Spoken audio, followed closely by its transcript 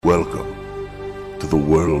the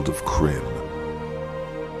world of Krynn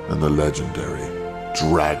and the legendary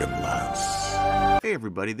Dragonlance. Hey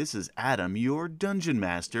everybody, this is Adam, your Dungeon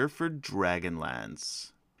Master for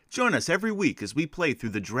Dragonlance. Join us every week as we play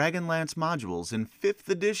through the Dragonlance modules in 5th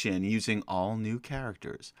edition using all new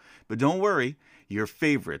characters. But don't worry, your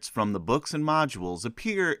favorites from the books and modules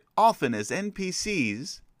appear often as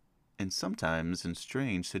NPCs and sometimes in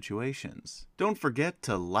strange situations. Don't forget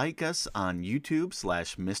to like us on YouTube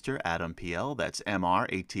 /MrAdamPL, that's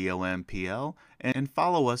MrATOMPL, and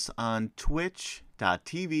follow us on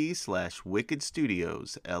twitch.tv/Wicked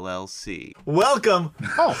Studios LLC. Welcome,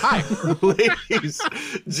 hi, ladies,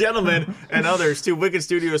 gentlemen, and others to Wicked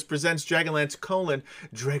Studios presents Dragonlance: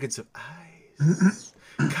 Dragons of Eyes,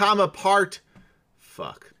 comma part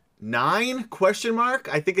 9 ?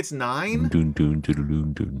 I think it's 9.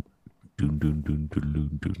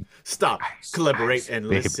 Stop, collaborate, and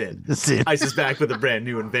listen. Ice is back with a brand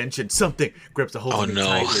new invention. Something grips a hold of me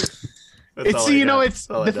tightly. It's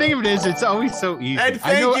the thing of it is, it's always so easy. And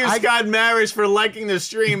thank you, Scott Marish, for liking the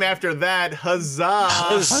stream after that. Huzzah!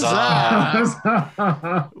 Huzzah!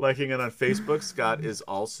 Liking it on Facebook. Scott is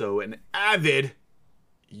also an avid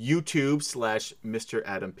YouTube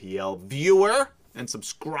 /MrAdamPL viewer and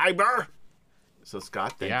subscriber. So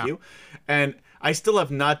Scott, thank you. And I still have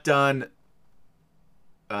not done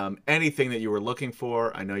anything that you were looking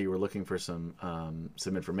for. I know you were looking for some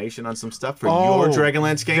information on some stuff for your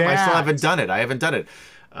Dragonlance game. I still haven't done it.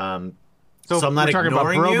 So I'm not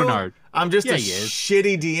ignoring you. I'm just a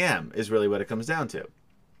shitty DM is really what it comes down to.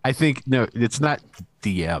 I think, no, it's not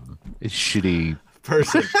DM. It's shitty.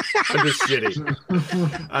 Person. I'm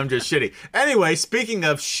just shitty. Anyway, speaking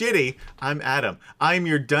of shitty, I'm Adam. I'm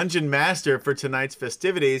your Dungeon Master for tonight's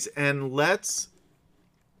festivities, and let's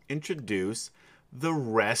introduce the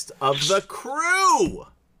rest of the crew.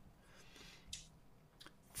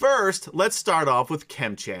 First, let's start off with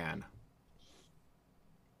Kemchan.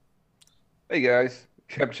 Hey guys,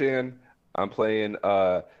 Kemchan. I'm playing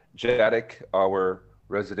Jadek, our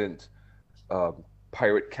resident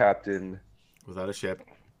pirate captain. Without a ship.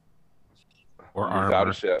 Or armor. Without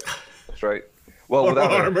a ship. That's right. Well,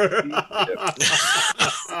 without armor.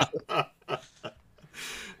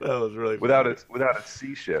 That was really without a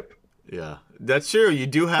sea ship. Yeah, that's true. You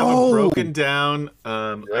do have a broken down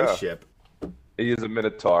ice ship. He is a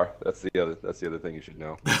Minotaur. That's the other thing you should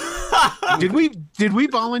know. Did we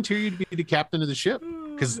volunteer you to be the captain of the ship?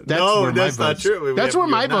 Because that's not true. That's where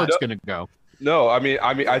my vote's gonna go. No, I mean,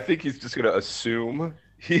 I think he's just gonna assume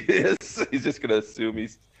he is. He's just gonna assume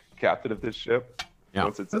he's captain of this ship. Yeah,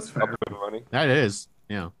 once it's up and running. That is,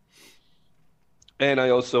 yeah. And I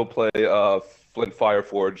also play Flint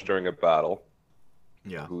Fireforge during a battle.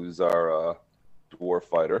 Yeah. Who's our dwarf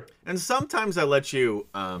fighter? And sometimes I let you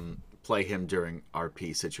play him during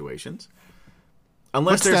RP situations.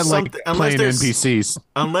 Unless there's something, playing NPCs.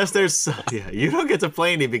 Unless there's, you don't get to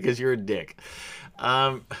play any because you're a dick.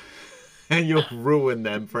 And you'll ruin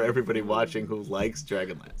them for everybody watching who likes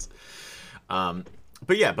Dragonlance.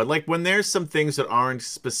 But like when there's some things that aren't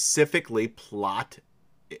specifically plot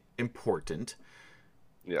important,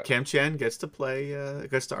 Kemchan gets to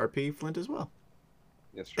RP Flint as well.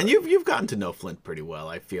 That's right. And you've gotten to know Flint pretty well,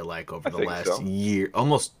 I feel like, over the last year,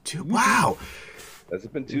 almost 2. Wow. Has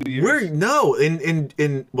it been 2 years?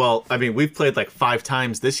 Well, I mean, we've played like 5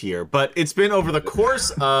 times this year, but it's been over the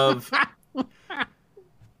course of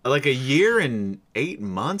like a year and 8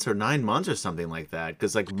 months or 9 months or something like that.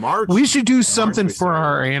 Because like March, we should do something for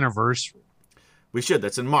our anniversary. We should.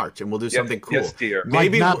 That's in March, and we'll do something cool. Yes, dear.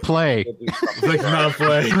 Maybe not play. Like not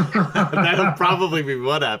play. That'll probably be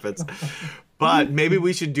what happens. But maybe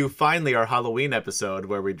we should do finally our Halloween episode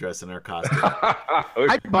where we dress in our costume.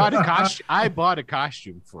 I bought a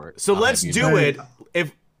costume for it. So let's do it.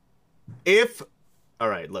 If all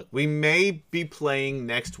right, look, we may be playing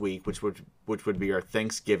next week, which would be our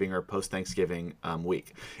Thanksgiving or post-Thanksgiving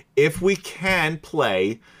week. If we can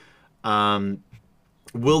play,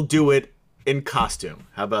 we'll do it in costume.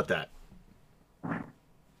 How about that?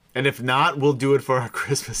 And if not, we'll do it for our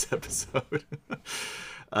Christmas episode.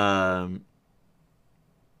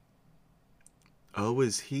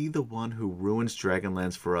 Is he the one who ruins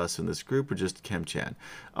Dragonlance for us in this group, or just Kemchan?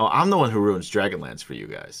 Oh, I'm the one who ruins Dragonlance for you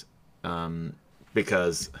guys.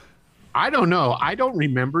 Because I don't know. I don't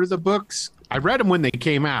remember the books. I read them when they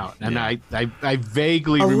came out, and I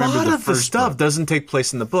vaguely remember the first. A lot of the stuff doesn't take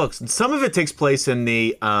place in the books, and some of it takes place in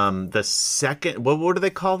the second. What do they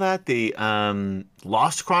call that? The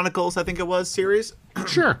Lost Chronicles, I think it was, series.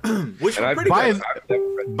 Sure. Which were pretty good.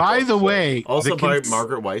 By the way, also by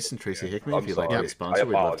Margaret Weiss and Tracy Hickman. If you'd like to be a sponsor,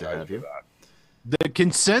 we'd love to have you. The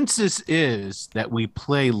consensus is that we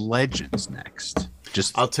play Legends next.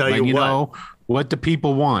 Just I'll tell you letting what. know what the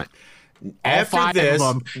people want. All After five this,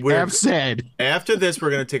 of them have said. After this, we're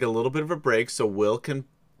going to take a little bit of a break so Will can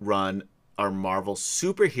run our Marvel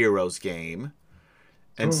Superheroes game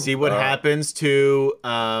and see what happens to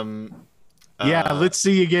Yeah, let's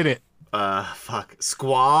see you get it.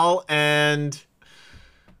 Squall and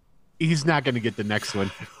He's not going to get the next one.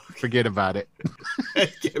 Forget about it.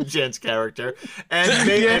 Kim Jen's character and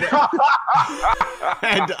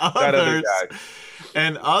others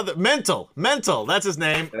and other mental. That's his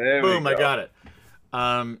name. Boom! I got it.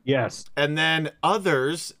 Yes. And then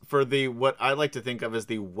others for the what I like to think of as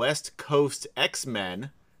the West Coast X-Men,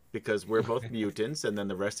 because we're both mutants, and then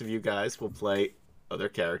the rest of you guys will play other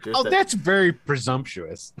characters. Oh, that's very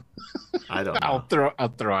presumptuous. I don't know. I'll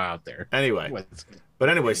throw out there. Anyway. But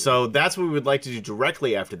anyway, so that's what we would like to do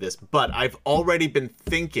directly after this. But I've already been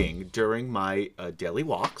thinking during my daily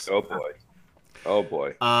walks. Oh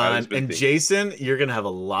boy. And Jason, you're going to have a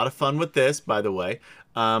lot of fun with this, by the way,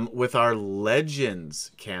 with our Legends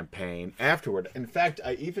campaign afterward. In fact,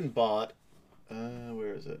 I even bought,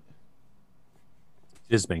 where is it?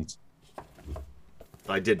 Disbanks.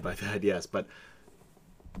 I did buy that, yes. But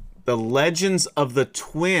the Legends of the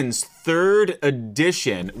Twins 3rd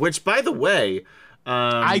edition, which, by the way...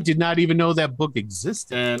 I did not even know that book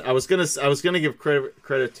existed. And I was gonna give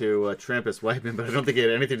credit to Trampus Whiteman, but I don't think it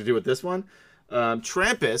had anything to do with this one.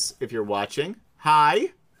 Trampus, if you're watching,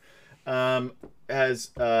 hi,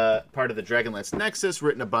 has part of the Dragonlance Nexus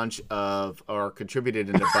written a bunch of, or contributed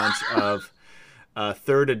in a bunch of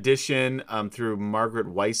 3rd edition through Margaret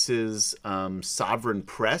Weiss's Sovereign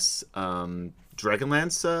Press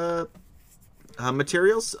Dragonlance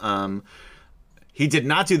materials. He did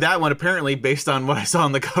not do that one, apparently, based on what I saw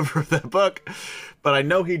on the cover of that book. But I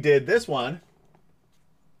know he did this one.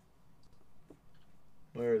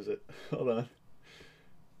 Where is it? Hold on.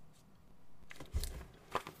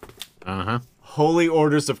 Uh-huh. Holy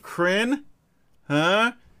Orders of Kryn.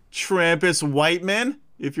 Huh? Trampus Whiteman.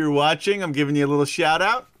 If you're watching, I'm giving you a little shout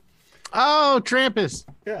out. Oh, Trampus.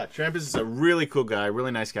 Yeah, Trampus is a really cool guy,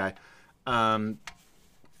 really nice guy.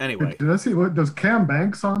 Anyway. Did I see what does Cam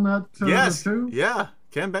Banks on that yes. too? Yeah.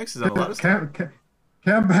 Cam Banks is on a lot of stuff.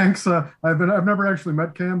 Cam Banks, I've never actually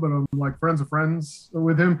met Cam, but I'm like friends of friends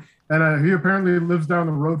with him. And he apparently lives down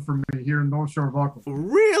the road from me here in North Shore of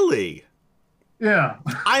Auckland. Really? Yeah.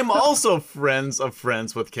 I'm also friends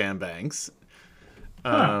with Cam Banks.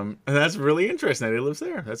 And that's really interesting that he lives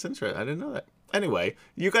there. That's interesting. I didn't know that. Anyway,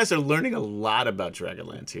 you guys are learning a lot about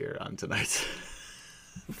Dragonlance here on tonight's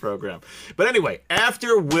program. But anyway,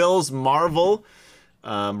 after Will's Marvel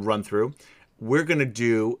run through, we're going to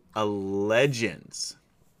do a Legends.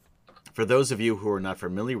 For those of you who are not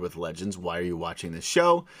familiar with Legends, why are you watching this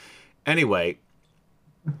show? Anyway,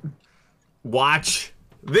 watch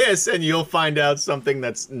this and you'll find out something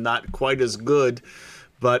that's not quite as good,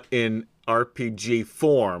 but in RPG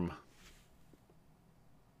form.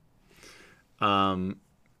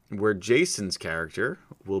 Where Jason's character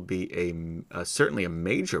will be certainly a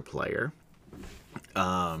major player.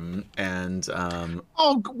 Oh,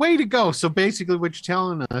 way to go. So basically what you're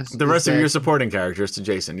telling us, the rest of your supporting characters to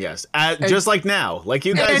Jason, yes. Just like now. Like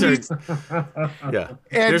you guys are. Yeah.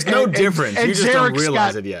 There's no difference. You just don't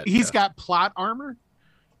realize it yet. He's got plot armor?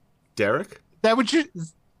 Derek? That would you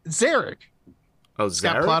Zarek. Oh, He's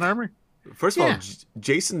got plot armor? First of all,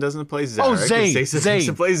 Jason doesn't play Zarek. Oh, Zane.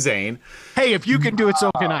 Jason plays Zane. Hey, if you can do it,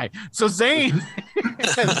 so can I. So Zane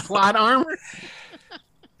has plot armor.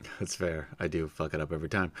 That's fair. I do fuck it up every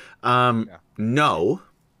time. No.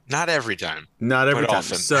 Not every time. Not every time.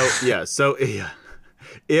 Often. So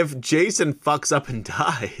if Jason fucks up and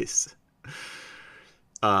dies,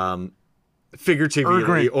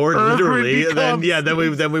 figuratively or literally, then we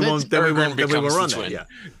won't run that. Yeah.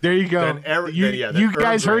 There you go. You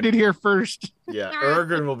guys heard it here first. Yeah,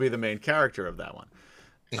 Ergrin will be the main character of that one.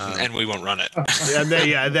 And we won't run it.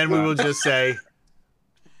 And then we will just say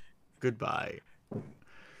goodbye.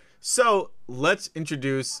 So let's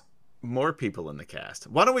introduce more people in the cast.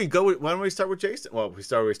 Why don't we start with Jason? Well, we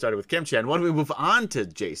started with Kim Chan. Why don't we move on to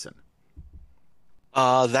Jason?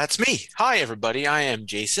 That's me. Hi, everybody. I am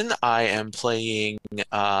Jason. I am playing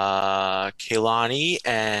Kaylani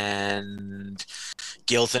and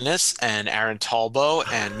Gilthanus and Aaron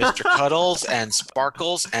Talbot and Mr. Cuddles and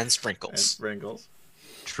Sparkles and Sprinkles.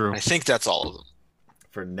 True. I think that's all of them.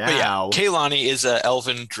 For now. But yeah, Kaylani is an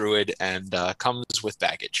elven druid and comes with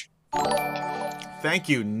baggage. Thank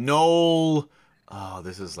you, Noel. Oh,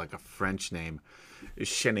 this is like a French name.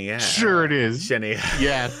 Chenier. Sure it is. Chenier.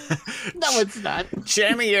 Yeah. No, it's not.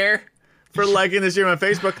 Chenier for liking this year on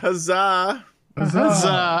Facebook. Huzzah.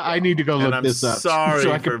 Huzzah. I need to go And look I'm this up sorry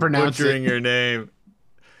so I for can pronounce butchering it. your name.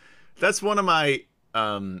 That's one of my,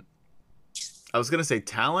 I was going to say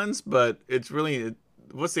talents, but it's really,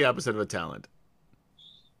 what's the opposite of a talent?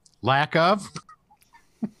 Lack of.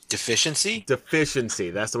 Deficiency? Deficiency.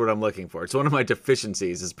 That's the word I'm looking for. It's one of my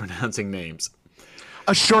deficiencies is pronouncing names.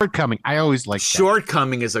 A shortcoming. I always like that.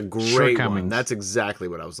 Shortcoming is a great one. Shortcomings. That's exactly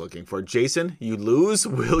what I was looking for. Jason, you lose.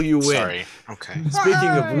 Will you win? Sorry. Okay. Speaking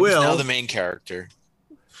of Now Will, the main character.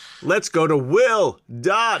 let's go to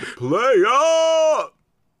Will.Player.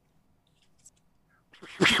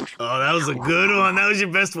 Oh, that was a good one. That was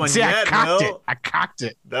your best one See, yet, I cocked Will. it. I cocked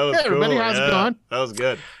it. That was Hey, everybody, cool. how's it Yeah, going? That was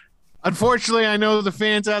good. Unfortunately, I know the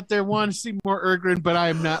fans out there want to see more Urgrin, but I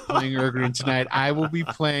am not playing Urgrin tonight. I will be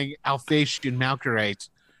playing Alphasian Malkarite,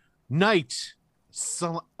 Knight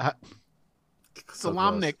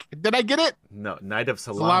Salamnik. Did I get it? No, Knight of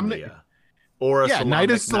Salamnik. Salamnia. Or a Yeah, Knight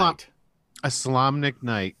of Salamnic A Salamnik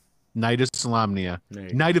Knight, Knight of Salamnia,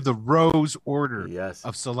 Knight. Knight of the Rose Order Yes.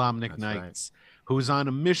 of Salamnik That's Knights, who is on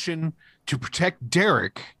a mission to protect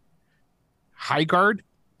Derek Highguard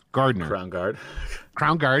Gardner, Crown Guard.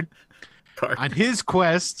 Crown Guard, Guard. on his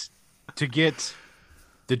quest to get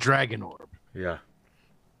the Dragon Orb. Yeah.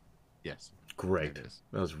 Yes, Great. There it is.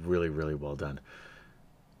 That was really, really well done.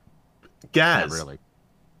 not Gaz, really.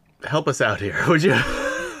 help us out here, would you?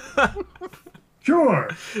 Sure.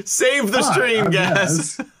 Save the Hi, stream, I'm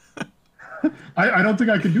Gaz. I don't think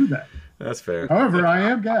I can do that. That's fair. However, I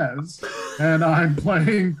am Gaz, and I'm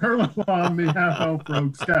playing Kurlafon, the half-elf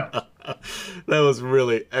rogue scout. That was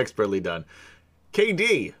really expertly done.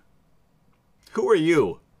 KD, who are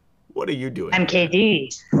you? What are you doing? I'm KD.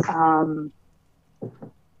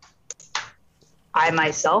 I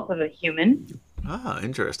myself am a human, Ah,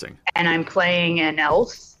 interesting. and I'm playing an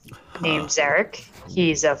elf named Zarek.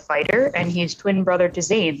 He's a fighter, and he's twin brother to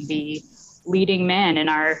Zane, the leading man in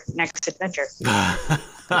our next adventure.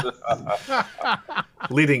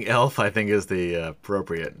 Leading elf, I think, is the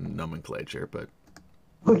appropriate nomenclature, but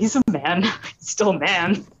Oh, he's a man. He's still a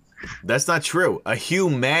man. that's not true. A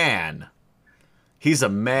human. He's a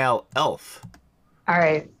male elf. All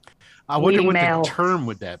right. I wonder Leading what male. the term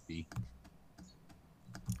would that be.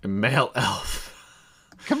 A male elf.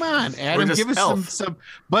 Come on, Adam, just give us elf. some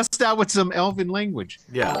bust out with some elven language.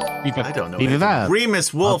 Yeah. I don't know. Either anything. that.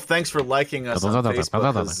 Remus Wolf, thanks for liking us on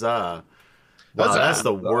Facebook. Huzzah. Wow, Huzzah. that's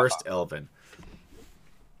the worst elven.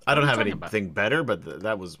 I don't have talking about? anything better, but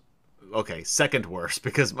that was okay. Second worst,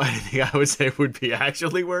 because anything I would say would be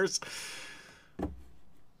actually worse.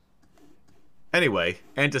 Anyway,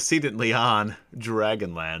 antecedently on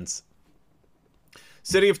Dragonlance.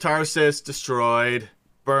 City of Tarsus destroyed,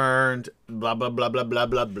 burned, blah, blah, blah, blah, blah,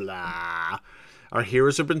 blah, blah. Our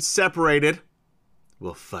heroes have been separated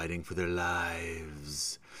while fighting for their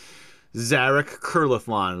lives. Zarek,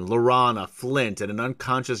 Kurlafon, Lorana, Flint, and an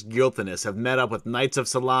unconscious Gilthanas have met up with Knights of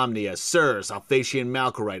Salamnia, Sirs, Alphasian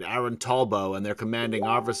Malkarite, Aaron Talbo, and their commanding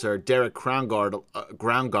officer, Derek Groundguard,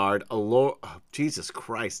 Jesus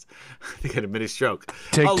Christ. I think I had a mini stroke.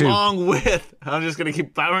 Take two. Along with, I'm just going to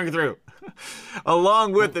keep powering through.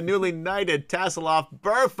 Along with the newly knighted Tasseloff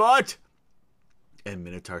Burfoot and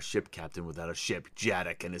Minotaur ship captain without a ship,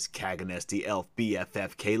 Jadok, and his Kaganesti elf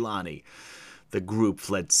BFF Kaylani. The group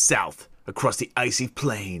fled south across the icy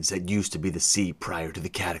plains that used to be the sea prior to the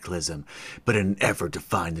cataclysm, but in an effort to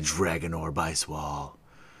find the Dragon Orb Icewall.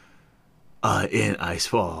 In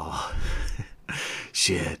Icewall.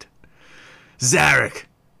 Shit. Zarek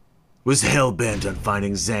was hell-bent on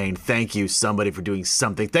finding Zane. Thank you, somebody, for doing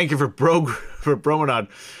something. Thank you for Bromonod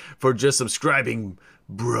for just subscribing,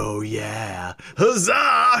 bro, yeah.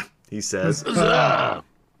 Huzzah! He says. Huzzah!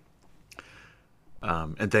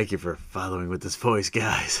 And thank you for following with this voice,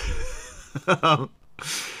 guys.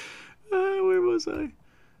 Where was I?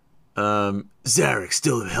 Zarek,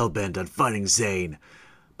 still hell-bent on finding Zane,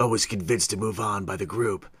 but was convinced to move on by the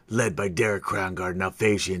group, led by Derek Crownguard and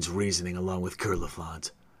Alphasian's reasoning along with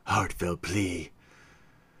Kurlafon's heartfelt plea.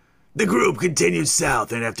 The group continued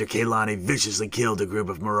south, and after Kaylani viciously killed a group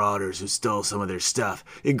of marauders who stole some of their stuff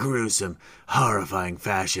in gruesome, horrifying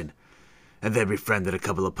fashion, and then befriended a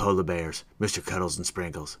couple of polar bears, Mr. Cuddles and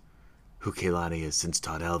Sprinkles, who Kaylani has since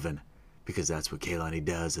taught Elven, because that's what Kaylani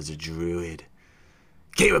does as a druid.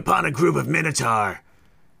 Came upon a group of Minotaur,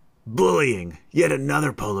 bullying yet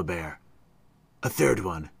another polar bear. A third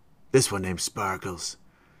one, this one named Sparkles.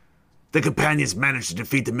 The companions managed to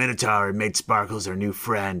defeat the Minotaur and made Sparkles their new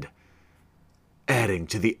friend, adding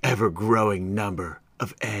to the ever-growing number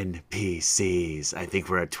of NPCs. I think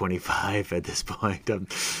we're at 25 at this point.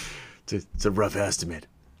 It's a rough estimate.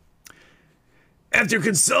 After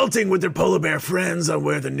consulting with their polar bear friends on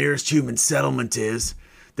where the nearest human settlement is,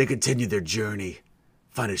 they continue their journey,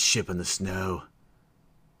 find a ship in the snow.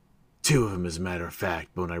 2 of them, as a matter of fact,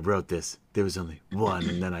 but when I wrote this, there was only 1,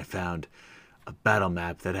 and then I found a battle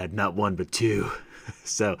map that had not 1 but 2.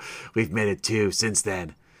 So we've made it 2 since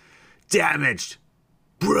then. Damaged,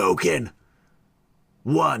 broken,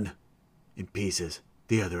 1 in pieces,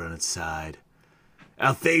 the other on its side.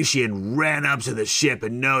 Alphasian ran up to the ship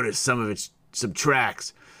and noticed some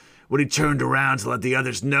tracks. When he turned around to let the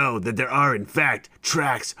others know that there are, in fact,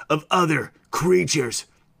 tracks of other creatures.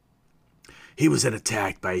 He was then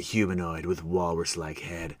attacked by a humanoid with walrus-like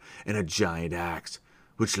head and a giant axe,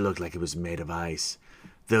 which looked like it was made of ice.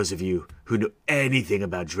 Those of you who know anything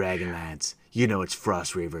about Dragonlance, you know it's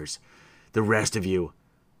Frost Reavers. The rest of you,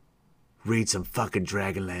 read some fucking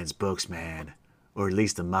Dragonlance books, man. Or at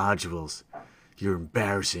least the modules. You're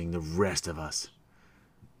embarrassing the rest of us.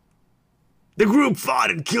 The group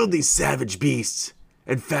fought and killed these savage beasts,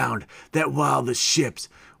 and found that while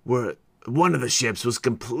one of the ships was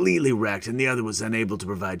completely wrecked and the other was unable to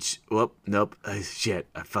provide shit,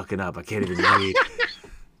 I'm fucking up. I can't even read.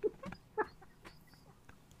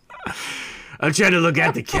 I'm trying to look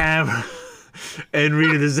at the camera and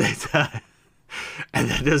read at the same time. And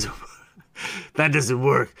that doesn't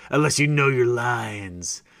work unless you know your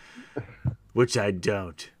lines. Which I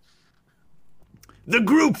don't. The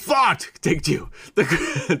group fought. Take 2.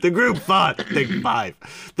 The group fought. Take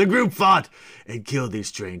 5. The group fought and killed these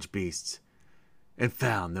strange beasts, and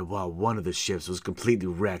found that while one of the ships was completely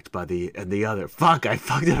wrecked by the other. Fuck! I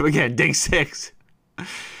fucked it up again. Take 6.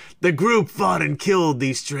 The group fought and killed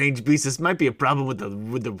these strange beasts. This might be a problem with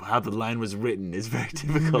the how the line was written. It's very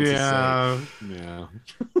difficult to say. Yeah.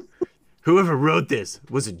 Whoever wrote this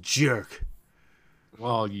was a jerk.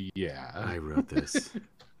 Well, yeah. I wrote this.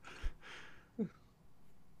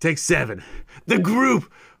 Take 7. The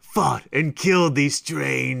group fought and killed these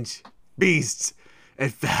strange beasts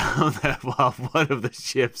and found that while one of the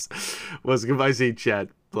ships was, I see chat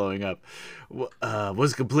blowing up,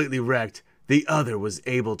 was completely wrecked, the other was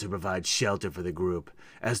able to provide shelter for the group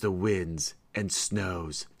as the winds and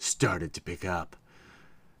snows started to pick up.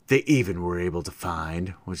 They even were able to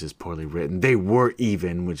find, which is poorly written,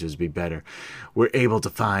 which would be better, were able to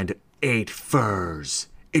find 8 furs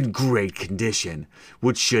in great condition,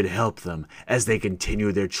 which should help them as they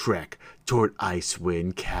continue their trek toward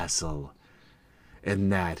Icewind Castle.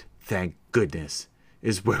 And that, thank goodness,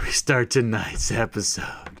 is where we start tonight's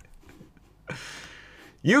episode.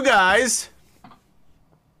 You guys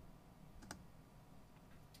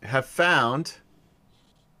have found...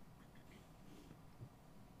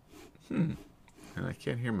 And I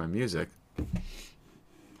can't hear my music.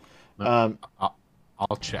 I'll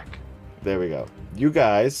check. There we go. You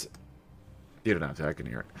guys... You don't have to, I can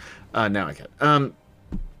hear it. Now I can.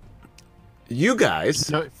 You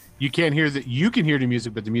guys... No, you can't hear you can hear the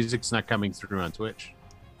music, but the music's not coming through on Twitch.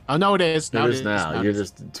 Oh, no, it is. It is now.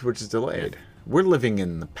 Twitch is delayed. We're living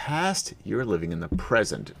in the past. You're living in the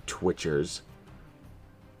present, Twitchers.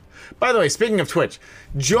 By the way, speaking of Twitch,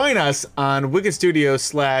 join us on Wicked Studio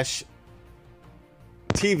 /TV.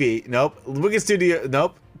 Nope. Wicked Studio.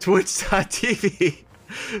 Nope. Twitch.tv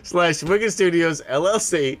 /Wicked Studios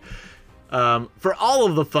LLC. For all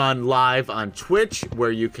of the fun live on Twitch,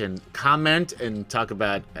 where you can comment and talk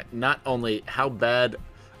about not only how bad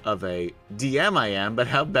of a DM I am, but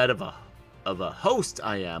how bad of a host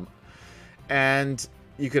I am. And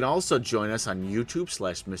you can also join us on YouTube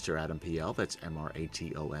 /Mr. Adam PL. That's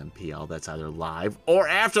MRATOMPL. That's either live or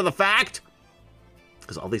after the fact,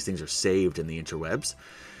 because all these things are saved in the interwebs.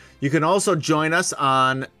 You can also join us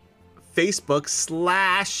on Facebook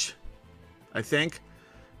 / I think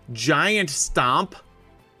Giant Stomp.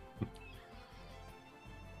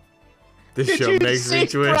 This show makes me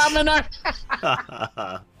twitch.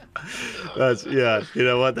 That's, yeah, you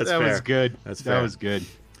know what? That's fair. That was good. That's fair. That was good.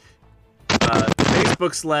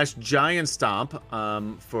 Facebook / Giant Stomp.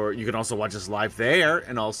 You can also watch us live there,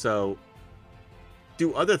 and also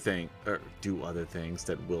do other things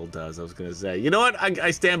that Will does. I was gonna say, you know what?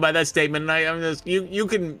 I stand by that statement, and you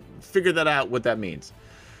can figure that out what that means.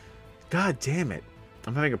 God damn it!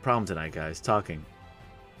 I'm having a problem tonight, guys. Talking.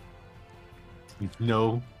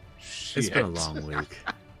 No shit. It's been a long week.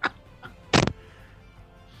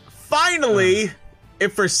 Finally,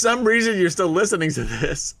 if for some reason you're still listening to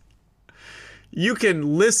this, you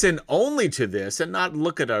can listen only to this and not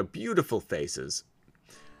look at our beautiful faces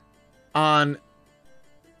on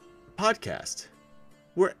podcast.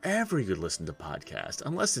 Wherever you listen to podcast,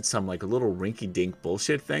 unless it's some like a little rinky-dink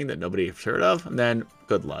bullshit thing that nobody has heard of, and then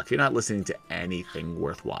good luck. You're not listening to anything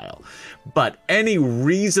worthwhile. But any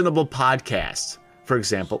reasonable podcast For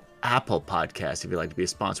example, Apple Podcast, if you'd like to be a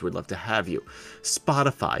sponsor, we'd love to have you.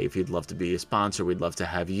 Spotify, if you'd love to be a sponsor, we'd love to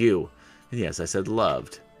have you. And yes, I said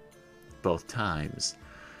loved. Both times.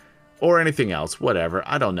 Or anything else, whatever,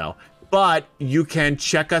 I don't know. But you can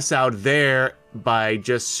check us out there by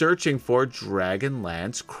just searching for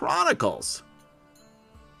Dragonlance Chronicles.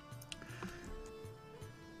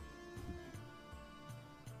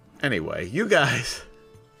 Anyway, you guys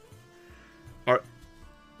are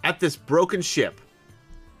at this broken ship.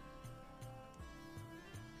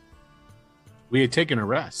 We had taken a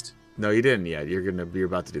rest. No, you didn't yet. You're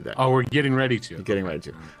about to do that. Oh, we're getting ready to. You're getting ready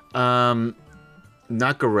to.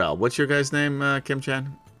 Not Garel. What's your guy's name, Kim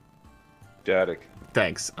Chan? Jadek.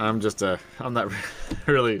 Thanks. I'm not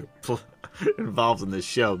really involved in this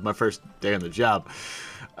show. My first day on the job.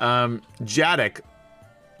 Jadek,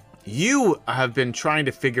 you have been trying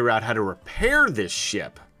to figure out how to repair this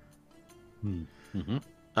ship. Mm-hmm.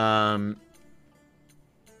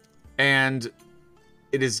 And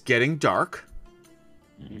it is getting dark.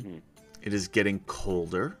 Mm-hmm. It is getting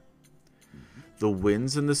colder. The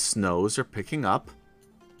winds and the snows are picking up.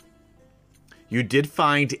 You did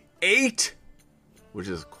find 8, which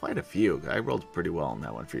is quite a few. I rolled pretty well on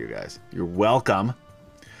that one for you guys. You're welcome.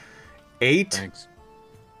 8 Thanks.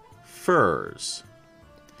 furs.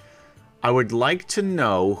 I would like to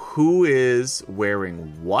know who is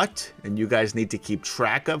wearing what, and you guys need to keep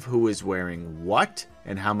track of who is wearing what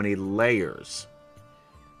and how many layers.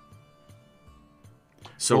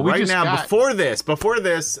 So Well, we right just now, got- before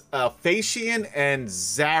this, Fashion and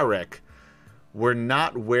Zarek were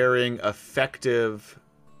not wearing effective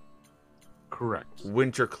Correct.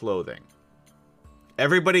 winter clothing.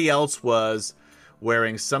 Everybody else was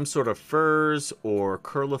wearing some sort of furs, or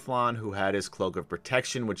Curlithlon, who had his cloak of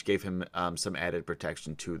protection, which gave him some added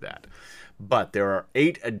protection to that. But there are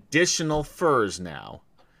 8 additional furs now.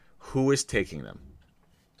 Who is taking them?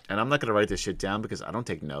 And I'm not going to write this shit down because I don't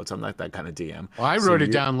take notes. I'm not that kind of DM. Well, I So wrote it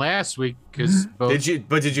you- down last week because both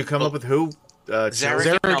Did you come up with who?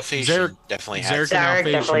 Zarek and Alphasian Zarek- definitely Zarek had. and Zarek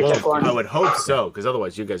Alphasian. definitely took one. I would hope so, because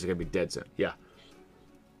otherwise you guys are going to be dead soon. Yeah.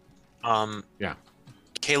 Yeah.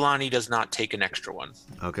 Kaylani does not take an extra one.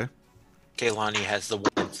 Okay. Kaylani has the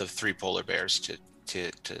warmth of 3 polar bears to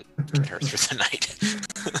get her through the night.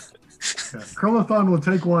 Yeah. Curlathon will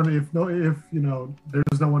take one if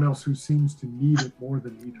there's no one else who seems to need it more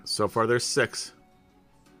than he does. So far there's 6.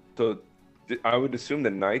 So I would assume the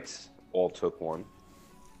knights all took one.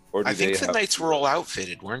 Or I do think they the have knights were all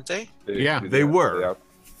outfitted, weren't they? Yeah, do they have- were.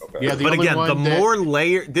 Okay. Yeah, the But only again, the one that- more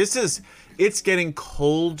layer, it's getting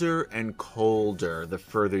colder and colder the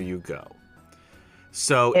further you go.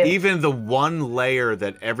 So If- even the one layer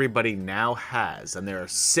that everybody now has, and there are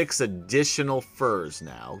 6 additional furs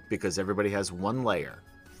now because everybody has one layer.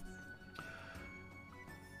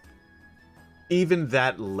 Even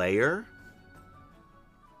that layer,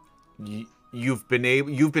 you've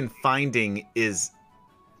been finding is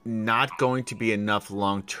not going to be enough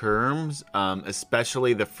long terms,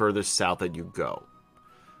 especially the further south that you go.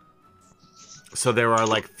 So there are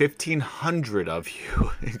like 1,500 of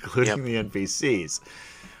you, including the NPCs.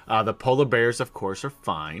 The polar bears, of course, are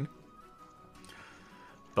fine.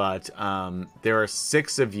 But there are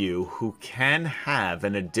 6 of you who can have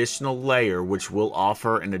an additional layer, which will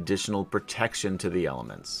offer an additional protection to the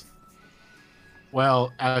elements.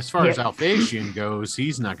 Well, as far as Yeah. Alphasian goes,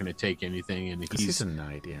 he's not going to take anything, and He's a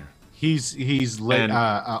knight, yeah. he's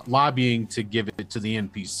lobbying to give it to the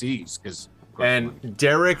NPCs because. And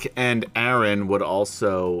Derek and Aaron would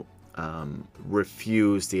also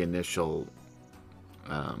refuse the initial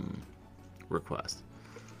request.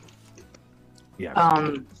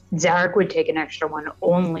 Zarek would take an extra one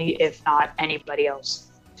only if not anybody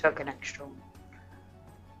else took an extra one.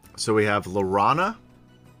 So we have Lorana.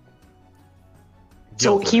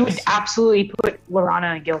 So he would Gilthanas. absolutely put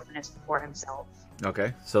Lorana and Gilthanas before himself.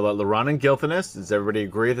 Okay, so Lorana and Gilthanas. Does everybody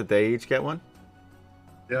agree that they each get one?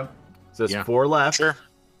 Yep. So there's Yeah. 4 left. Sure.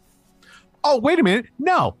 Oh, wait a minute!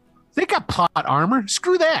 No, they got plot armor.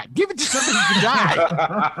 Screw that. Give it to somebody who can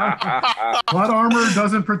die. Plot armor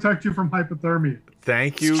doesn't protect you from hypothermia.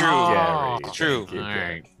 Thank you, It's true. Gary. It's true. Thank you, All Gary.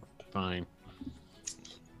 right, fine.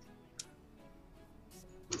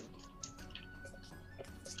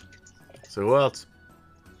 So who else?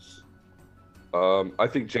 I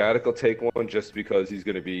think Jadek will take one just because he's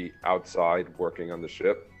going to be outside working on the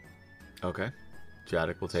ship. Okay.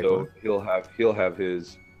 Jadek will take So one. he'll have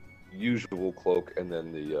his usual cloak and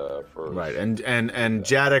then the furs. Right, and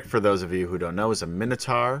Jadek, for those of you who don't know, is a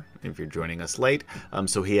Minotaur, if you're joining us late.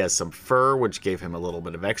 So he has some fur, which gave him a little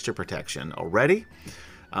bit of extra protection already.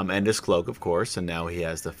 And his cloak, of course, and now he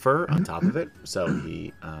has the fur on top of it, so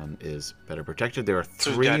he is better protected. There are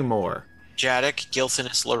So we've three got- more. Jadek,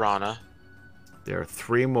 Gilthanas, Lorana. There are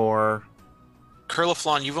three more.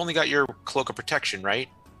 Curliflon, you've only got your cloak of protection, right?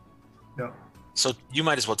 Yeah. So you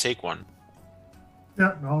might as well take one.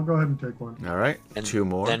 Yeah, I'll go ahead and take one. All right, And two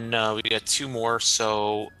more. Then we got two more.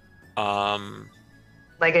 So,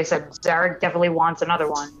 Like I said, Zarek definitely wants another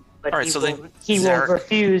one, but All right, he, so will, then he will Zarek-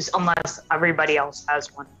 refuse unless everybody else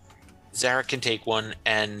has one. Zarek can take one,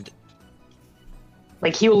 and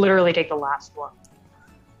Like he will literally take the last one.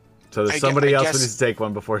 So there's I somebody gue- I else guess- who needs to take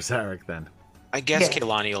one before Zarek then. I guess Yeah.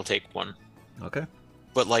 Kaylani will take one. Okay.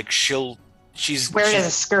 But like she's Wearing she's- as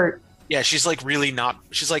a skirt. yeah, she's like really not.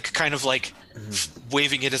 She's like kind of like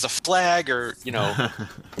waving it as a flag, or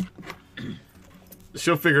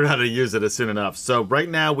She'll figure out how to use it as soon enough. So right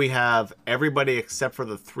now we have everybody except for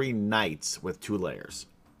the 3 knights with 2 layers.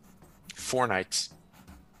 4 nights.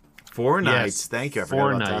 4 Yes, knights. Thank you. I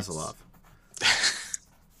 4 forgot about knights. Tasselhoff.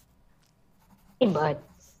 Hey, bud.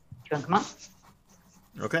 You want to come up?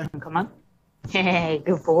 Okay. You wanna come up? Hey,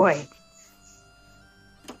 good boy.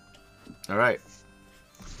 All right.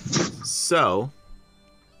 So,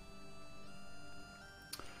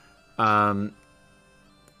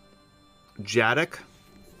 Jadek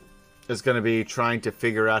is going to be trying to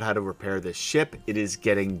figure out how to repair this ship. It is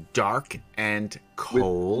getting dark and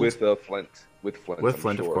cold. With Flint. With Flint. With I'm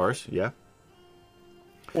Flint, sure. of course. Yeah.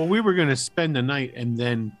 Well, we were going to spend the night and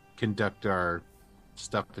then conduct our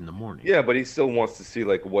stuff in the morning. Yeah, but he still wants to see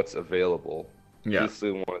like what's available. Yeah. He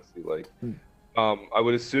still wants to see like. I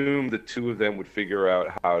would assume the 2 of them would figure out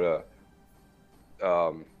how to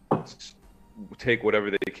take whatever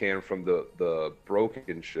they can from the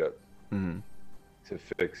broken ship Mhm. to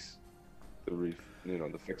fix the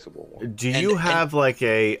the fixable one. Do you have like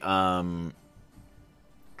a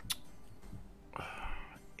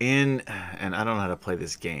and I don't know how to play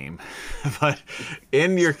this game, but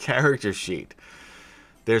in your character sheet,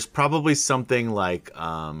 there's probably something like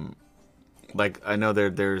I know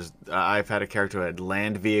there's I've had a character who had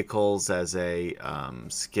land vehicles as a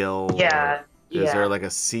skill. Yeah. Is yeah. there like a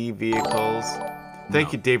sea vehicles?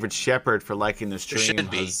 Thank you, David Shepard, for liking the stream. should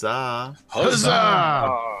be. Huzzah! Huzzah!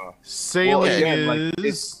 Ah. Sailing Well, again, like,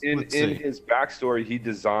 is in let's see. his backstory, he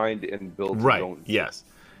designed and built his Right. own Yes.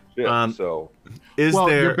 ship. Um, So Is well,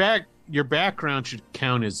 there? your background should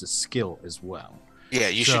count as a skill as well. Yeah,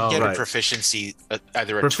 you So- should get Right. a proficiency,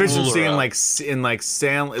 either a Proficiency tool or in like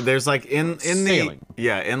sail. There's like in the Sailing.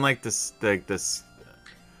 in like this.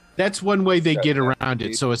 That's one way they Yeah, get yeah. around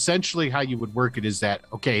it. So essentially, how you would work it is that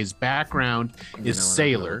his background is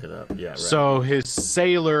sailor. Yeah. Right. So his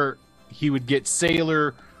sailor, he would get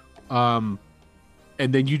sailor, and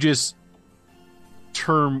then you just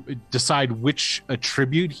decide which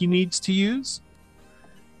attribute he needs to use,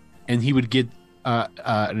 and he would get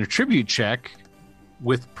an attribute check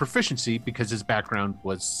with proficiency because his background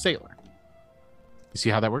was sailor. You see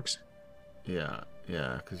how that works? Yeah,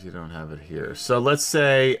 because you don't have it here. So let's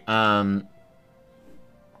say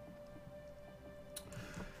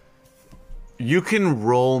you can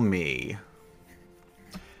roll me.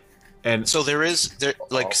 And So there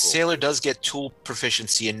Oh. sailor does get tool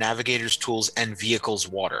proficiency in navigator's tools and vehicles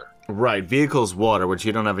water. right, vehicles water, which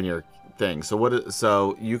you don't have in your thing.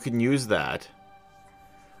 So you can use that.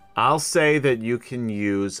 I'll say that you can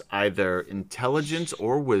use either intelligence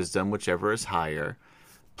or wisdom, whichever is higher,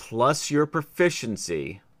 plus your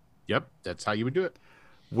proficiency Yep, that's how you would do it.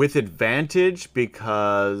 with advantage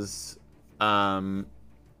because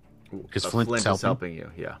Because Flint Flint's is helping. helping you.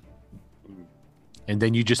 Yeah. And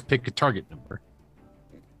then you just pick a target number.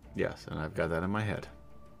 Yes, and I've got that in my head.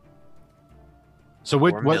 So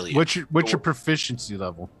 4 million. what's your proficiency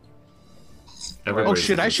level? Oh Everybody's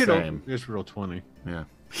shit! the I should same. just roll 20. Yeah.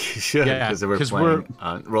 You should, Yeah, because we're 'cause playing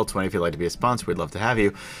on Roll20. If you'd like to be a sponsor, we'd love to have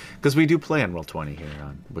you. Because we do play on Roll20 here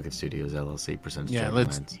on Wicked Studios LLC. Percentage Yeah, Dragon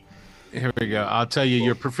let's- Lines. Here we go. I'll tell you,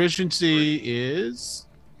 your proficiency is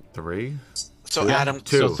 3? So Two. Adam,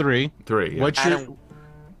 Two. so 3. 3. Yeah. What's your Adam,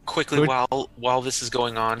 quickly What- while this is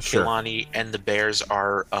going on, Sure. Kehlani and the Bears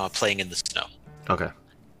are playing in the snow. Okay.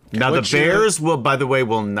 Now, the What's your- bears will, by the way,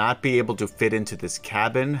 will not be able to fit into this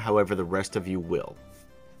cabin. However, the rest of you will.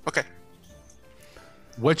 Okay.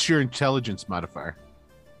 what's your intelligence modifier?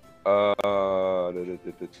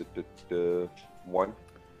 1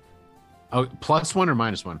 Oh, +1 or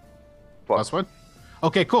 -1? plus. +1.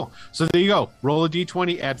 Okay, cool. So there you go. Roll a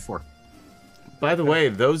d20, add 4. By the way,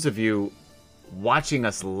 those of you watching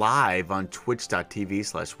us live on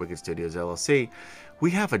twitch.tv/Wicked Studios LLC,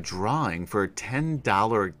 we have a drawing for a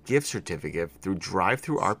 $10 gift certificate through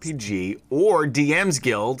Drive-Thru RPG or DM's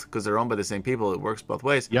Guild, because they're owned by the same people. It works both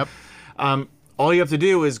ways. Yep. All you have to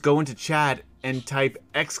do is go into chat and type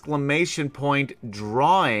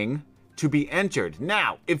 !drawing to be entered.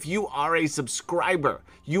 Now, if you are a subscriber,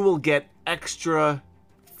 you will get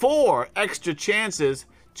 4 extra chances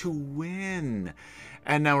to win.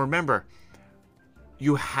 And now remember,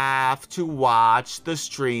 you have to watch the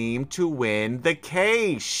stream to win the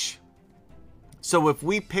cash. So if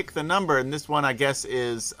we pick the number, and this one I guess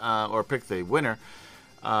is, or pick the winner,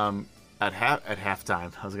 at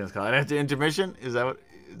halftime, I was gonna call it after intermission. Is that what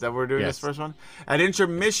we're doing? Yes. This first one? At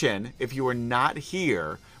intermission, if you are not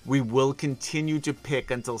here, we will continue to pick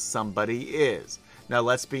until somebody is. Now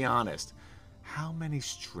let's be honest. How many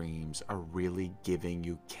streams are really giving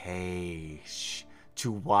you cash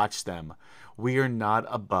to watch them? We are not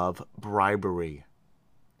above bribery.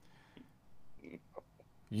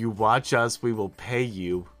 You watch us, we will pay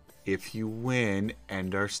you if you win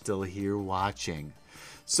and are still here watching.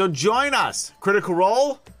 So join us. Critical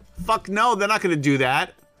Role? Fuck no, they're not going to do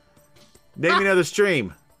that. Name me another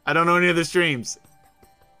stream. I don't know any other streams.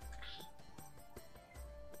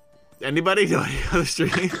 Anybody know any other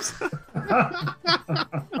streams?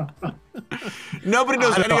 Nobody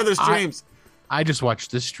knows any other streams. I just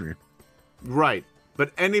watched this stream. Right.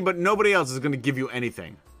 But nobody else is going to give you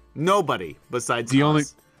anything. Nobody besides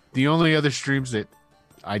us. The only other streams that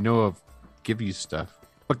I know of give you stuff.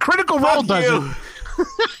 But Critical Role doesn't.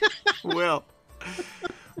 Well,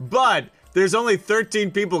 but there's only 13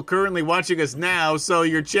 people currently watching us now, so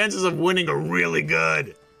your chances of winning are really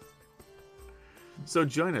good. So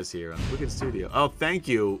join us here on Wicked Studio. Oh, thank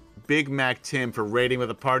you, Big Mac Tim, for rating with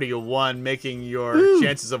a party of 1, making your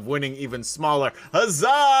chances of winning even smaller.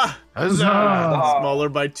 Huzzah! Huzzah! Smaller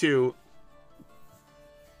by 2.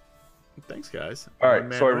 Thanks, guys. All right,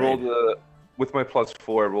 One-man so I raid. rolled with my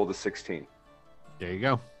 +4. I rolled a 16. There you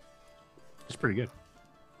go. It's pretty good.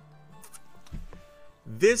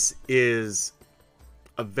 This is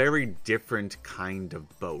a very different kind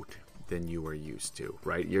of boat than you are used to,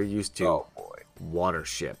 right? You're used to water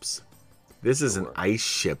ships. This is an ice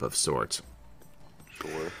ship of sorts.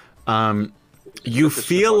 Sure. You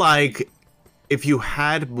feel like if you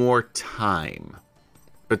had more time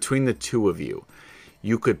between the two of you,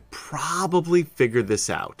 you could probably figure this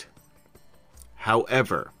out.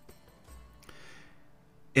 However,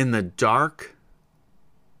 in the dark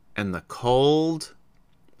and the cold,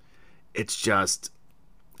 it's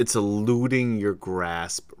eluding your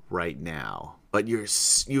grasp right now. But you're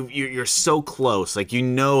so close. Like, you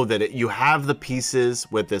know that you have the pieces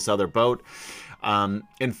with this other boat.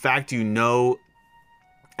 In fact, you know,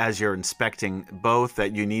 as you're inspecting both,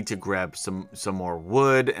 that you need to grab some more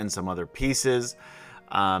wood and some other pieces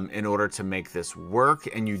in order to make this work,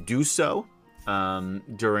 and you do so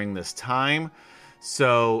during this time.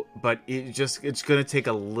 So, but it's going to take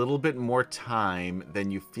a little bit more time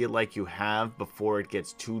than you feel like you have before it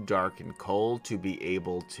gets too dark and cold to be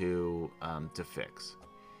able to fix.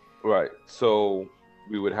 Right. So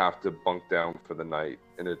we would have to bunk down for the night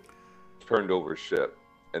in a turned over ship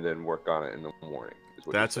and then work on it in the morning.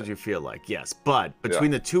 That's what you feel like, yes. But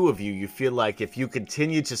between the two of you, you feel like if you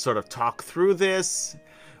continue to sort of talk through this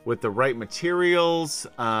with the right materials,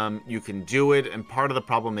 you can do it. And part of the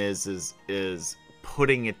problem is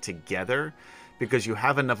putting it together, because you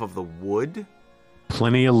have enough of the wood.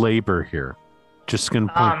 Plenty of labor here. Just gonna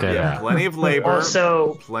point that out. Plenty of labor.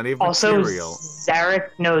 Plenty of material.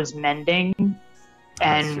 Zarek knows mending,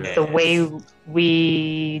 and the way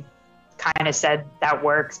we kind of said that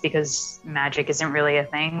works, because magic isn't really a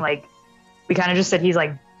thing. Like, we kind of just said he's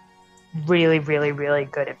like really, really, really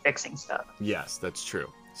good at fixing stuff. Yes, that's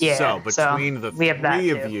true. Yeah. So between the we have that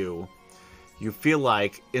three of too. you, you feel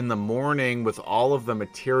like in the morning, with all of the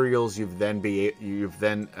materials you've then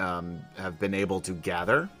have been able to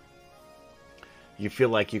gather, you feel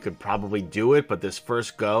like you could probably do it. But this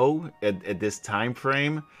first go at this time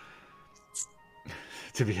frame,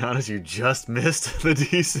 to be honest, you just missed the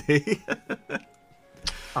DC.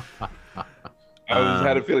 I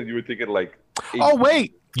had a feeling you were thinking like 18. Oh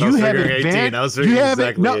wait, you have 18. I was advantage.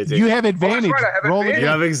 thinking exactly 18. You have advantage. right, I have Roll advantage.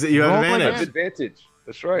 again. You have Roll advantage. again. Advantage.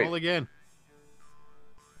 That's right. Roll again.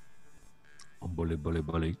 Oh,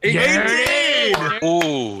 bully. 18!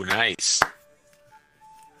 Ooh, nice.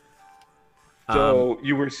 So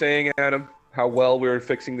you were saying, Adam, how well we were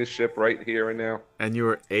fixing this ship right here and now? And you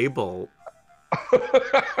were able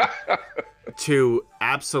to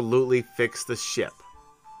absolutely fix the ship.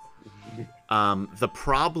 The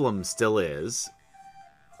problem still is,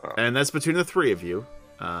 and that's between the three of you,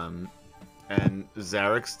 and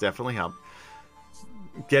Zarek's definitely helped.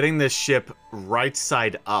 getting this ship right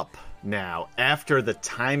side up now, after the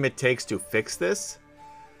time it takes to fix this,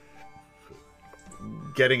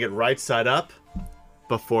 getting it right side up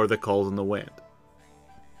before the cold and the wind.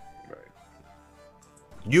 Right.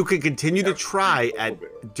 You can continue to try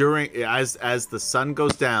as the sun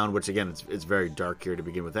goes down, which again it's very dark here to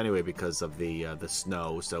begin with anyway because of the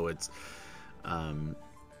snow, so it's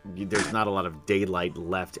there's not a lot of daylight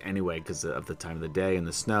left anyway because of the time of the day and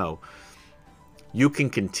the snow. You can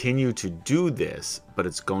continue to do this, but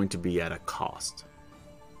it's going to be at a cost.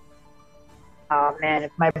 Oh man,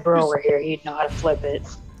 if my bro were here, he'd know how to flip it.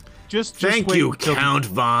 Just Thank wait you, until- Count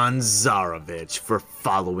Von Zarovich, for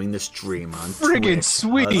following the stream on Friggin' Twitch.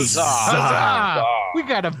 sweet. Huzzah. Huzzah. We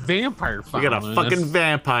got a vampire We got a following fucking us.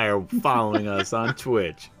 vampire following us on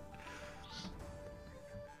Twitch.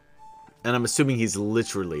 And I'm assuming he's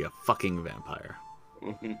literally a fucking vampire.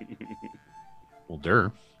 Well,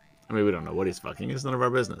 der. I mean, we don't know what he's fucking. It's none of our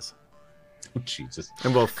business. Oh, Jesus.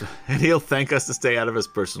 And he'll thank us to stay out of his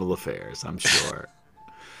personal affairs, I'm sure.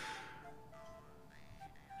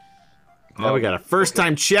 Now we got a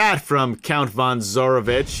first-time chat from Count Von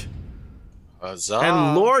Zarovich. Huzzah.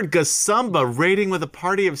 And Lord Gasumba rating with a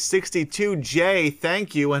party of 62. Jay,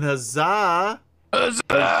 thank you, and huzzah.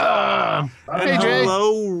 Huzzah! And Hey, Jay.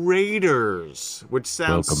 hello, Raiders, which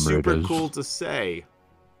sounds Welcome, super Raiders. cool to say.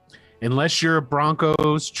 Unless you're a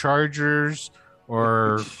Broncos, Chargers,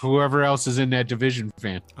 or whoever else is in that division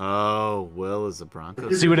fan. Oh, Will is a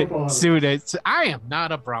Broncos. See what I am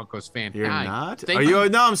not a Broncos fan. You're I not? think- Are you?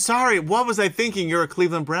 No, I'm sorry. What was I thinking? You're a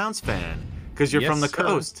Cleveland Browns fan because you're Yes, from the sir.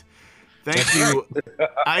 coast. Thank you,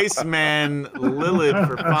 Iceman Lilith,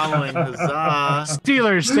 for following. Huzzah!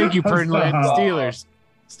 Steelers, thank you, Pernland. Huzzah.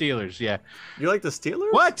 Steelers, yeah. You like the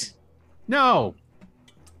Steelers? What? No.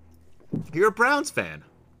 You're a Browns fan.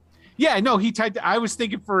 Yeah, no, he typed. I was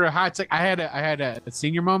thinking for a hot sec. I had a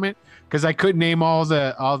senior moment because I couldn't name all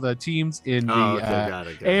the teams in the Oh, okay, got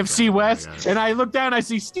it, AFC West, got it. and I look down, I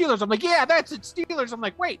see Steelers. I'm like, yeah, that's it, Steelers. I'm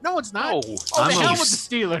like, wait, no, it's not. No. Oh, the I'm a- hell with the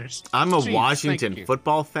Steelers. I'm a Jeez, Washington thank you.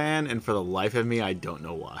 football fan, and for the life of me, I don't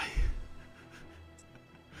know why.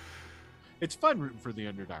 It's fun rooting for the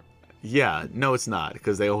underdog. Yeah, no, it's not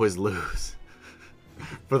because they always lose.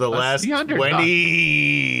 For the That's last the underdog.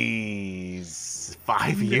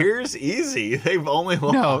 25 years, easy. They've only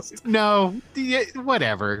lost. No,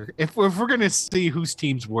 whatever. If we're gonna see whose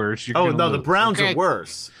team's worse, you're Oh gonna no, the lose, Browns okay? are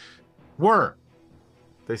worse. Were.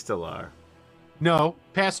 They still are. No,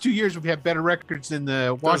 past 2 years we've had better records than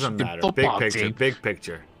the Doesn't Washington matter. football Big picture. team. Big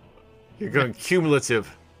picture. You're going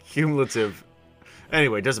cumulative.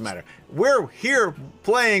 Anyway, doesn't matter. We're here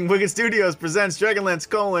playing Wicked Studios presents Dragonlance: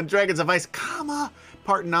 Dragons of Ice,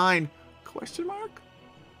 Part 9? Question mark?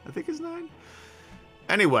 I think it's 9.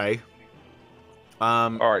 Anyway, All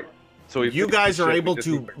right. So you guys are able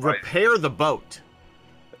to repair the boat.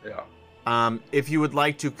 Yeah. If you would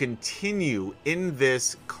like to continue in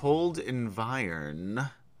this cold environ.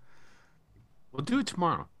 We'll do it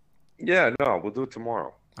tomorrow. Yeah. No, we'll do it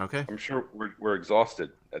tomorrow. Okay, I'm sure we're exhausted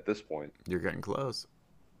at this point. you're getting close.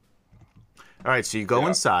 All right, so you go Yeah.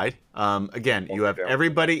 inside. Again, you have down.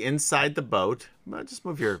 everybody inside the boat. Well, just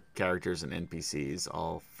move your characters and NPCs,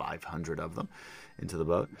 all 500 of them, into the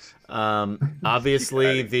boat.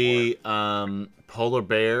 Obviously, the polar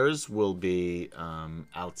bears will be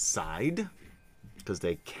outside because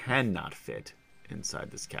they cannot fit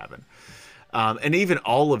inside this cabin. And even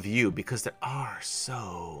all of you, because there are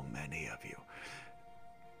so many of you,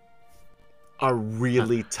 are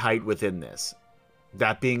really tight within this.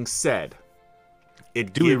 That being said, Do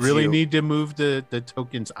we gives really you- need to move the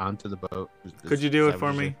tokens onto the boat? Could you do Is it that for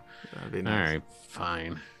what me? you That'd be said? nice. All right,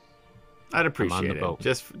 fine. I'd appreciate the it. boat.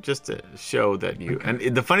 Just to show that you. And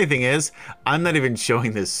the funny thing is, I'm not even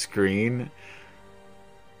showing this screen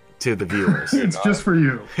to the viewers. It's just for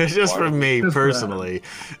you. It's just for me Just for personally.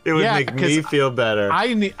 It would Yeah, make me 'cause feel better.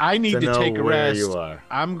 I need to know take a where rest. you are.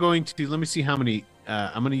 I'm going to let me see how many.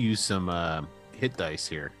 I'm going to use some hit dice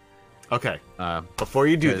here. Okay. Uh, Before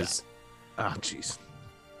you do 'cause- that, oh jeez.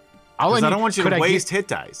 because I don't want you to waste hit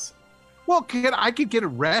dice. Well, I could get a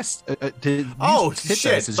rest. To Oh use hit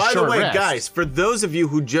shit! dice as a By the short way, rest. guys, for those of you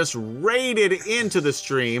who just raided into the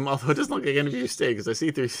stream, although it doesn't look like any of you stayed because I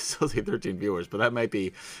still see 13 viewers, but that might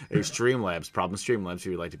be a Streamlabs problem. Streamlabs, if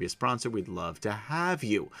you'd like to be a sponsor, we'd love to have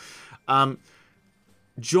you.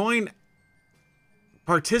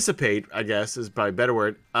 Participate, I guess is probably a better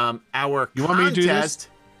word. Our You want me to do this? contest.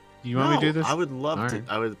 Do you want me to do this? I would love All to. right.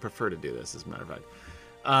 I would prefer to do this, as a matter of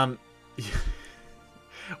fact.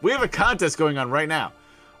 We have a contest going on right now.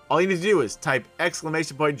 All you need to do is type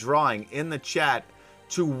 !drawing in the chat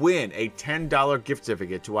to win a $10 gift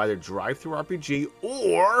certificate to either Drive-Thru RPG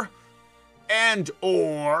or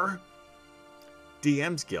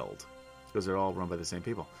DM's Guild, because they're all run by the same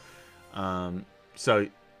people. So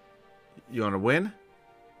you want to win?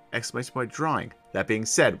 Exclamation point drawing. That being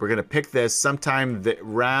said, we're going to pick this sometime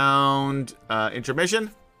round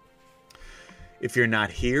intermission. If you're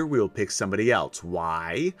not here, we will pick somebody else.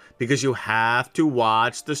 Why? Because you have to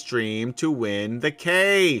watch the stream to win the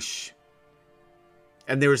cash.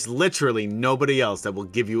 And there's literally nobody else that will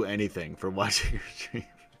give you anything for watching your stream.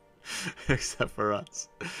 Except for us.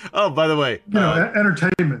 Oh, by the way.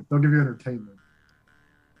 Entertainment. They'll give you entertainment.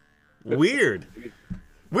 Weird.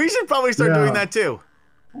 We should probably start doing that too.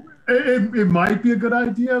 It might be a good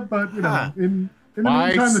idea, but in the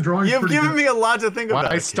meantime, the drawing's You've pretty given good. me a lot to think about.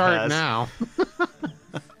 Why start now?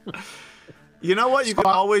 You know what? You can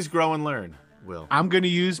always grow and learn, Will. I'm going to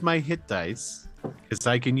use my hit dice because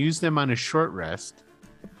I can use them on a short rest.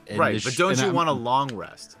 Right, but don't you want a long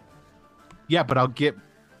rest? Yeah, but I'll get...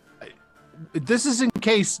 This is in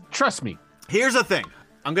case... Trust me. Here's the thing.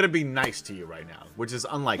 I'm going to be nice to you right now, which is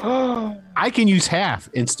unlikely. I can use half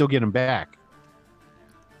and still get them back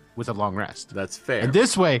with a long rest. That's fair. And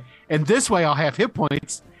this way, I'll have hit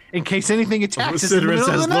points in case anything attacks us in the Sidran middle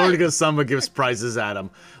of says the Lord night. Gasumba gives prizes at him.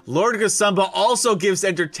 Lord Gasumba also gives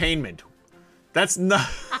entertainment. That's not...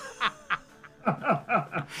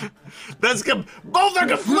 Both are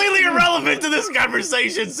completely irrelevant to this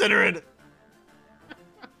conversation, Sidran.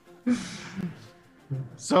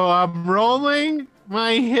 So I'm rolling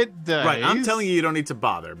my hit dice. Right, I'm telling you don't need to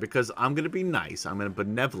bother because I'm going to be nice. I'm a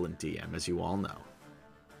benevolent DM, as you all know.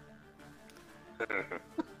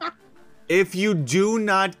 If you do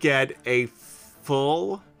not get a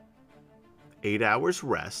full 8 hours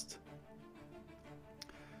rest,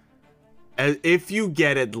 if you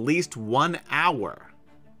get at least 1 hour,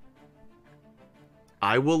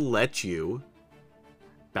 I will let you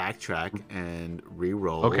backtrack and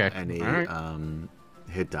re-roll any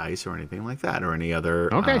hit dice or anything like that, or any other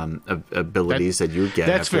abilities that you get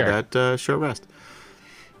after that short rest.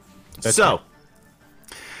 That's so, fair.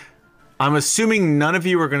 I'm assuming none of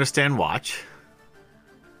you are going to stand watch.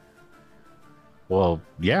 Well,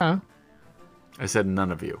 yeah. I said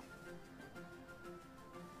none of you.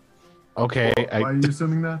 Okay. Why are you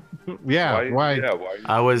assuming that? Yeah. Why? Yeah, why are you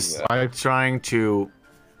I was doing that? trying to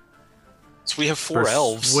So we have 4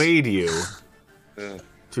 elves. persuade you Yeah.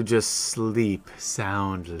 to just sleep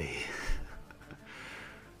soundly.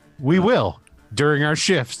 We will during our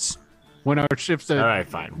shifts. When our shifts are... All right,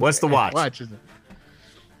 fine. What's the watch? Watch.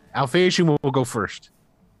 Alphasian will go first.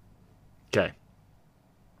 Okay.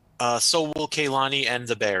 So will Kaylani and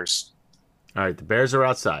the bears. All right, the bears are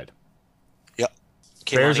outside. Yep.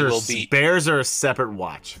 Bears Kaylani are, will be bears are a separate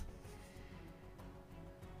watch.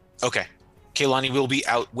 okay. Kaylani will be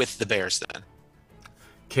out with the bears then.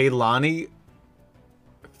 Kaylani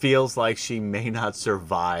feels like she may not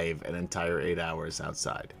survive an entire 8 hours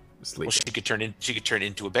outside sleeping. Well, she could turn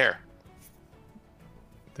into a bear.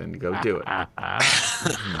 Then go do it. How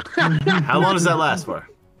long does that last for?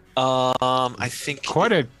 I think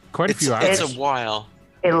Quite a few hours. It's a while.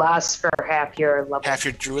 It lasts for half your level. Half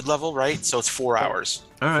your druid level, right? So it's 4 hours.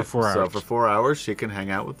 All right, For 4 so hours. for 4 hours, she can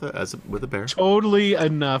hang out with a bear. Totally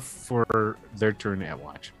enough for their turn at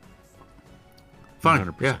watch. Fine.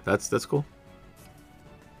 100%. Yeah, that's cool.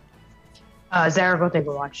 Zaragoza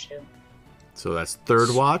will watch too. So that's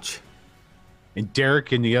third watch. And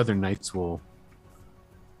Derek and the other knights will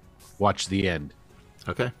watch the end.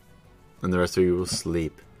 Okay. And the rest of you will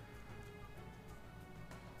sleep.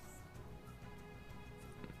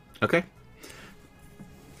 Okay.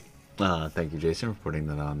 Thank you, Jason, for putting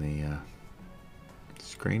that on the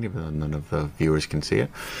screen, even though none of the viewers can see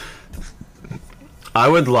it. I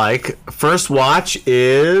would like... First watch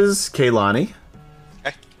is Kaylani.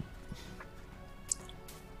 Okay.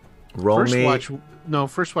 Roll First me... watch was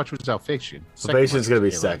Alphasian. Second Salvation's watch going to be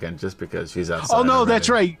was Kaylani. second, just because she's outside. Oh, no, already. that's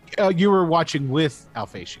right. You were watching with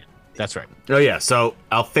Alphasian. That's right. Oh, yeah. So,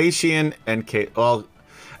 Alphasian and Kate... Well,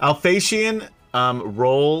 Alphasian,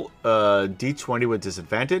 roll D20 with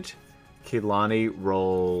disadvantage. Kaylani,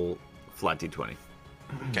 roll flat D20.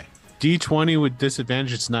 Okay. D20 with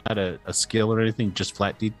disadvantage. It's not a skill or anything, just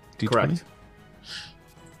flat D20. Correct.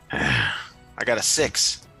 I got a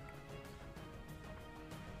 6.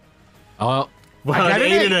 Oh, Well, I got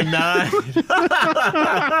an an 8 and a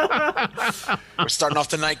 9. We're starting off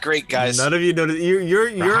the night great, guys. None of you notice.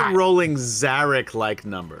 You're rolling Zarek-like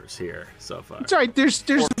numbers here so far. it's all right. There's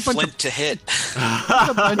Or a bunch Flint to hit.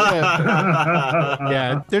 of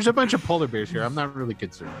yeah. There's a bunch of polar bears here. I'm not really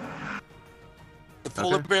concerned. The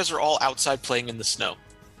polar bears are all outside playing in the snow.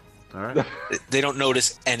 All right. They don't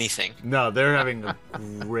notice anything. No, they're having a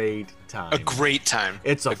great time. A great time.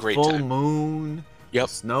 It's a great full time. moon. Yep.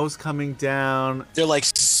 Snow's coming down. They're like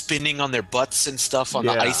spinning on their butts and stuff on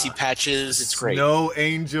the Yeah. icy patches. It's great. Snow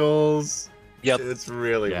angels. Yep. It's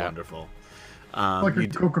really Yeah. wonderful. Like a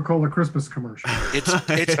Coca-Cola Christmas commercial. It's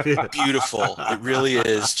beautiful. It really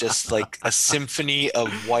is just like a symphony of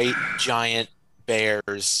white giant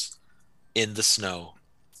bears in the snow.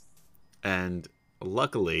 And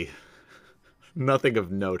luckily, nothing of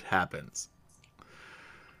note happens.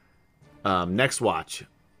 Next watch.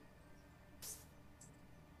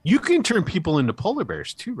 You can turn people into polar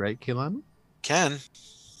bears too, right, Keelan? Ken,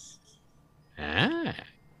 Ah.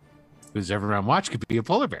 Who's ever on watch could be a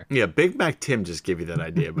polar bear. Yeah, Big Mac Tim just gave you that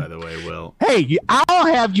idea, by the way, Will. Hey, I'll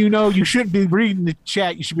have you know you shouldn't be reading the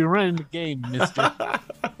chat. You should be running the game, mister.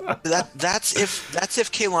 that's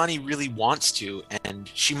if Kaylani really wants to, and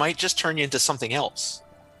she might just turn you into something else.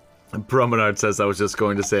 Promenade says, I was just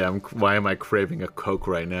going to say, why am I craving a Coke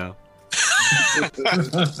right now?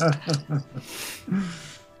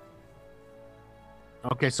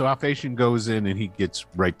 Okay, so Alphasian goes in and he gets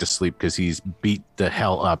right to sleep because he's beat the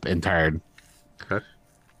hell up and tired. Okay.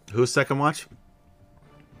 Who's second watch?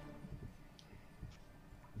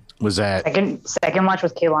 Was that? Second watch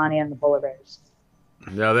with Kehlani and the polar bears.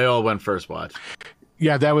 Yeah, they all went first watch.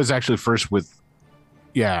 Yeah, that was actually first with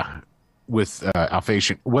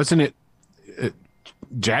Alphasian. Wasn't it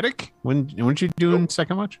Jadek? Weren't you doing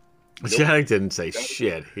second watch? Janik didn't say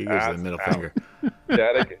shit. He gives the middle finger.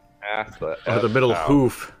 Janik asked the Or the middle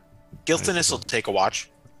hoof. Gilthinus will take a watch.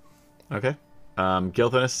 Okay.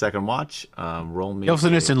 Gilthinus, second watch. Roll me.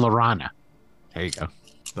 Gilthinus and Lorana. There you go.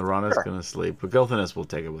 Lorana's going to sleep, but Gilthinus will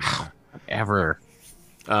take it with her. Ever.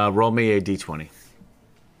 Roll me a d20.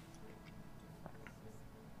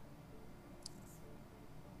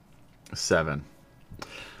 Seven.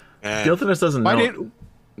 Gilthinus doesn't know.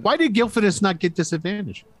 Why did Gilthinus not get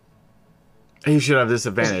disadvantage? He should have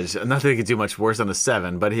disadvantage. Not that he could do much worse on a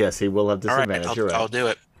 7, but yes, he will have All right, disadvantage. You're right. I'll do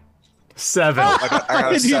it. 7. I got a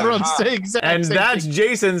And he 7. rolled the exact And same that's thing.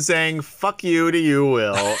 Jason saying, fuck you to you,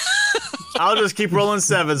 Will. I'll just keep rolling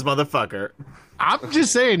 7s, motherfucker. I'm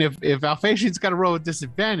just saying, if Alphasian's got to roll with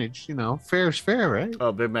disadvantage, fair is fair, right?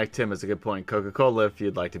 Oh, Big Mac Tim is a good point. Coca-Cola, if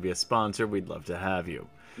you'd like to be a sponsor, we'd love to have you.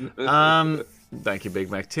 Thank you, Big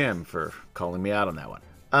Mac Tim, for calling me out on that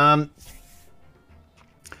one.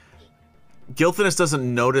 Gilthinus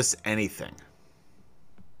doesn't notice anything.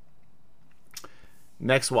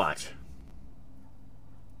 Next watch.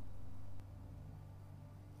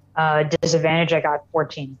 Disadvantage, I got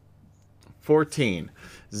 14. 14.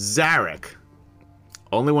 Zarek,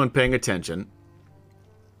 only one paying attention.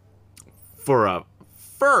 For a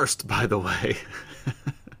first, by the way.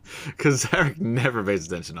 Because Zarek never pays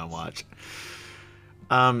attention on watch.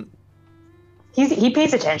 He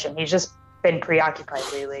pays attention. He's just been preoccupied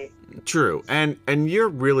lately. True, and you're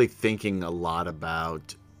really thinking a lot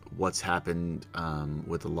about what's happened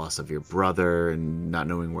with the loss of your brother and not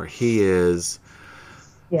knowing where he is.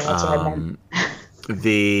 Yeah, that's what I meant.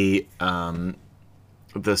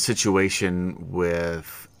 The situation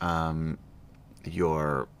with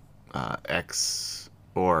your ex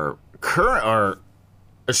or current or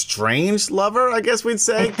estranged lover, I guess we'd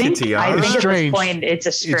say. I think at Estranged. this point it's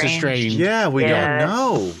estranged. Yeah, we Yeah. don't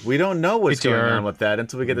know. We don't know what's It's going your- on with that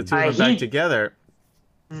until we get the two of them back together.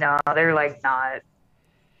 No, they're like not.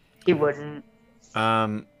 He wouldn't.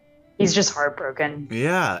 He's just heartbroken.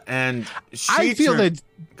 Yeah, and I feel that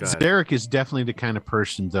Go ahead. Zarek is definitely the kind of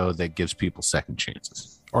person, though, that gives people second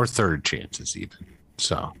chances or third chances, even.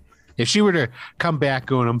 So, if she were to come back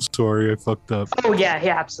going, "I'm sorry, I fucked up," Oh yeah,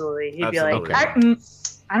 absolutely. He'd Absolutely. be like,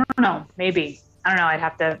 I don't know, maybe. I don't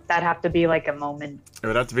know. That'd have to be like a moment. It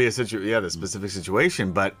would have to be the specific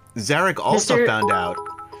situation. But Zarek also Mr. found out.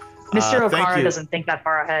 Mr. Thank Okara you. doesn't think that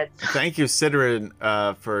far ahead. Thank you, Sidorin,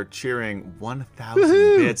 for cheering 1,000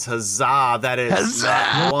 bits. Huzzah! That is Huzzah!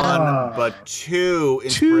 not one, but two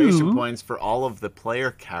inspiration Two. points for all of the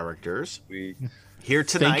player characters We here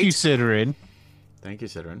tonight. Thank you, Sidorin. Thank you,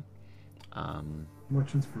 Sidorin.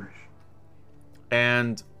 Much inspiration.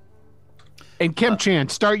 And And Kim Chan,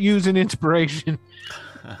 start using inspiration.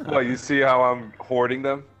 well, you see how I'm hoarding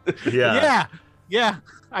them? Yeah,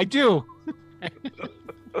 I do.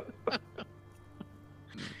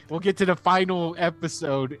 We'll get to the final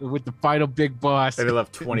episode with the final big boss. they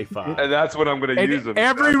left 25. And that's when I'm going to use And them.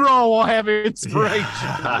 every roll will have inspiration.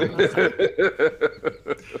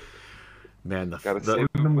 Man, Gotta the save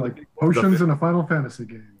Them like potions in a Final Fantasy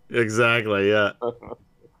game. exactly, yeah.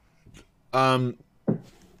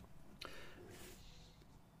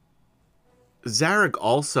 Zarek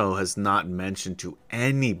also has not mentioned to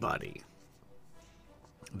anybody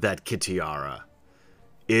that Kitiara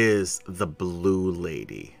is the Blue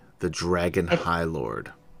Lady, the Dragon High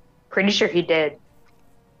Lord. Pretty sure he did.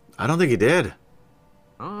 I don't think he did.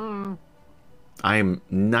 Uh, I am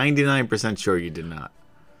 99% sure you did not.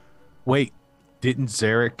 wait, didn't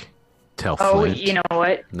Zarek tell Oh, Flint? you know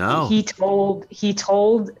what? No. He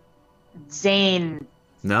told Zane,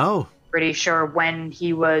 No. pretty sure, when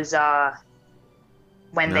he was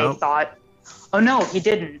when Nope. they thought. Oh no, he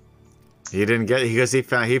didn't. He didn't get it because he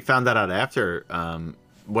found that out after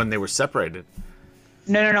when they were separated.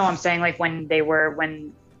 No. I'm saying like when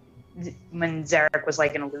Zarek was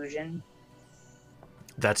like an illusion.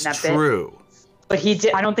 That's That bit. true. But he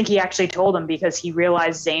did. I don't think he actually told him because he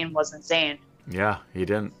realized Zane wasn't Zane, Yeah, he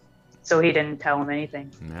didn't. so he didn't tell him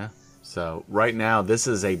anything. Yeah. So right now, this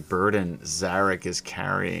is a burden Zarek is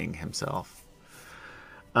carrying himself.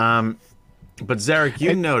 But Zarek,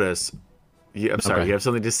 you notice. I'm sorry. Okay. You have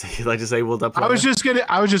something to say? You'd like to say? We'll I was just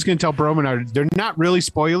gonna tell Bromanard they're not really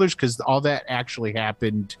spoilers because all that actually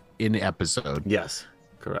happened in the episode. Yes,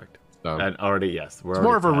 correct. So And already, yes, we're it's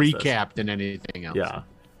more of a already past this. recap than anything else. Yeah,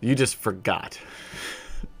 you just forgot.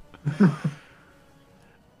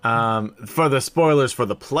 For the spoilers for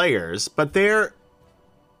the players, but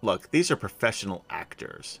look, these are professional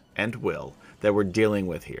actors and Will that we're dealing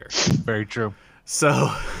with here. Very true.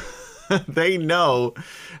 So they know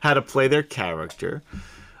how to play their character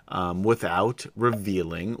without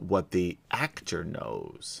revealing what the actor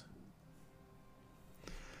knows.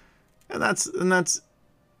 And that's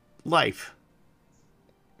life,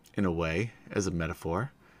 in a way, as a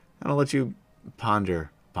metaphor. And I'll let you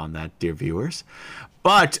ponder upon that, dear viewers.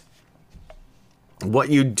 But what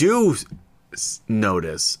you do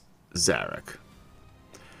notice, Zarek,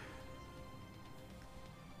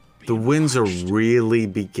 the winds are really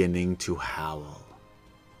beginning to howl.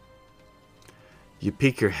 You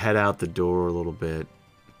peek your head out the door a little bit,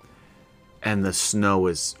 and the snow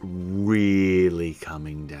is really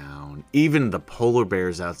coming down. Even the polar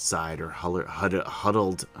bears outside are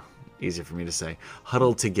huddled, easier for me to say,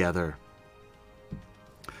 huddled together.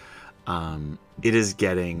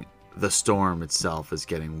 The storm itself is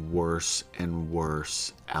getting worse and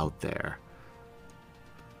worse out there.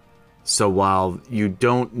 So while you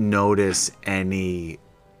don't notice any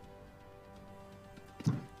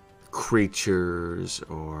creatures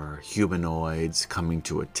or humanoids coming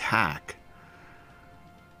to attack,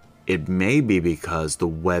 it may be because the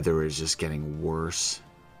weather is just getting worse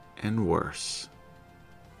and worse.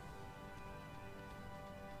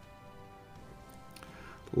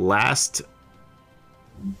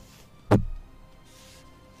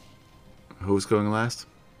 Who's going last?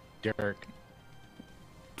 Derek.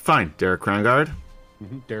 Fine, Derek Krangard.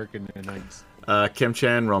 Derek and the Knights. Kim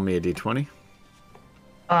Chan, roll me a d20.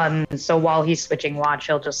 So while he's switching watch,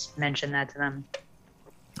 he'll just mention that to them.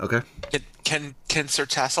 Okay. Can Sir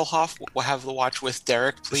Tasselhoff have the watch with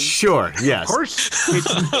Derek, please? Sure, yes. Of course.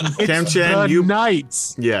 It's Kim Chan, the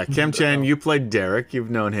Knights. Yeah, Kim Chan, you played Derek. You've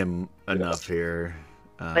known him enough here.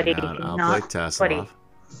 But Now I'll not play Tasselhoff. buddy.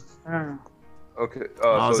 Mm. Okay.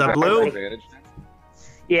 Oh, is that blue? Advantage?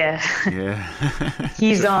 Yeah. Yeah.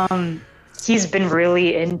 He's been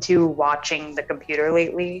really into watching the computer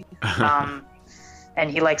lately. And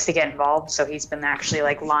he likes to get involved, so he's been actually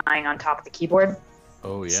like lying on top of the keyboard.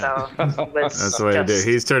 Oh yeah. So he was That's the way to do. just-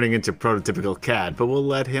 He's turning into prototypical cat, but we'll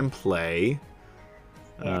let him play.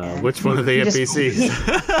 Yeah. Which one of the He just-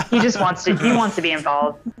 NPCs? he just wants to be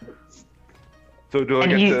involved. So do I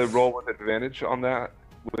And get he- to roll with advantage on that?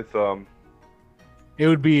 With It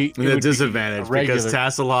would be The disadvantage a regular- because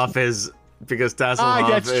Tasselhoff is that's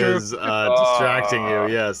true. is distracting you.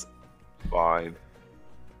 Yes. fine.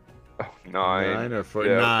 Oh, 9. 9 or 4?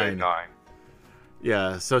 Yeah, okay, 9. 9.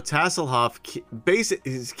 Yeah. So Tasselhoff keeps.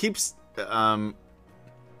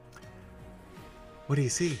 What do you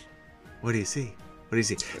see? What do you see? What do you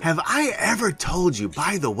see? Have I ever told you,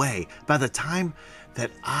 by the way, by the time that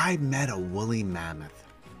I met a woolly mammoth?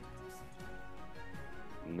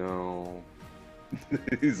 No.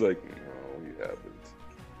 He's like, no, you haven't.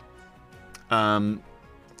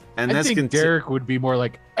 And I that's think Derek would be more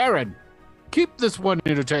like, Aaron, keep this one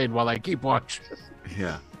entertained while I keep watching.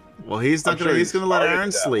 Yeah. Well, he's not I'm gonna. sure He's he gonna let started Aaron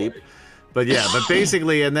that sleep. way. But yeah, but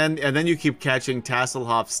basically, and then you keep catching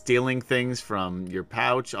Tasselhoff stealing things from your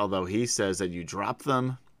pouch, although he says that you drop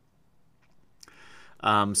them.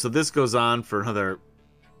 So this goes on for another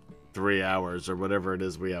 3 hours or whatever it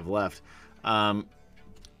is we have left.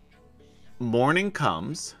 Morning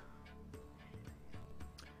comes.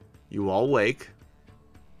 You all wake.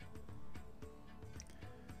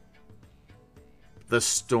 The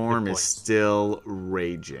storm Good is points. still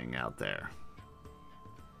raging out there.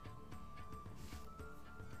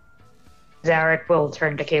 Zarek will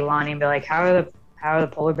turn to Kaylani and be like, how are the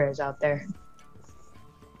polar bears out there?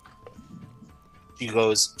 She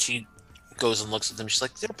goes and looks at them. She's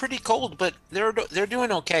like, they're pretty cold, but they're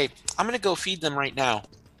doing okay. I'm gonna go feed them right now.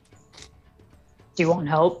 Do you want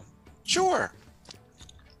help? Sure.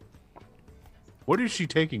 What is she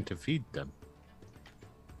taking to feed them?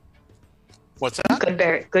 What's that?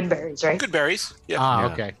 Good berries, right? Good berries. Yeah. Ah,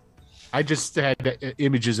 Yeah. okay. I just had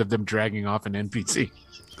images of them dragging off an NPC.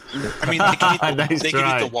 I mean, they can eat Nice they can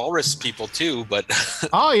try. eat the walrus people too, but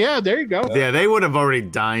Oh yeah, there you go. Yeah, they would have already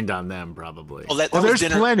dined on them probably. well, that Well, was there's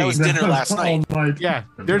dinner. plenty. That was dinner last night. All night. Yeah,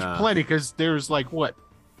 there's Yeah. plenty because there's like what,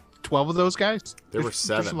 12 of those guys? There were There's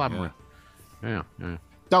 7. a lot yeah. more. Yeah.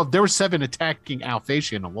 No, there were 7 attacking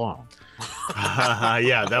Alphasian alone.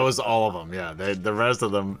 Yeah, that was all of them. Yeah, the rest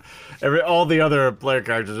of them, all the other player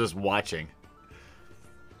characters just watching.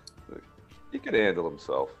 He can handle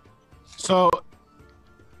himself. So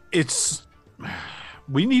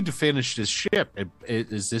we need to finish this ship.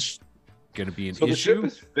 Is this going to be an So the issue? ship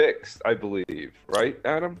is fixed, I believe, right,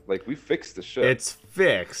 Adam? Like we fixed the ship. It's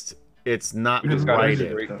fixed. It's not We just gotta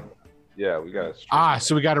righted. straight- Yeah, we got.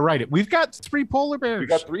 So we got to write it. We've got 3 polar bears. We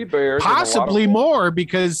got 3 bears. and a lot of Possibly wolves. more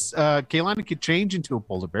because Kaylani could change into a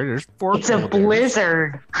polar bear. There's 4 It's a polar bears.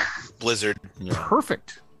 blizzard. Blizzard. Yeah.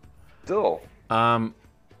 Perfect. Still,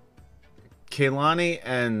 Kaylani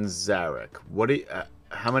and Zarek. What do you,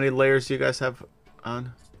 how many layers do you guys have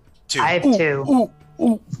on? 2. I have 2.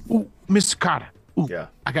 Ooh, Mr. Carter. Ooh, Yeah.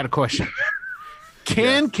 I got a question.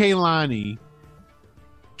 Can Kaylani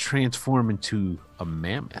transform into a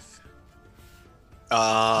mammoth?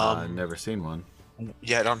 I've never seen one.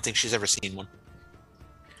 Yeah, I don't think she's ever seen one.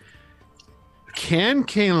 Can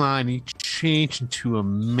Kaylani change into a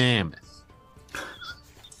mammoth?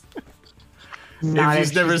 Not if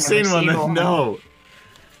she's never seen one, then no.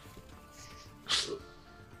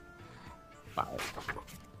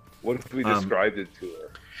 what if we Um, described it to her?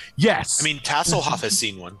 Yes. I mean, Tasselhoff has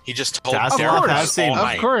seen one. He just told Tasselhoff Derek has this seen all one.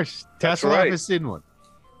 night. of course. That's Tesla right. has seen one.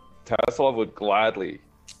 Tasselhoff would gladly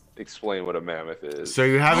explain what a mammoth is. So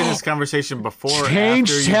you're having this conversation before or Change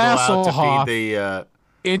after you go out Tasselhoff. to feed the.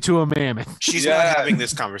 Into a mammoth. She's Yeah. not having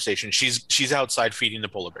this conversation. She's outside feeding the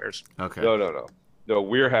polar bears. Okay. No,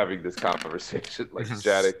 we're having this conversation like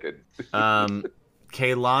Jadik and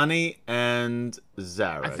Kaylani and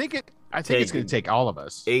Zarek. I think it's going to take all of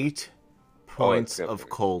us. 8 points gonna of be-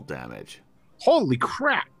 cold damage. Holy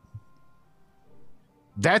crap.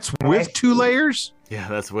 That's with 2 layers? Yeah,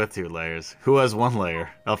 that's with 2 layers. Who has 1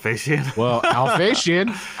 layer? Alphasian? Well,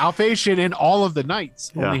 Alphasian and all of the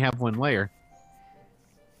knights only Yeah. have 1 layer.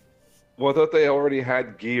 Well, I thought they already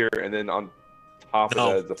had gear, and then on top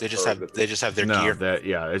No, of that, they just have their No, gear.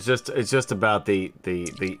 yeah, it's just about the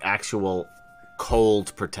actual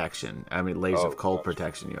cold protection. I mean, layers of cold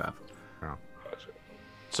protection you have. Gotcha.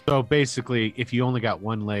 So basically, if you only got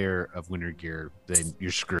 1 layer of winter gear, then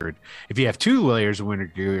you're screwed. If you have 2 layers of winter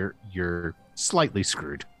gear, you're slightly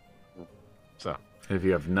screwed. So, If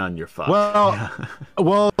you have none, you're fucked.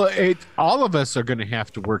 well, all of us are going to have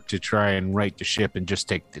to work to try and right the ship and just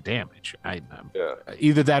take the damage. Yeah.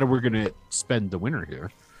 Either that or we're going to spend the winter here.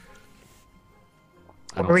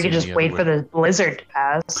 I Or don't we see could just any wait other for way. the blizzard to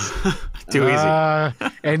pass. Too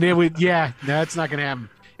easy. And it would, yeah, that's not going to happen.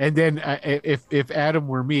 And then if Adam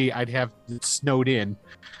were me, I'd have it snowed in.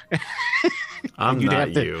 I'm You'd not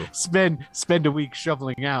have to you. spend a week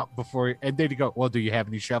shoveling out before, and then you go, well, do you have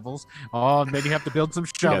any shovels? Oh, and then you have to build some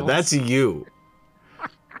Yeah, shovels. that's you.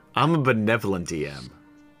 I'm a benevolent DM.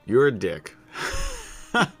 You're a dick.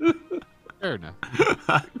 fair enough.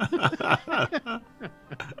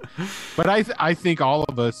 But I think all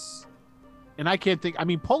of us, and I can't think. I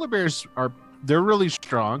mean, polar bears they're really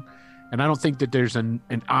strong, and I don't think that there's an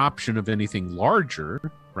option of anything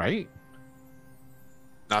larger, right?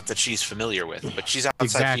 Not that she's familiar with, but she's outside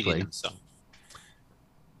Exactly. feeding them. So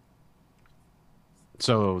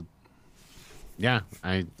So, yeah,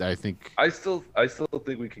 I think I still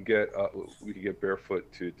think we can get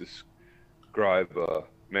Barefoot to describe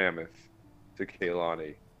mammoth to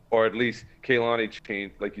Kaylani, or at least Kaylani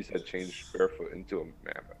change, like you said, change Barefoot into a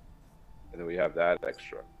mammoth, and then we have that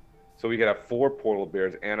extra. So we could have 4 polar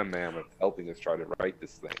bears and a mammoth helping us try to write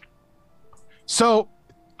this thing. so.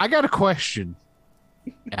 I got a question,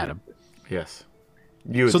 Adam. Yes.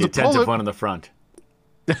 You with So the the attentive polar- one in the front.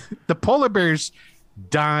 The polar bears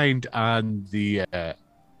dined on the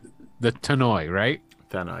Tanoi, right?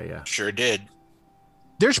 Thanoi, yeah. sure did.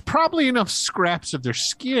 There's probably enough scraps of their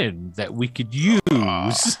skin that we could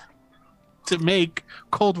use to make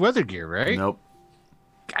cold weather gear, right? Nope.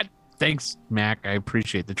 Thanks, Mac. I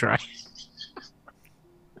appreciate the try.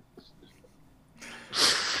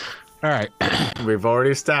 All right. We've already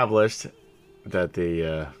established that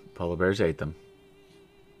the polar bears ate them.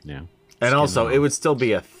 Yeah. And also, it would still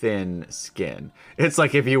be a thin skin. It's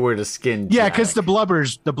like if you were to skin Yeah, Jack. because the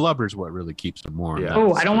blubber's what really keeps them warm. Yeah.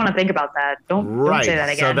 Oh, I don't want to think about that. Don't say that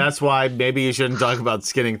again. So that's why maybe you shouldn't talk about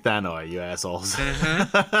skinning Thanoi, you assholes.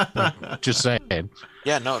 Just saying.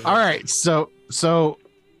 Yeah, no. All right. So,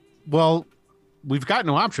 well, we've got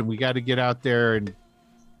no option. We got to get out there and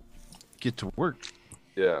get to work.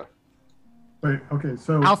 Yeah. Wait, okay,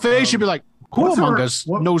 so Alpha should be like, who what's among our- us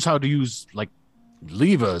what- knows how to use like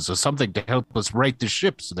levers or something to help us right the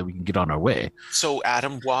ship so that we can get on our way? So,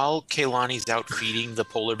 Adam, while Kaylani's out feeding the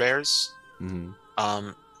polar bears, Mhm.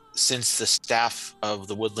 since the staff of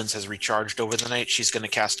the Woodlands has recharged over the night, she's going to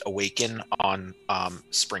cast Awaken on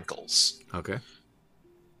Sprinkles. Okay.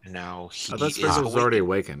 And now he I thought is Sprinkles was already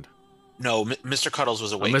awakened. No, Mr. Cuddles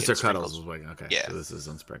was Oh, awakened. Mr. Cuddles Sprinkles- was awakened. Okay. Yeah. So this is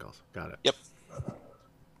on Sprinkles. Got it. Yep.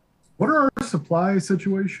 what are our supply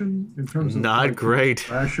situation in terms of Not like, great.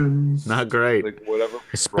 rations? Not great. Like whatever.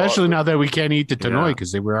 Especially now that we can't eat the Tanoi Yeah.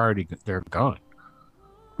 because they're gone.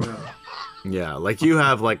 Yeah. Yeah, like you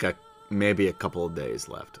have like maybe a couple of days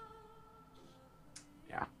left,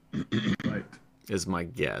 Right. is my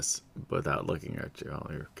guess, without looking at all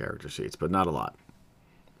your character sheets, but not a lot.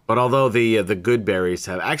 But although the good berries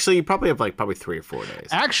have actually, you probably have like 3 or 4 days.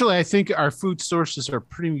 Actually, I think our food sources are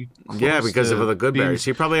pretty Yeah, close because to of the good being berries.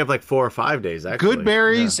 You probably have like 4 or 5 days. Actually, good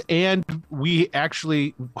berries, and we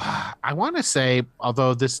actually, I want to say,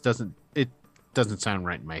 although this doesn't sound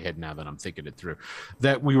right in my head now that I'm thinking it through,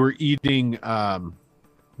 that we were eating.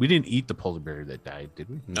 We didn't eat the polar bear that died, did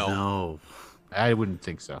we? No. I wouldn't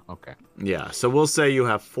think so. Okay. Yeah, so we'll say you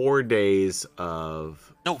have 4 days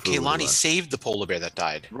of. No, food Kaylani left. saved the polar bear that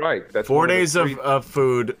died. Right. That's 4 one the days three- of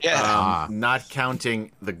food, Yeah. not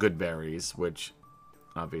counting the good berries, which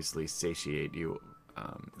obviously satiate you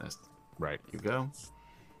as Right. you go.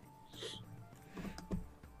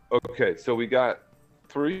 Okay, so we got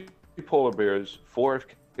 3 polar bears, 4 if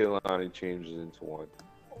Kaylani changes into one.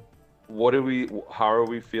 How are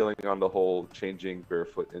we feeling on the whole changing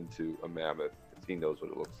Barefoot into a mammoth? If he knows what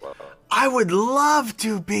it looks like. I would love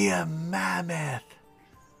to be a mammoth.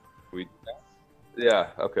 Yeah,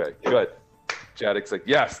 okay, good. Jadik's like,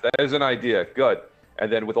 yes, that is an idea. Good.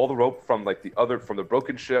 And then with all the rope from from the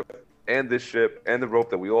broken ship and this ship and the rope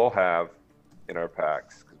that we all have in our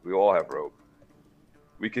packs, because we all have rope,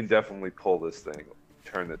 we can definitely pull this thing,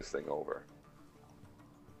 turn this thing over.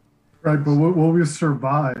 Right, but will we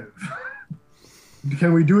survive?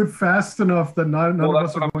 Can we do it fast enough that none Well, of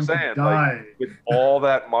that's us are what I'm going saying. to die? Like,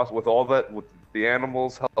 with all that with the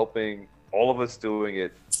animals helping, all of us doing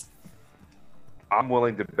it, I'm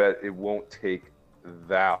willing to bet it won't take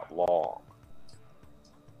that long.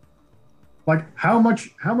 Like how much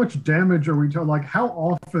damage are we talking? Like how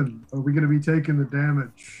often are we going to be taking the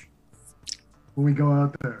damage when we go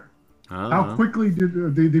out there? How quickly did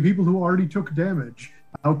the people who already took damage?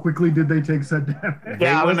 How quickly did they take said damage?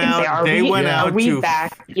 Yeah, I was gonna say, are we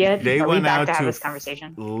back yet? They Are went we back out to have to this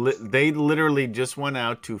conversation? They literally just went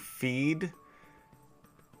out to feed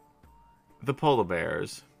the polar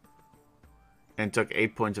bears and took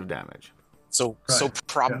 8 points of damage. So Right,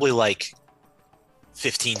 probably like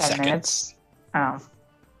 15 10 seconds. minutes. Oh,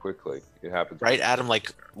 Quickly, it happens. Right, Adam? Like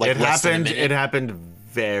it less than a happened. minute? It happened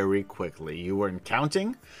very quickly. You weren't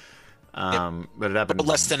counting, but it happened. But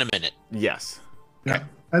less than a minute. Yes. Yeah,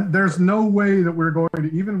 and there's no way that we're going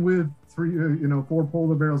to, even with 4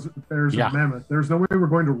 polar bears Yeah. and mammoth. There's no way we're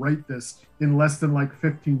going to write this in less than like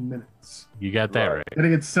 15 minutes. You got that Right. right.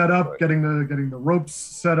 Getting it set up, Right. getting the ropes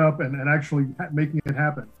set up, and actually making it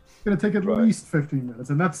happen. It's going to take at Right. least 15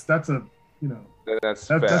 minutes, and that's a That's that's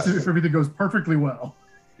fast. if everything goes perfectly well.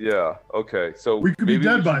 Yeah. Okay. So We could be maybe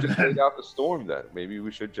dead we by should just then. wait out the storm then. Maybe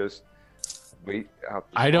we should just wait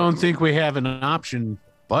out. The I storm. don't think we have an option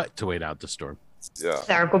but to wait out the storm. Yeah.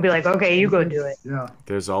 Zarek will be like, okay, you go do it. Yeah.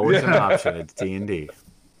 There's always an Yeah. option. It's D&D.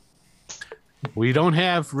 We don't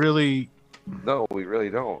have really. No, we really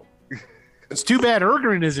don't. It's too bad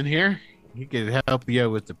Ergrin isn't here. He could help you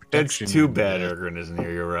with the It's protection. too bad Ergrin isn't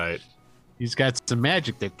here. You're right. He's got some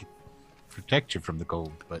magic that could protect you from the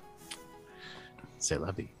cold, but c'est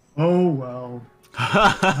la vie. Oh well.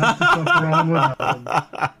 Have to suffer on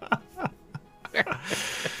without him.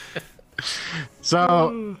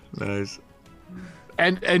 So Nice.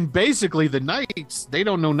 and basically the knights, they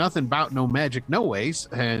don't know nothing about no magic no ways,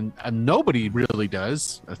 and nobody really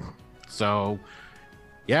does. So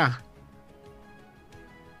yeah.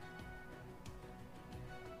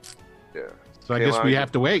 Yeah. So I guess we Kaylani-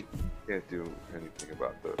 have to wait. Can't do anything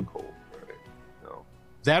about the cold, right? No.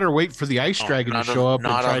 That or wait for the ice dragon to not show on- up and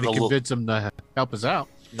not try on to the convince him to help us out.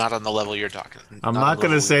 Not on the level you're talking. I'm not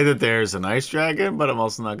going to say that there's an ice dragon, but I'm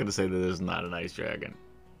also not going to say that there's not an ice dragon.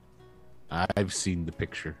 I've seen the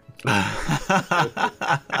picture.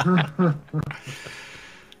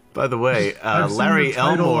 By the way, I've seen Larry the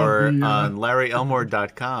title Elmore of the, on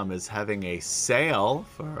LarryElmore.com is having a sale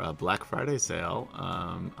for a Black Friday sale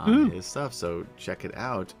on his stuff. So check it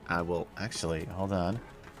out. I will actually, hold on,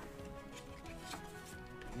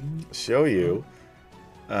 show you.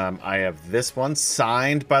 I have this one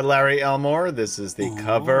signed by Larry Elmore. This is the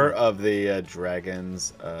cover of the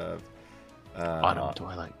Dragons of Autumn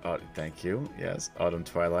Twilight. Thank you. Yes, Autumn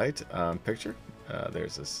Twilight picture.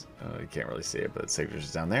 There's this. You can't really see it, but the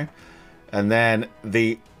signature's down there. And then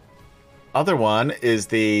the other one is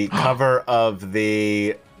the cover of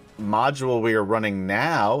the module we are running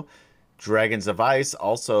now, Dragons of Ice,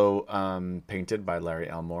 also painted by Larry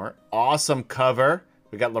Elmore. Awesome cover.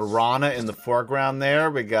 We got Lorana in the foreground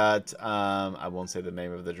there. We got I won't say the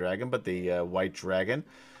name of the dragon, but the white dragon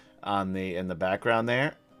in the background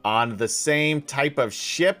there. On the same type of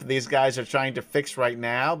ship these guys are trying to fix right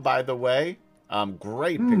now, by the way.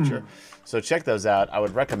 Great picture. So check those out. I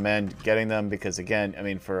would recommend getting them because, again, I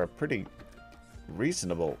mean, for a pretty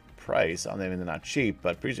reasonable price, I mean, they're not cheap,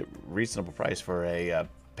 but pretty reasonable price for a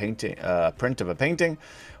painting, print of a painting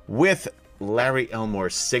with Larry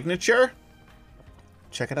Elmore's signature.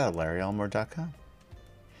 Check it out, LarryElmore.com.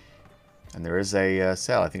 And there is a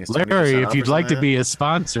sale. I think it's 20% Larry, if off you'd or like to something be a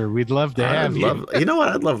sponsor, we'd love to have you. You know what?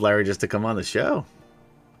 I'd love Larry just to come on the show.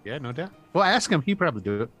 Yeah, no doubt. Well, ask him. He'd probably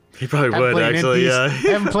do it. He probably would, actually. Yeah.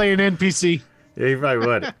 Have him play an NPC. Yeah, he probably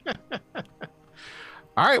would.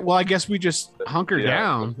 All right. Well, I guess we just hunker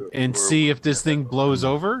down and see if this thing blows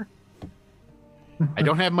over. I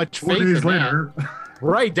don't have much 4 faith days in later. that.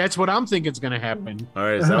 Right. That's what I'm thinking is going to happen. All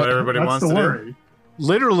right. Is that what everybody That's wants the to worry. do?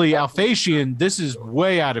 Literally, Alphasian, this is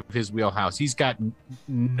way out of his wheelhouse. He's got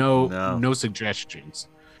no suggestions.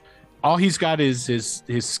 All he's got is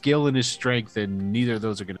his skill and his strength, and neither of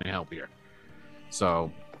those are going to help here.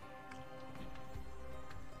 So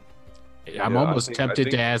I'm almost tempted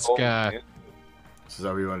to ask Is that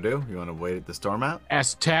what you want to do? You want to wait the storm out?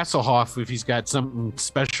 ask Tasselhoff if he's got something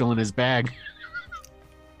special in his bag.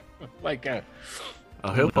 Like a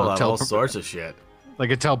he'll pull out all sorts of shit. Like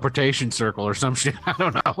a teleportation circle or some shit. I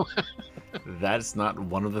don't know. That's not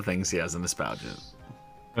one of the things he has in his pouches.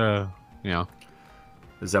 Yeah.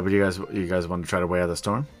 Is that what you guys want to try to weigh out the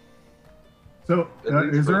storm? So,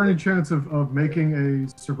 is there any chance of making a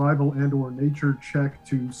survival and/or nature check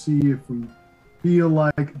to see if we feel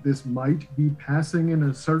like this might be passing in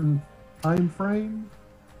a certain time frame?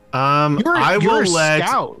 You're a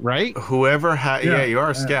scout, right? Whoever you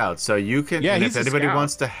are a scout, so you can. Yeah, and he's if a anybody scout.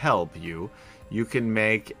 wants to help you, you can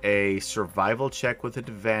make a survival check with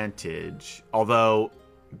advantage. Although,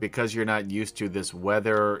 because you're not used to this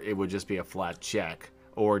weather, it would just be a flat check.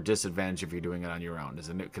 Or disadvantage if you're doing it on your own.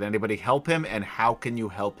 Can anybody help him, and how can you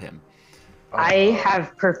help him? I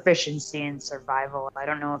have proficiency in survival. I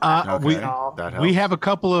don't know if that helps we- at all. That helps. We have a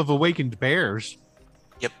couple of awakened bears.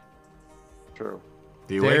 True.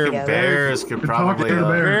 The they're awakened bears could Good talking probably to the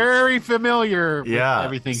bears. Very familiar with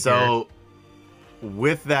everything So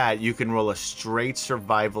with that, you can roll a straight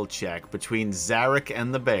survival check between Zarek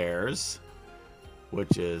and the Bears,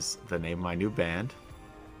 which is the name of my new band.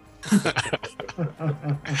 It's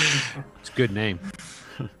a good name.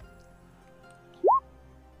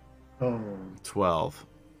 12.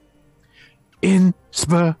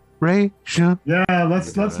 Inspiration. Yeah,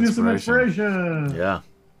 let's do some inspiration. Yeah.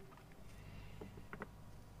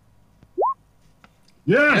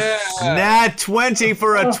 Yes. Nat 20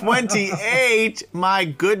 for a 28. My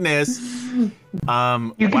goodness. You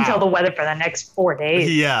can tell the weather for the next 4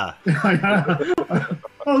 days. Yeah.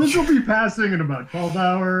 Oh, this will be passing in about 12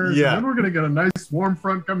 hours. Yeah. And then we're going to get a nice warm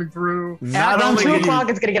front coming through. Around 2 o'clock,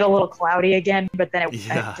 it's going to get a little cloudy again, but then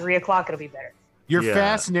Yeah. at 3 o'clock, it'll be better. You're Yeah.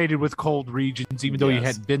 fascinated with cold regions, even though you Yes.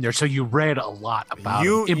 hadn't been there, so you read a lot about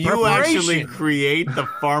You them. In you actually preparation. create the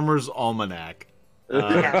Farmer's Almanac.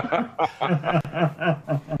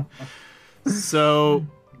 So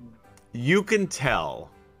you can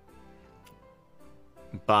tell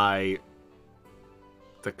by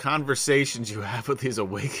the conversations you have with these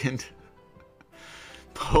awakened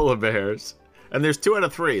polar bears, and there's 2 out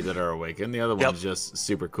of 3 that are awakened. The other one's just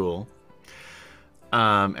super cool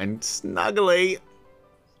and snuggly.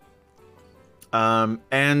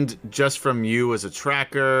 And just from you as a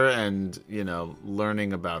tracker and,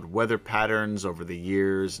 learning about weather patterns over the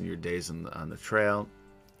years and your days on the trail.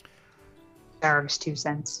 Zarek's 2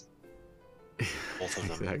 cents. Both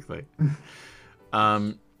of them. Exactly.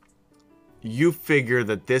 You figure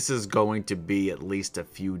that this is going to be at least a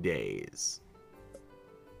few days.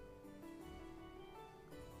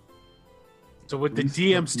 So what the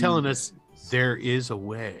DM's telling us, there is a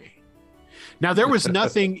way. Now there was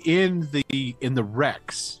nothing in the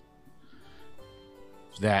Rex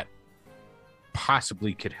that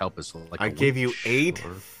possibly could help us. Like I gave you 8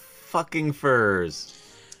 fucking furs.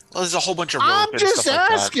 Well, there's a whole bunch of rope I'm and just stuff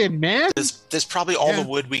like asking, man. There's probably all the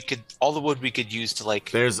wood we could use to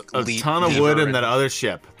like. There's a ton of wood in that other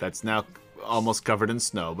ship that's now almost covered in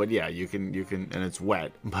snow. But yeah, you can, and it's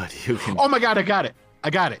wet. But you can. Oh my god, I got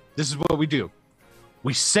it. This is what we do.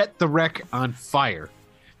 We set the wreck on fire.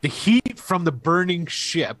 The heat from the burning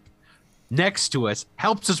ship next to us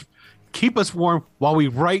helps us keep us warm while we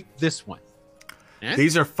write this one. Eh?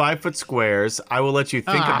 These are 5-foot squares. I will let you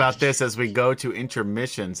think about this as we go to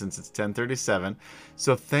intermission since it's 10:37.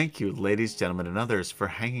 So thank you, ladies, gentlemen, and others for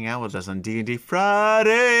hanging out with us on D&D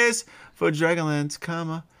Fridays for Dragonlance,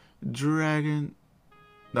 Dragon.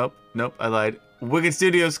 Nope, I lied. Wicked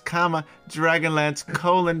Studios,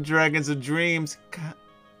 Dragonlance, Dragons of Dreams.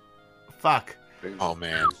 Fuck. Oh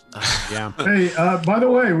man. Yeah. Hey, by the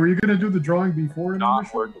way, were you going to do the drawing before Not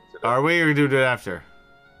intermission? working today. Are we or do it after?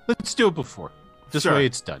 Let's do it before. This Sure. way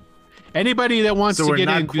it's done. Anybody that wants So to we're get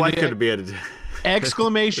not in, quite going to be able to.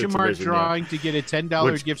 exclamation mark Intermission, yeah. drawing to get a $10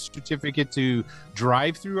 Which- gift certificate to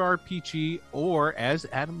Drive Through RPG, or as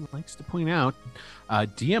Adam likes to point out,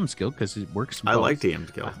 DM's Guild, because it works. I both. like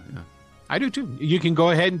DM's Guild. Yeah. I do too. You can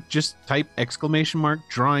go ahead and just type exclamation mark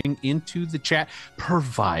drawing into the chat,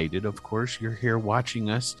 provided, of course, you're here watching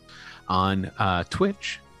us on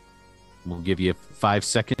Twitch. We'll give you 5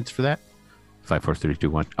 seconds for that. 5, 4, 3, 2,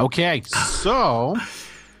 1. Okay, so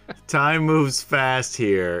Time moves fast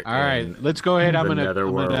here. all right, let's go ahead. the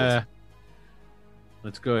Netherworld.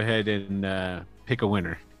 Let's go ahead and pick a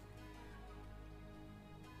winner.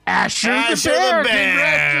 Asher, Asher the Bear! the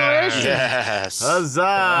Bear! Congratulations! Yes.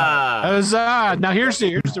 Huzzah! Huzzah! Now here's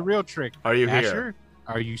the real trick. Are you Asher, here?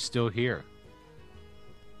 are you still here?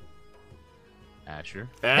 Asher.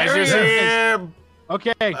 Asher's There he is. here.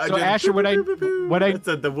 Okay, I so just- Asher, what I It's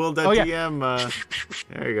the will.dm. Oh, yeah.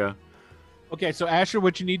 There you go. okay, so Asher,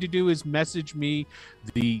 what you need to do is message me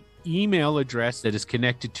the email address that is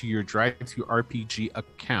connected to your Drive-Thru RPG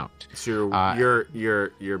account. So Uh, you're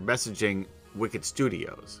messaging Wicked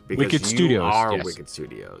Studios because Wicked you Studios, are yes. Wicked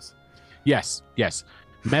Studios. Yes.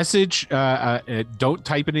 Message. Don't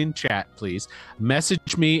type it in chat, please.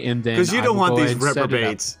 Message me, and then Because you I don't will want go these ahead and set it up.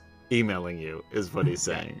 reprobates emailing you, is what he's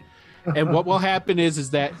saying. And what will happen is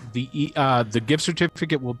that the gift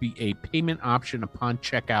certificate will be a payment option upon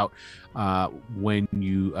checkout when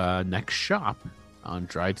you next shop on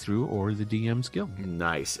Drive-Thru or the DM's Guild.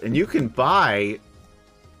 Nice. And you can buy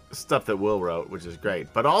stuff that Will wrote, which is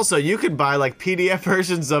great. But also you can buy like PDF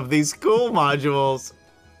versions of these cool modules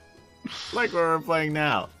like we're playing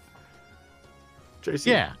now. Tracy,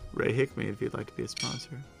 Yeah. Ray Hickman, if you'd like to be a sponsor,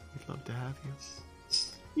 we'd love to have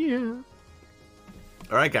you. Yeah.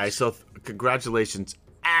 All right, guys. So congratulations,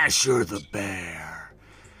 Asher the Bear.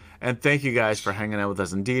 And thank you guys for hanging out with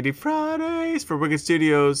us on D&D Fridays for Wicked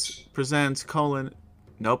Studios presents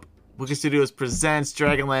Wicked Studios presents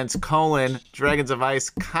Dragonlance Dragons of Ice,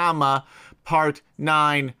 Part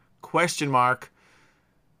 9, ?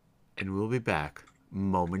 And we'll be back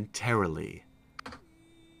momentarily.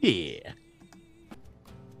 Yeah.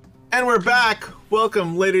 And we're back.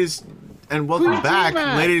 Welcome, ladies, and welcome back,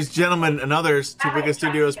 ladies, gentlemen, and others, to Wicked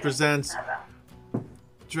Studios presents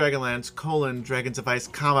Dragonlance, Dragons of Ice,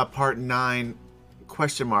 Part 9, ?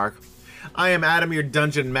 I am Adam, your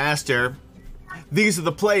dungeon master. These are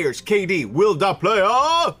the players: KD, Will the Player,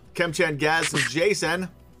 Kemchan, Gaz, and Jason.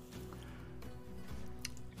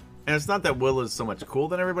 And it's not that Will is so much cooler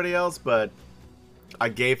than everybody else, but I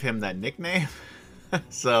gave him that nickname,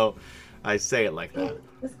 so I say it like that.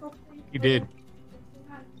 You did.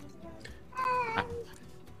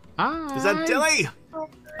 Is that Dilly?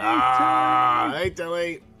 Hey,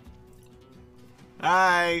 Dilly.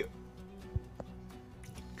 Hi.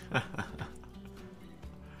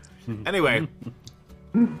 Anyway,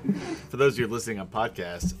 for those of you listening on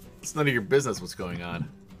podcast, it's none of your business what's going on.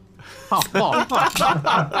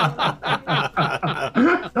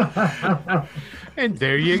 And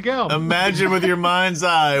there you go. Imagine with your mind's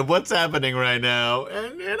eye what's happening right now.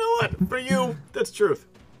 And you know what? For you, that's truth.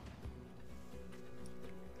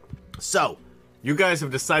 So, you guys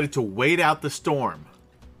have decided to wait out the storm.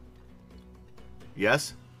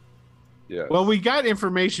 Yes? Yeah. Well, we got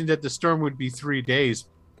information that the storm would be 3 days.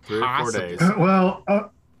 3 or 4 Possibly. days. Well,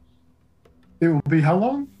 It will be how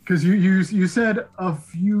long? Because you said a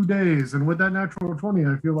few days, and with that natural 20,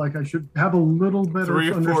 I feel like I should have a little better 3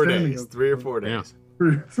 or 4 understanding days. of 3 or 4 days.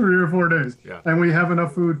 3 or 4 days. Yeah. And we have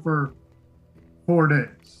enough food for 4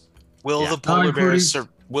 days. Will the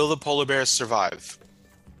polar bears survive?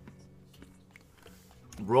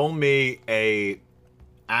 Roll me a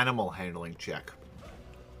animal handling check.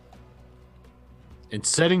 And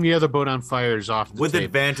setting the other boat on fire is off the With table.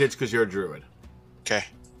 advantage because you're a druid. Okay.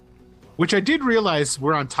 Which I did realize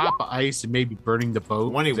we're on top of ice and maybe burning the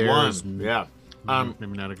boat. 21. Yeah.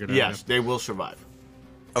 Maybe not a good Yes, idea. they will survive.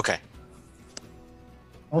 Okay.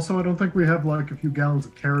 Also, I don't think we have like a few gallons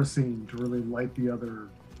of kerosene to really light the other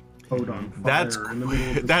boat on fire That's in the middle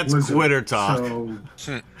of this that's blizzard. quitter talk.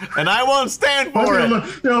 So, And I won't stand for it.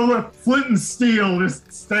 look, Flint and Steel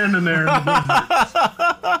just standing there. In the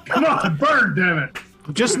blizzard. Come on, burn, damn it!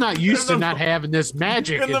 Just not used to not having this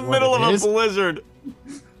magic. In the is what middle it of a is. blizzard.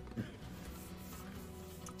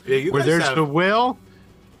 Yeah, you Where guys there's have, a will,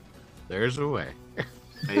 there's a way.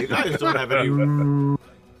 hey, you guys don't have any.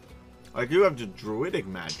 Like you have the druidic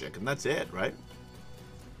magic, and that's it, right?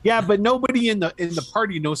 Yeah, but nobody in the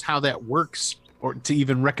party knows how that works or to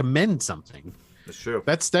even recommend something. That's true.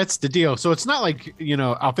 That's the deal. So it's not like,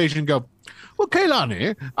 Alphasian go, well,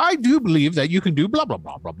 Kaylani, I do believe that you can do blah, blah,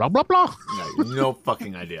 blah, blah, blah, blah, blah. No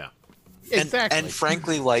fucking idea. Exactly. And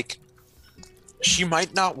frankly, like, she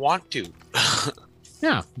might not want to.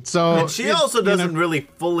 Yeah. So And she also doesn't really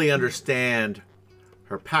fully understand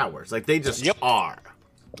her powers. Like they just are.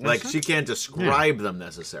 Like she can't describe them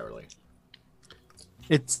necessarily.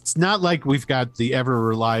 It's not like we've got the ever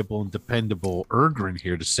reliable and dependable Ergrin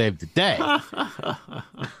here to save the day.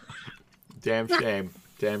 Damn shame.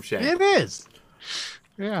 Damn shame. It is.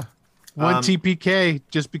 Yeah. One TPK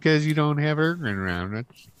just because you don't have Ergrin around.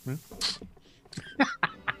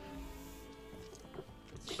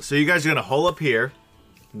 So you guys are gonna hole up here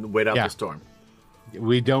and wait out the storm.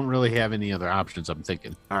 We don't really have any other options, I'm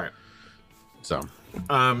thinking. All right. So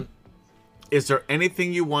is there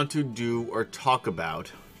anything you want to do or talk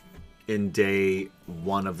about in day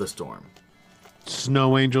 1 of the storm?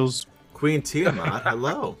 Snow angels. Queen Tiamat,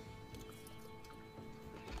 hello.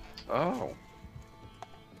 Oh.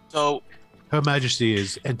 So Her Majesty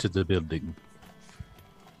has entered the building.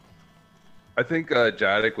 I think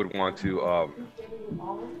Jadek would want to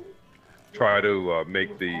try to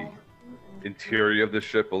make the interior of the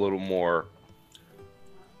ship a little more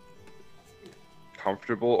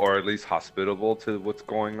comfortable, or at least hospitable to what's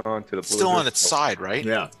going on. To the still on blizzard. its side, right?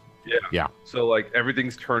 Yeah. Yeah. So like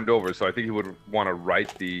everything's turned over. So I think he would want to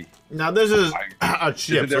right the. Now this is a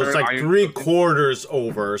ship, so it's like 3/4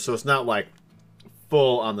 over, so it's not like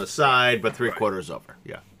full on the side, but 3/4 over.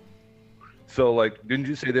 Yeah. So like, didn't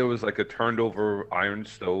you say there was like a turned over iron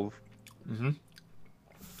stove? Mm-hmm.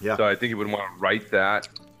 Yeah. So I think he would want to right that.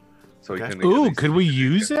 So he Okay. can. Ooh, could we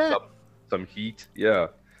use that? Some heat. Yeah.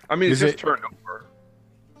 I mean, it's Is just it- turned over.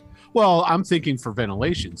 Well, I'm thinking for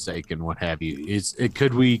ventilation's sake and what have you.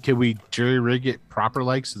 Could we jury rig it proper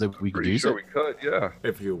like so that we could Pretty use sure it? we could. Yeah.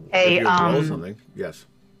 If you Hey, roll something, yes.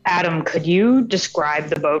 Adam, could you describe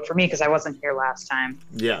the boat for me? Because I wasn't here last time.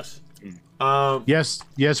 Yes.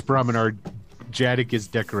 Yes, Brahmanar. Jadek is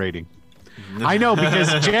decorating. I know because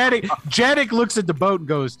Jadek looks at the boat and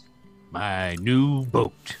goes, "My new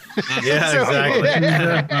boat." Yeah, exactly.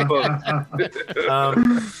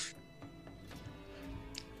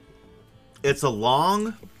 It's a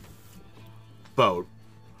long boat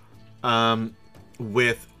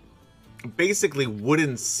with basically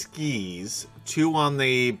wooden skis, 2 on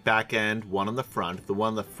the back end, 1 on the front. The one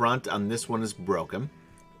on the front on this one is broken.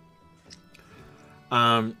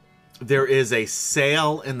 There is a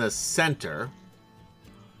sail in the center.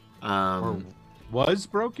 Was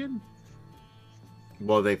broken?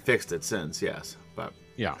 Well, they fixed it since, yes, but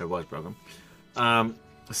Yeah. it was broken.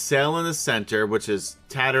 Sail in the center, which is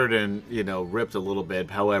tattered and ripped a little bit.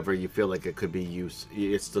 However, you feel like it could be used.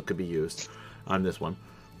 It still could be used on this one.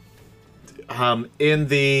 In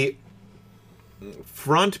the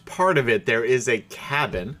front part of it, there is a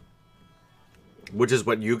cabin, which is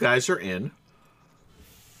what you guys are in.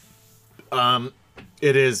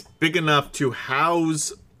 It is big enough to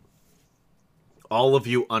house all of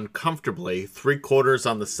you uncomfortably, 3/4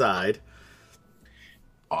 on the side.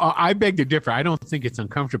 I beg to differ. I don't think it's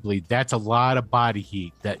uncomfortably. That's a lot of body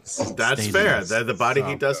heat. That's fair. The body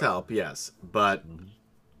heat does help, yes, but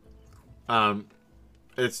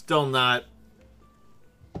it's still not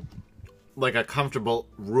like a comfortable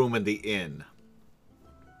room in the inn.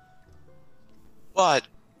 But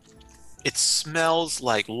it smells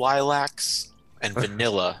like lilacs and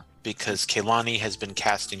vanilla because Kaylani has been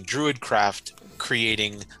casting Druidcraft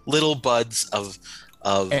creating little buds of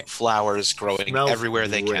flowers growing Smells everywhere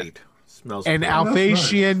they can. great. Smells And great.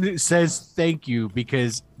 Alphasian says thank you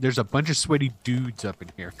because there's a bunch of sweaty dudes up in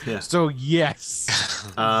here. Yeah. So yes,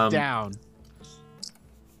 he's down.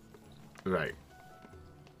 Right.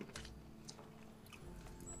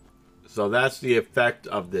 So that's the effect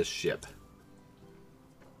of this ship.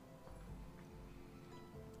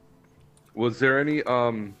 Was there any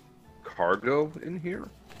cargo in here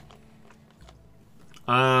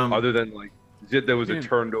other than like there was a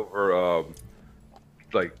turned over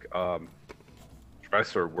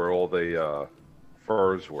dresser where all the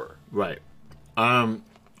furs were? Right.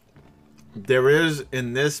 There is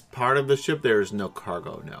in this part of the ship. There is no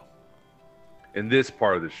cargo. No. In this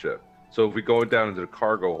part of the ship. So if we go down into the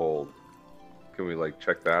cargo hold, can we like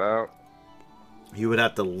check that out? You would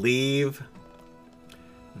have to leave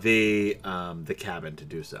the cabin to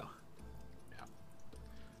do so.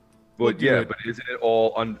 But but isn't it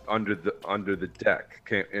all under the deck?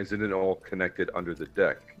 Isn't it all connected under the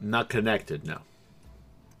deck? Not connected, no.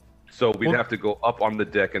 So we'd have to go up on the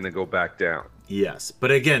deck and then go back down. Yes, but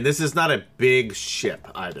again, this is not a big ship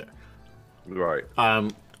either. Right.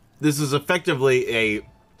 This is effectively a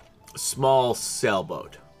small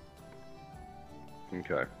sailboat.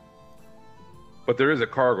 Okay. But there is a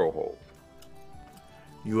cargo hold.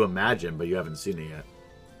 You imagine, but you haven't seen it yet.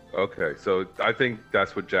 Okay, so I think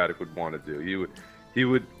that's what Jadek would want to do. He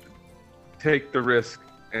would take the risk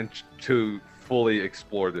and to fully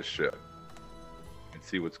explore this ship and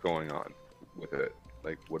see what's going on with it.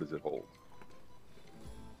 Like, what does it hold?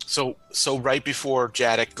 So right before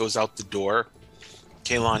Jadek goes out the door,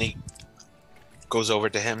 Kaylani goes over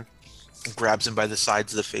to him and grabs him by the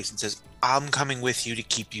sides of the face and says, "I'm coming with you to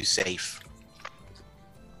keep you safe."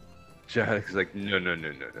 Jadek's like, no.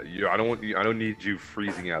 I don't need you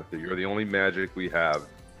freezing out there. You're the only magic we have.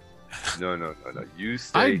 No. You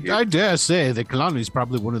stay here. I dare say that Kalani is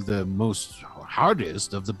probably one of the most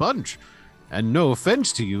hardest of the bunch. And no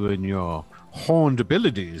offense to you and your horned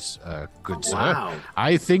abilities, good sir. Wow.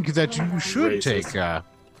 I think that you should Racist. take...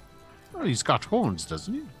 well, he's got horns,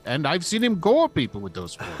 doesn't he? And I've seen him gore people with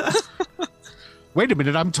those horns. Wait a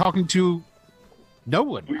minute, I'm talking to... No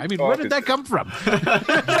one. I mean, where did that come from?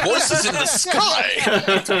 Voices in the sky.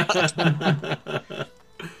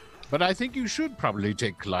 But I think you should probably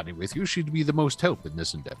take Kalani with you. She'd be the most help in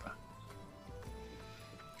this endeavor.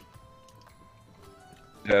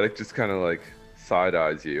 Jadek just kind of like side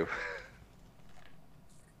eyes you.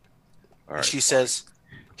 All right. She says,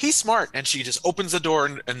 "He's smart," and she just opens the door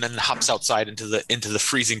and then hops outside into the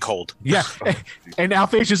freezing cold. Yeah. And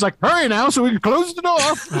Alphasia's like, hurry now so we can close the door. All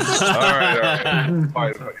right.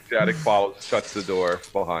 Fine. Jadek follows, shuts the door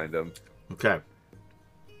behind him. Okay.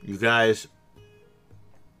 You guys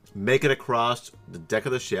make it across the deck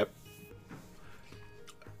of the ship.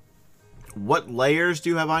 What layers do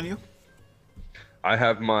you have on you? I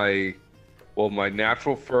have my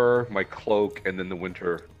natural fur, my cloak, and then the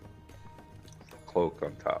winter cloak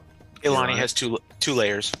on top. Ilani has two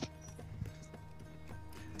layers.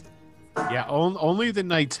 Yeah, only the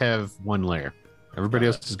knights have one layer. Everybody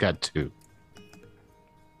else has got two.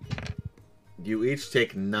 You each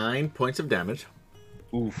take 9 points of damage.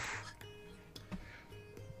 Oof.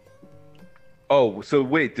 Oh, so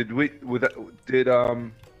wait, did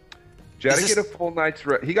Jadek get a full night's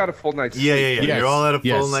rest? He got a full night's sleep. Yeah. Yes. You're all at a full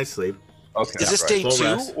Yes. night's sleep. Okay. Is this right. day Full 2,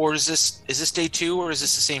 rest. or is this day 2, or is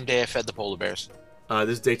this the same day I fed the polar bears? This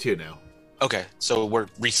is day 2 now. Okay, so we're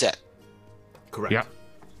reset. Correct. Yeah.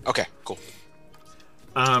 Okay, cool.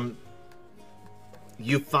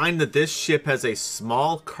 You find that this ship has a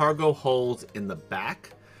small cargo hold in the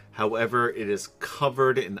back. However, it is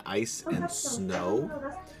covered in ice and snow,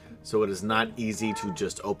 so it is not easy to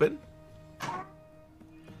just open.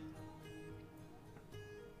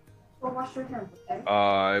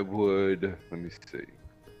 I would. Let me see.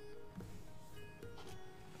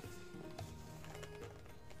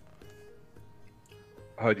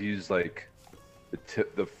 I'd use like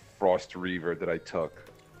the frost reaver that I took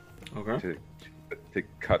Okay. to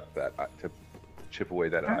cut that to chip away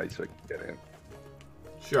that ice so I can get in.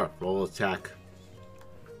 Sure. Roll attack.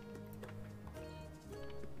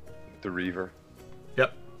 The reaver.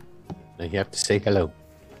 Yep. Now you have to say hello.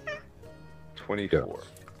 24.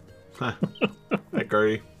 Hi,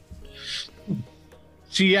 Gertie.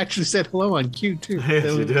 She actually said hello on cue too. Yeah, That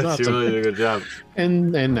she was did. She awesome. really did a good job.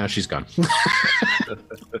 And now she's gone.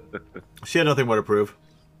 She had nothing more to prove.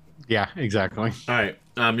 Yeah, exactly. All right.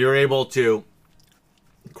 You're able to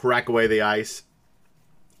crack away the ice,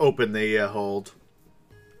 open the hold.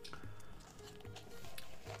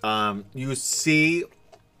 You see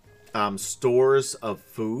stores of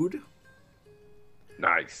food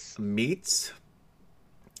Nice. meats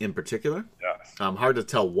in particular. Yes. Hard to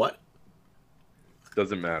tell what,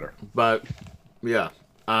 Doesn't matter. but yeah.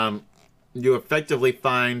 You effectively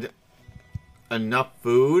find enough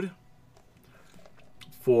food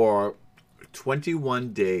for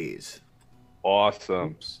 21 days.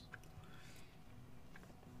 Awesome.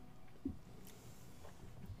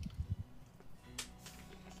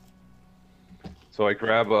 So I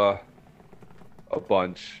grab a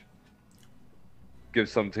bunch, give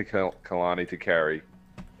some to Kalani to carry,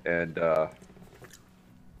 and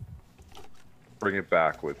bring it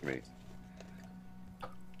back with me.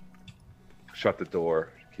 Shut the door,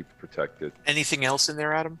 keep it protected. Anything else in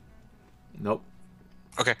there, Adam? Nope.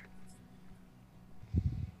 Okay.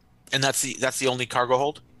 And that's the only cargo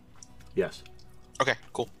hold? Yes. Okay,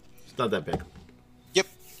 cool. It's not that big. Yep.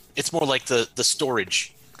 It's more like the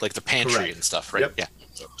storage, like the pantry Correct. and stuff, right? Yep. Yeah.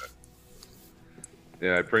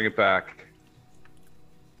 Yeah, I bring it back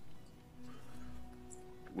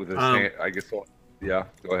with a sand, I guess. Yeah,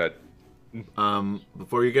 go ahead.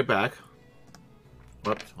 Before you get back.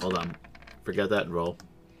 Whoops, hold on. Forget that and roll.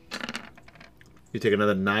 You take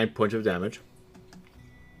another 9 points of damage.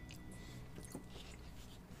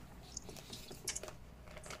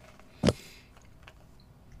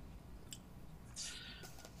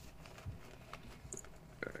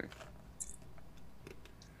 Okay.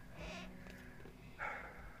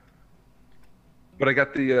 But I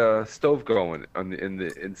got the stove going in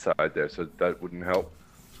the inside there, so that wouldn't help.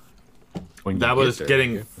 When you That get was there,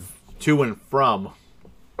 getting yeah. to and from.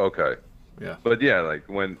 Okay. Yeah. But yeah, like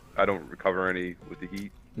when I don't recover any with the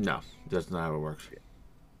heat. No, that's not how it works.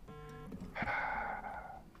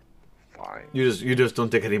 Fine. You just don't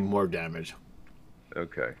take any more damage.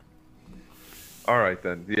 Okay. All right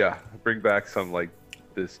then. Yeah, bring back some like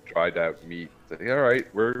this dried out meat. Say, all right,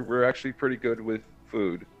 we're actually pretty good with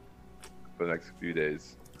food for the next few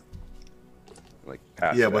days. Like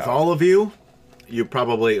pass Yeah, it with out. all of you, you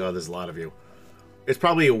probably there's a lot of you. It's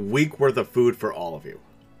probably a week worth of food for all of you.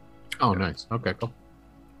 Oh, nice. Okay, cool.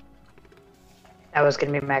 That was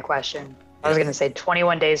going to be my question. I was going to say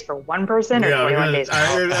 21 days for one person or Yeah, 21 days for all.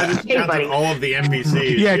 I just Hey, counted buddy. all of the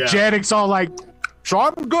NPCs. Yeah, Jadik's all like, so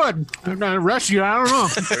I'm good. I'm gonna rush you. I don't know.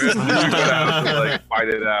 You're gonna have to, like, fight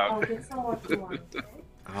it out.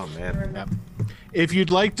 Oh man. If you'd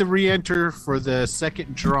like to re-enter for the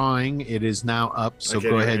second drawing, it is now up. So I can't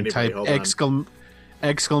go hear ahead and anybody. type Hold on.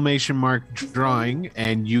 exclamation mark drawing,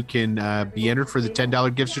 and you can be entered for the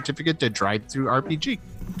 $10 gift certificate to Drive Through RPG.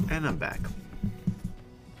 And I'm back.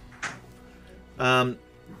 All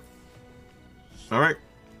right.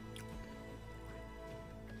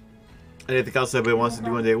 Anything else anybody wants to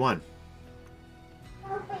do on day one?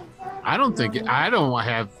 I don't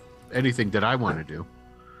have anything that I want to do.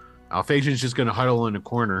 Alphasian's just going to huddle in a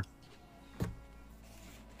corner.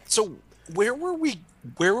 So where were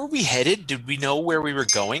we headed? Did we know where we were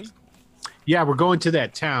going? Yeah, we're going to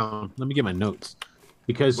that town. Let me get my notes.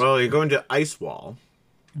 Because, Well, you're going to Icewall.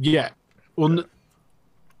 yeah. Well,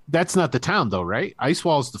 that's not the town, though, right?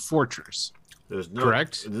 Icewall's the fortress. There's no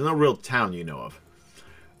Correct. There's no real town you know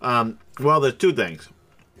of. Well, there's two things.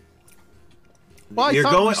 Well, I You're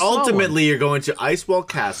thought we going saw ultimately. You're going to Icewall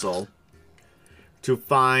Castle to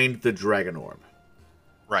find the Dragon Orb.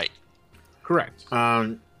 Right. Correct.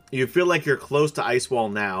 You feel like you're close to Icewall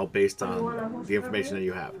now, based on the information that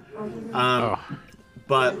you have.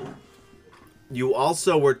 But you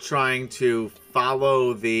also were trying to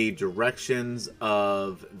follow the directions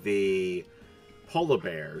of the polar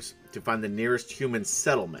bears to find the nearest human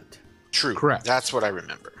settlement, True. Correct. That's what I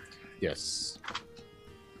remember. Yes.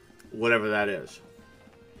 whatever that is.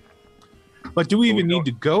 But do we even need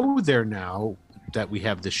to go there now that we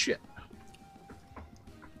have the ship?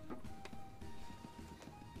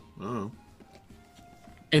 Oh.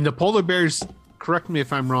 And the polar bears, correct me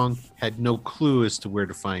if I'm wrong, had no clue as to where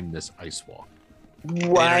to find this ice wall.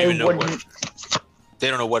 Why even know wouldn't They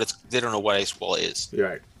don't know what ice wall is. You're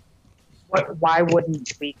right. why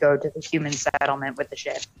wouldn't we go to the human settlement with the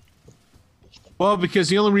ship? Well, because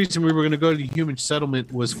the only reason we were going to go to the human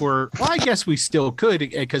settlement was for, well, I guess we still could,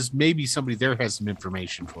 because maybe somebody there has some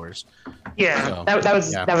information for us. Yeah, So, that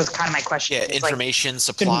was yeah. that was kind of my question. Yeah, It's like, information,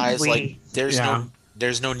 supplies. we- Like there's Yeah.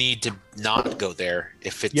 no need to not go there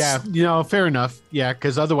if it's Yeah, fair enough. Yeah,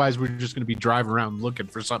 because otherwise we're just going to be driving around looking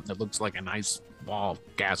for something that looks like a nice wall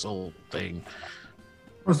castle thing.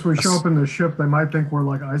 Plus, we show up in the ship, they might think we're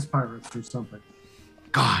like ice pirates or something.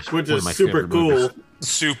 God, Which one is of my super favorite cool. movies.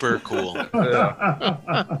 super cool.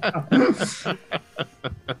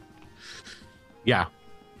 Yeah.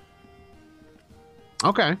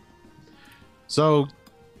 Okay. So,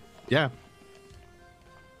 yeah.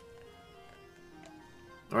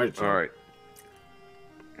 All right. So All right.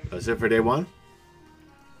 that's it for day one.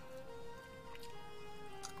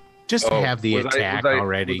 Just to have the attack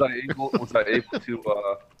already. Was I able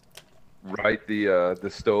to right the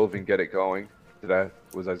stove and get it going?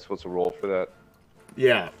 Was I supposed to roll for that?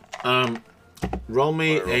 Yeah. Roll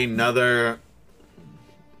me another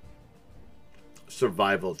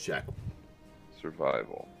survival check.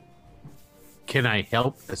 Survival. Can I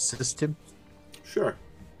help assist him? Sure.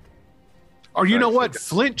 Or you know what?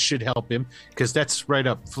 Flint should help him because that's right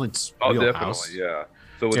up Flint's wheelhouse. Definitely, yeah.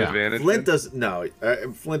 So with advantage. Flint does no.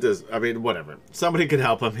 Flint is. I mean, whatever. Somebody can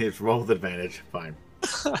help him. He's roll with advantage. Fine.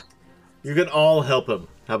 You can all help him.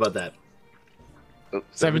 How about that?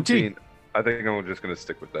 17. I think I'm just gonna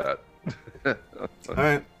stick with that. All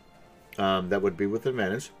right. That would be with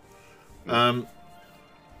advantage.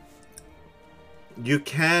 You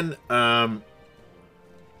can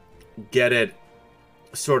get it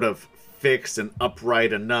sort of fixed and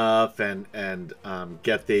upright enough, and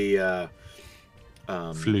get the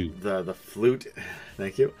flute. The flute.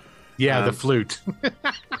 Thank you. Yeah, the flute.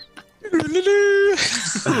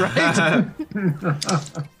 Right?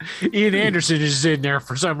 Ian Anderson is in there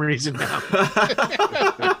for some reason now.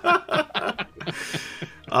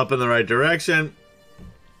 Up in the right direction.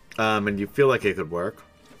 And you feel like it could work.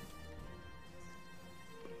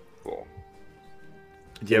 Cool.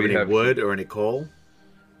 Do you have any wood or any coal?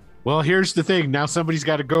 Well, here's the thing. Now somebody's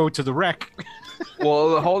got to go to the wreck.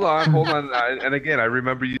 Well, hold on. And again, I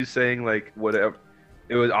remember you saying like whatever.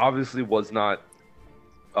 It was not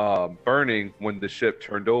burning when the ship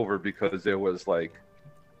turned over because there was like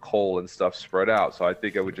coal and stuff spread out. So I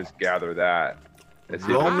think I would just gather that.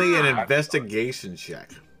 Roll me an investigation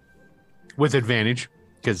check. With advantage,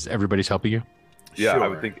 because everybody's helping you. Yeah, Sure. I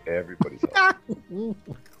would think everybody's helping.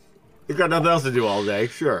 You've got nothing else to do all day.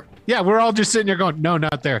 Sure. Yeah, we're all just sitting there going, no,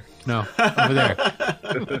 not there. No, over there.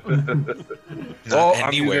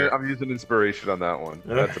 I'm using inspiration on that one.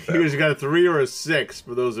 That's a bad You got a 3 or a 6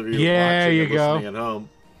 for those of you Yeah, watching you and go. listening at home.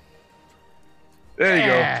 There you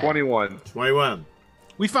Yeah. go. 21. 21.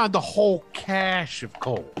 We found the whole cache of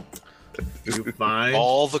coal. You find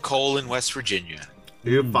All the coal in West Virginia.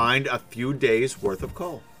 you find a few days worth of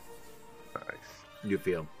coal. Nice. You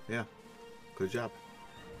feel, yeah, good job.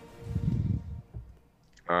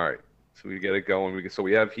 All right. So we get it going. So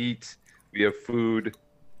we have heat. We have food.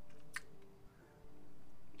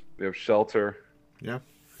 We have shelter. Yeah,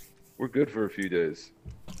 We're good for a few days.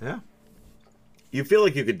 yeah. You feel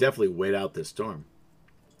like you could definitely wait out this storm.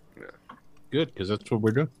 Good, because that's what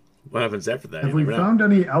we're doing. What happens after that? Have You we never know. found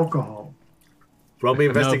any alcohol? Roll me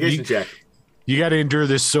investigation you- check. You got to endure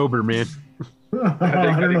this sober, man.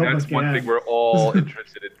 I think that's one thing we're all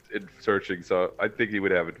interested in searching. So I think he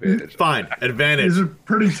would have advantage. Fine, advantage. These are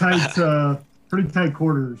pretty tight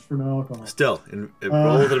quarters for no alcohol. Still,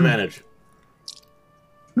 roll with advantage.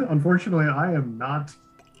 Unfortunately, I am not.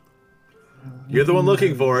 You're the one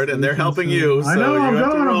looking for it, and they're helping you. So I know. you I'm have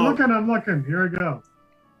to going. roll. I'm looking. Here I go.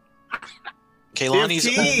 Kaylani's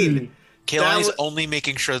 15. Kaylani's was- only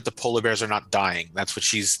making sure that the polar bears are not dying. That's what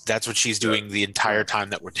she's doing the entire time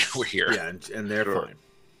that we're here. Yeah, and they're Sure. fine.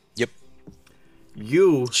 Yep.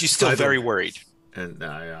 You. She's still by the- very worried. And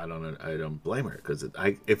I don't blame her because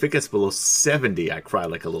if it gets below 70, I cry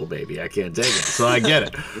like a little baby. I can't take it, so I get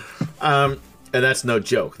it. And that's no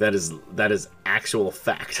joke. That is actual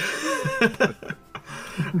fact.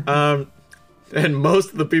 And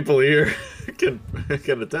most of the people here can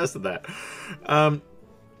attest to that.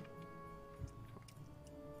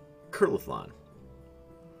 Kurlathlon,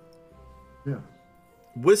 Yeah.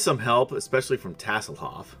 with some help, especially from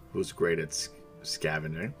Tasselhoff, who's great at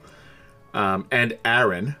scavenging, and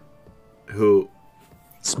Aaron, who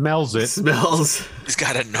Smells it. smells He's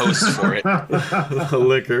got a nose for it. the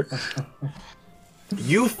liquor,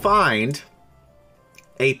 you find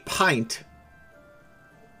a pint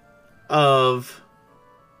of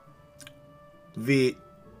the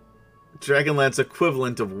Dragonlance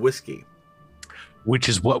equivalent of whiskey, Which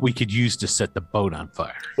is what we could use to set the boat on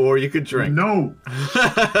fire. or you could drink. No,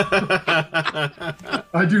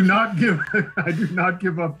 I do not give. I do not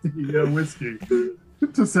give up the whiskey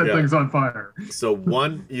to set Yeah. things on fire. So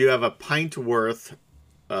you have a pint worth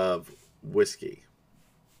of whiskey,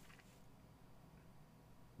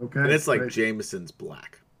 Okay. and it's like great. Jameson's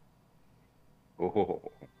Black. Oh.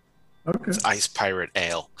 Okay. Ice pirate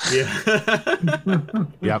ale. Yeah.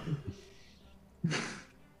 Yep.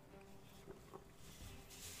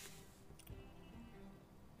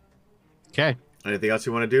 Okay. Anything else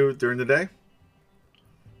you want to do during the day?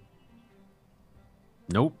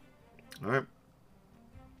 Nope. All right.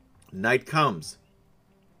 Night comes.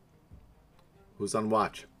 Who's on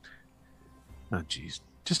watch? Oh, jeez.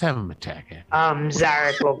 Just have him attack it.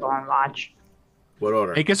 Zarek will go and watch. What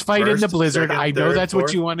order? Make us fight in the First, blizzard. second, I know third, that's fourth?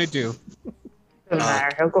 what you want to do. Doesn't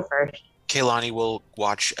matter. He'll go first. Kaylani will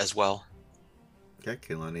watch as well. Okay,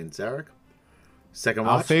 Kehlani and Zarek. Second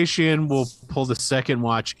watch. Alphasian will pull the second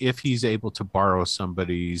watch if he's able to borrow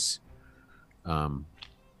somebody's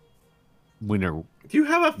winter. You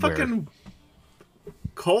have a fucking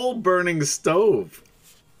coal burning stove.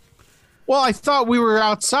 Well, I thought we were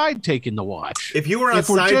outside taking the watch. If you were If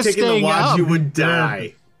we're outside just taking the staying watch, up, you would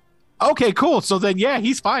die. Okay, cool. So then, yeah,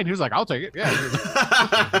 he's fine. He was like, "I'll take it." Yeah.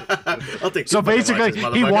 I'll take. So two fucking basically, watches, he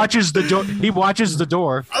motherfucker. watches the door. He watches the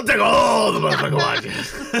door. I'll take all the motherfucking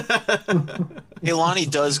watches. Kaylani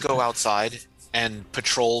does go outside and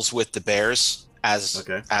patrols with the bears as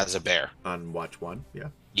Okay. as a bear. On watch 1, yeah,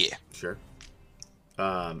 Yeah. sure.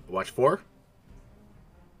 Watch 4.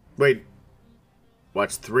 Wait.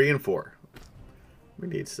 Watch 3 and 4. We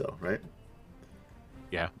need still, right?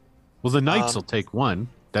 Yeah. Well, the knights will take one.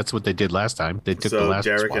 That's what they did last time. They took the So last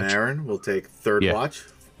Jarek watch. and Aaron will take third Yeah. watch.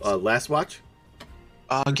 Last watch.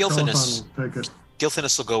 Gilthinus. Telephone will take it.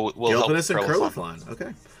 Gilthinus will go. Will help Gilthinus and Curlifon.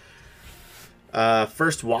 Curlifon. Okay.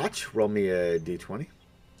 First watch. Roll me a d20.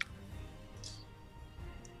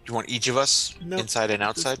 You want each of us No, inside and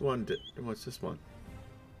outside? Just one. What's this one?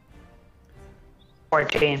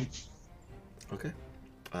 14. Okay.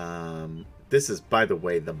 This is, by the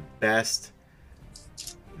way, the best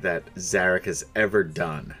that Zarek has ever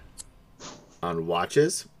done on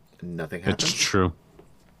watches. Nothing That's happens. true.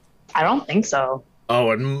 I don't think so.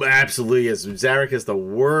 Oh, it absolutely is. Zarek is the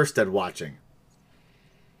worst at watching.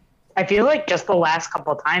 I feel like just the last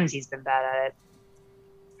couple times he's been bad at it.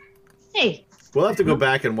 Hey, We'll have to go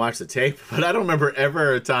back and watch the tape, but I don't remember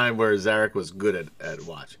ever a time where Zarek was good at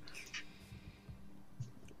watch.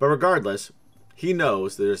 But regardless, he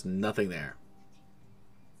knows there's nothing there.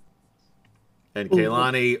 And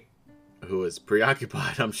Kaylani, who is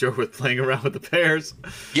preoccupied, I'm sure, with playing around with the pears,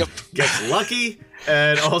 Yep. gets lucky,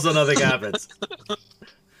 and also nothing happens.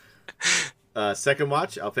 Second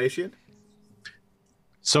watch, Alphasian.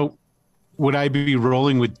 So, would I be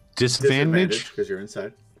rolling with disadvantage? Because you're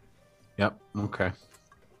inside. Yep. Okay.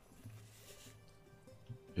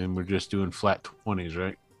 And we're just doing flat 20s,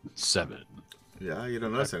 right? 7. Yeah, you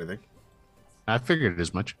don't notice anything. I figured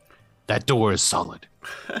as much. That door is solid.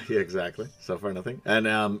 Yeah, exactly. So far, nothing. And,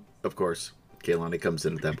 of course, Kaylani comes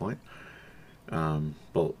in at that point.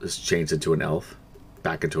 Well, is changed into an elf.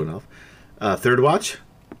 Back into an elf. Third watch.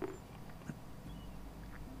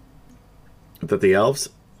 Is that the elves?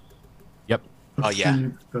 Yep. Oh, yeah.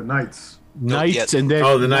 The knights. Knights yeah. and then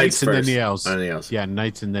Oh, the knights and then first. the elves. And the elves. Yeah,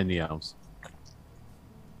 knights and then the elves.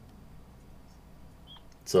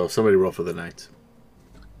 So somebody roll for the knights.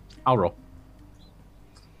 I'll roll.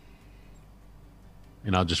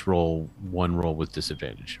 And I'll just roll one roll with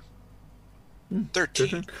disadvantage.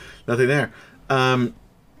 13. Nothing there.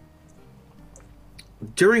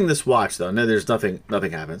 During this watch, though, no, there's nothing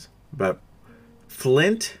happens. But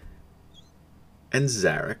Flint and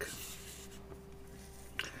Zarek,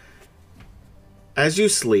 as you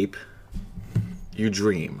sleep, you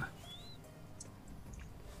dream.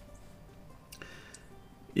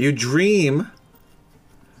 You dream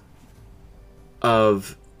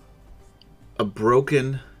of a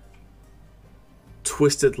broken,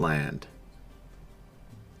 twisted land.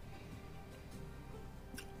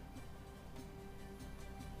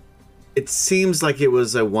 It seems like it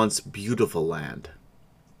was a once beautiful land,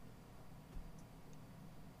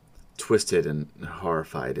 twisted and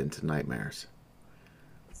horrified into nightmares.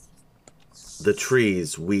 The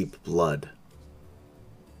trees weep blood.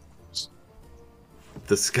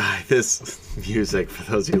 The sky, this music,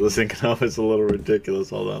 for those of you listening, can know is a little ridiculous.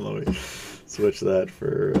 Hold on, let me switch that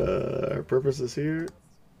for our purposes here.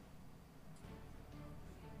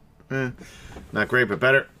 Not great, but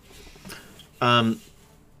better.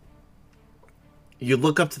 You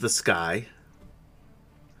look up to the sky,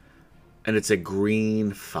 and it's a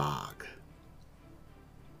green fog.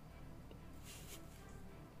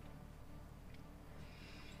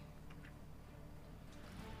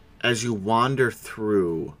 As you wander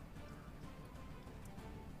through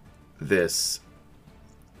this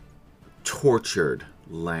tortured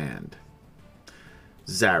land,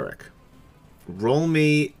 Zarek, roll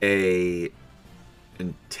me a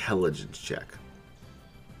intelligence check,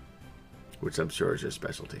 which I'm sure is your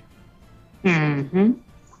specialty. Mm-hmm.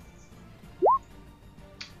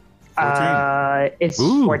 14. It's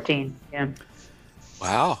Ooh. 14. Yeah.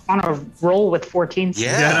 Wow. On a roll with 14.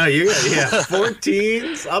 Yeah. No, you got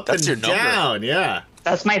 14s up That's and your number. down. Yeah.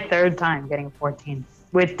 That's my third time getting 14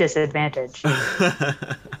 with disadvantage.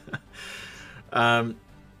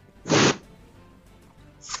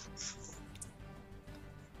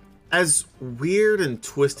 As weird and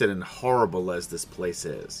twisted and horrible as this place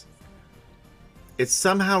is, it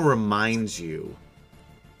somehow reminds you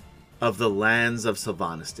of the lands of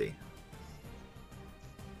Sylvanesty.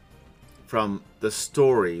 From the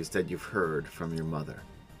stories that you've heard from your mother.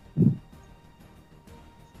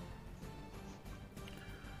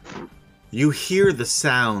 You hear the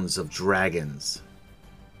sounds of dragons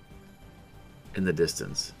in the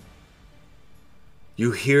distance.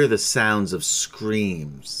 You hear the sounds of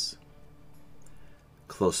screams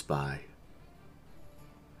close by.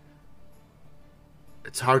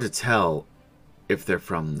 It's hard to tell if they're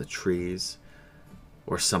from the trees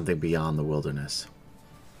or something beyond the wilderness.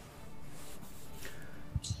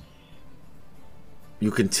 You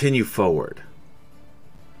continue forward,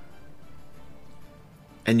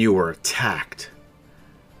 and you are attacked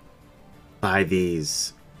by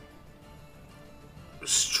these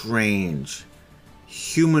strange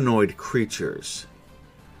humanoid creatures,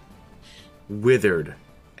 withered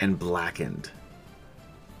and blackened,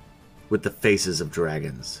 with the faces of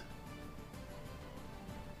dragons.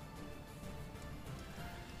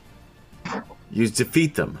 You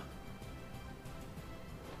defeat them,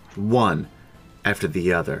 one after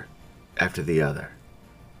the other, after the other.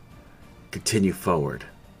 Continue forward.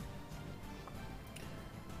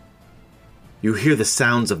 You hear the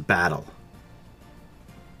sounds of battle.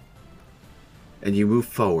 And you move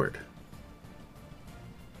forward.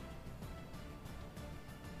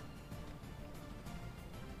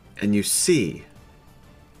 And you see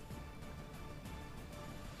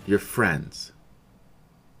your friends.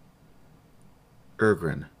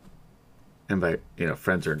 Yrgren. And by,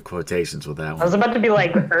 friends are in quotations with that I one. was about to be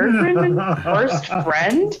like, Yrgren, first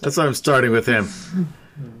friend? That's why I'm starting with him.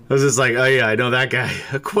 I was just like, oh yeah, I know that guy.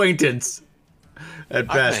 Acquaintance. At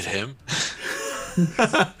best. I met him.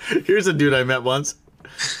 Here's a dude I met once.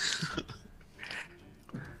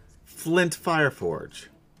 Flint Fireforge.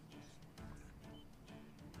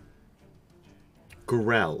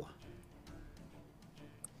 Grell.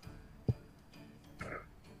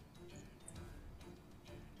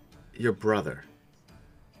 Your brother.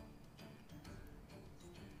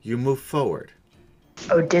 You move forward.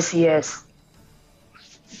 Odysseus.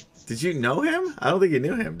 Did you know him? I don't think you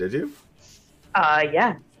knew him, did you?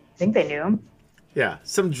 Yeah. I think they knew him. Yeah,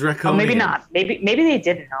 some Oh, draconian. maybe not. Maybe they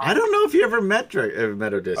didn't know. I don't know if you ever met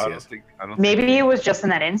Odysseus. I don't Maybe think it was just in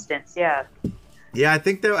that instance. Yeah. Yeah, I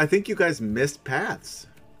think you guys missed paths,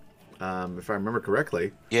 if I remember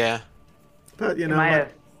correctly. Yeah. But You might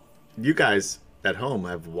have. you guys at home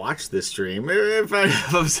have watched this stream.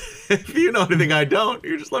 If you know anything I don't,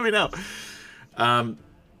 you just let me know.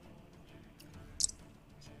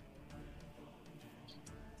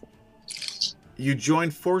 You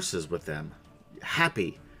join forces with them,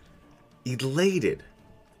 happy, elated,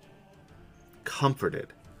 comforted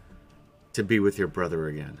to be with your brother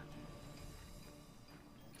again.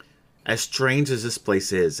 As strange as this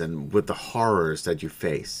place is, and with the horrors that you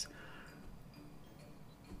face,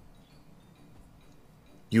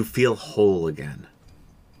 you feel whole again.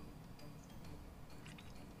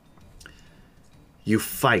 You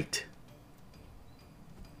fight.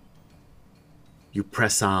 You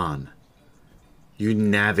press on. You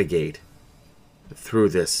navigate through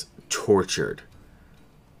this tortured,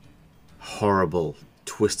 horrible,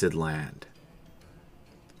 twisted land.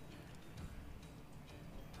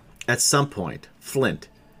 At some point, Flint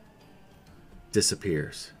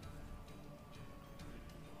disappears.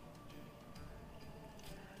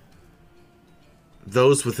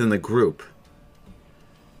 Those within the group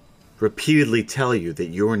repeatedly tell you that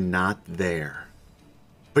you're not there.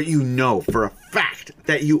 But you know for a fact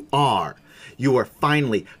that you are. You are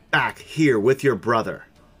finally back here with your brother.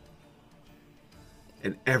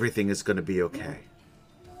 And everything is going to be okay.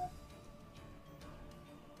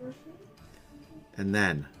 And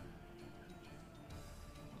then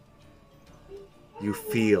you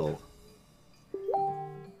feel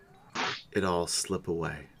it all slip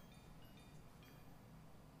away.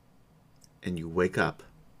 And you wake up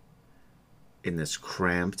in this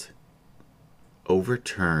cramped,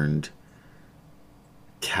 overturned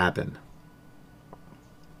cabin.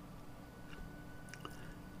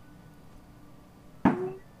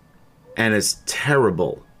 And as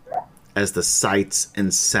terrible as the sights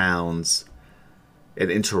and sounds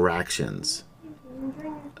and interactions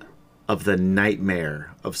of the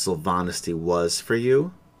nightmare of Sylvanesty was for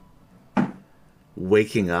you,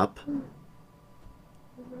 waking up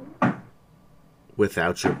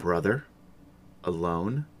without your brother,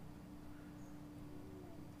 alone,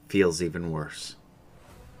 feels even worse.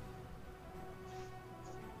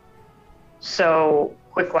 So,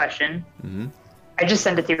 quick question. Mm-hmm. I just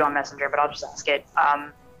sent it to you on Messenger, but I'll just ask it.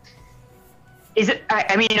 Is it?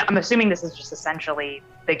 I mean, I'm assuming this is just essentially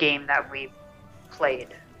the game that we played.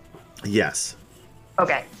 Yes.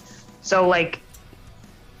 Okay. So like,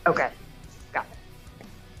 okay, got it.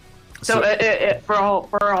 So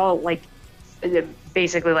for all like,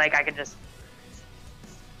 basically like I can just.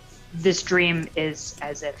 This dream is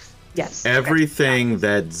as if yes. Everything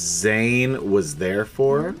that Zane was there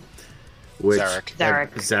for, which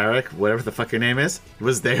Zarek, whatever the fuck your name is,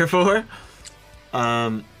 was there for.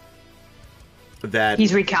 That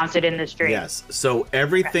he's recounted in this dream. Yes. So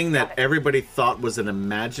everything that everybody thought was an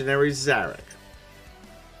imaginary Zarek.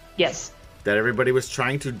 Yes. That everybody was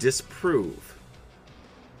trying to disprove.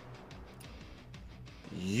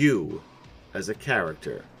 You, as a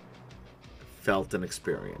character, felt and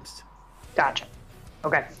experienced. Gotcha.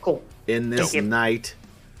 Okay, cool. In this night,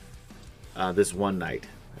 this one night,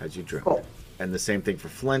 as you dreamt. Cool. And the same thing for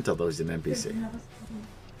Flint, although he's an NPC.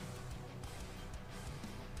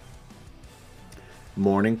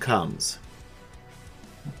 Morning comes.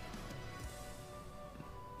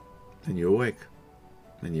 And you awake.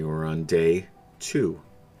 And you are on day 2.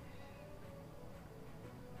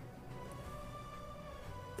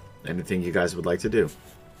 Anything you guys would like to do?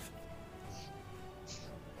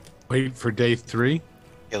 Wait for day 3.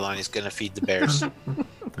 Kaylani's gonna feed the bears.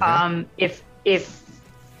 Okay. If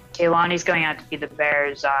Kaylani's going out to feed the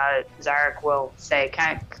bears, Zarek will say,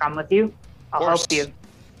 "Can I come with you? I'll help you."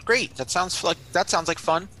 Great. That sounds like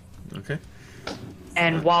fun. Okay.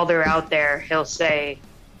 And while they're out there, he'll say,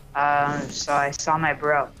 "So I saw my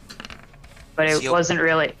bro, but it wasn't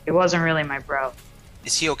really my bro."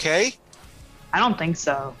 Is he okay? I don't think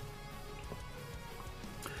so.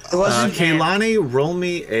 It wasn't Kaylani, roll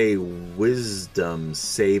me a wisdom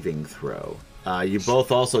saving throw. You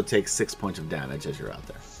both also take 6 points of damage as you're out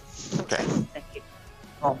there. Okay. Thank you.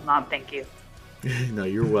 Well, not thank you. No,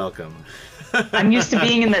 you're welcome. I'm used to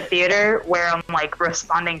being in the theater where I'm like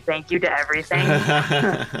responding thank you to everything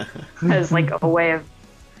as like a way of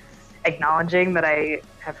acknowledging that I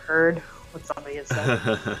have heard what somebody has said.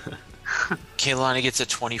 Kaylani gets a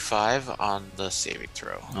 25 on the saving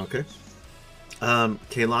throw. Okay.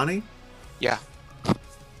 Kaylani? Yeah.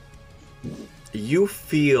 You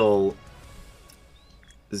feel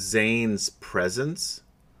Zane's presence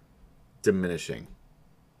diminishing.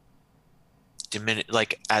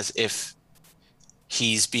 Like as if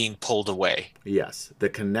he's being pulled away. Yes. The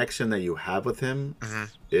connection that you have with him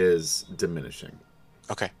is diminishing.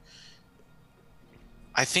 Okay.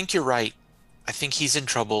 I think you're right. I think he's in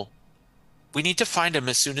trouble. We need to find him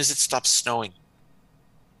as soon as it stops snowing.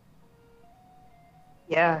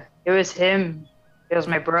 Yeah, it was him. It was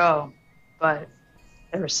my bro. But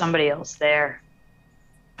there was somebody else there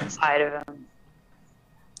inside of him.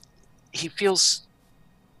 He feels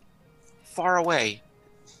far away.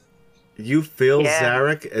 You feel,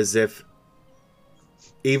 Zarek, as if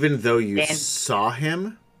even though you saw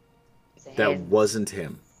him, that wasn't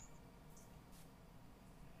him.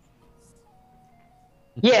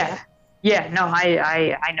 Yeah. Yeah, no,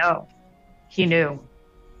 I know. He knew.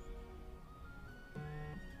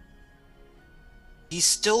 He's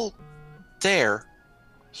still there.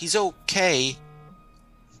 He's okay.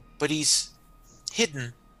 But he's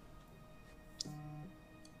hidden.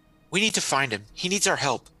 We need to find him. He needs our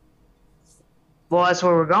help. Well, that's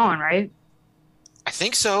where we're going, right? I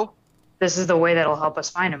think so. This is the way that'll help us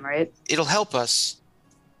find him, right? It'll help us.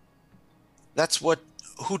 That's what...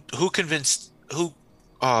 Who convinced... Who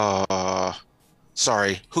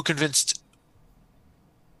convinced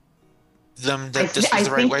them that this was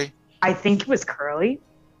the right way? I think it was Curly.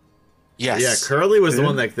 Yes. Yeah, Curly was the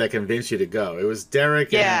one that convinced you to go. It was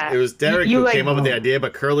Derek. Yeah. It was Derek who came up with the idea,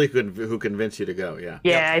 but Curly who convinced you to go. Yeah.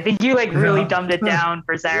 Yeah, I think you really dumbed it down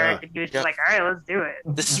for Zarek, and he was just like, "All right, let's do it."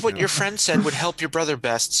 This is what your friend said would help your brother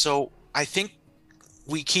best. So I think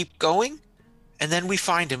we keep going, and then we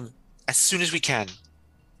find him as soon as we can.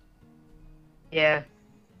 Yeah.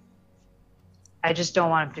 I just don't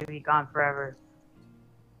want him to be gone forever.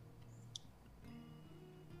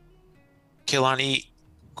 Kaylani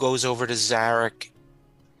goes over to Zarek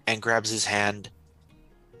and grabs his hand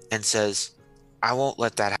and says, "I won't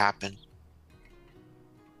let that happen.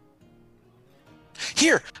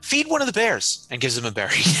 Here, feed one of the bears," and gives him a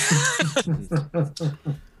berry.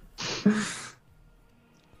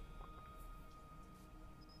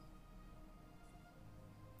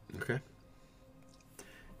 Okay.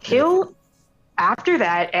 After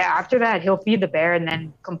that, he'll feed the bear and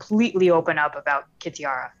then completely open up about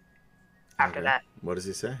Kitiara. After that. What does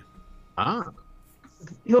he say?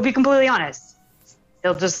 He'll be completely honest.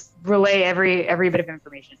 He'll just relay every bit of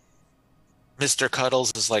information. Mr.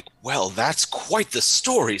 Cuddles is like, well, that's quite the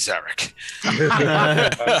story, Zarek.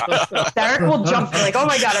 Derek will jump like, oh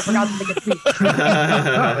my god, I forgot to take a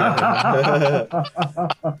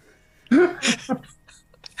seat.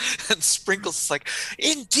 And Sprinkles is like,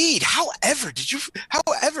 indeed, however did you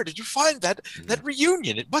find that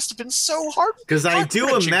reunion? It must have been so hard. Because I do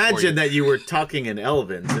heart-wrenching for you." imagine that you were talking in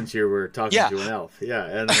Elven since you were talking Yeah. to an elf. Yeah,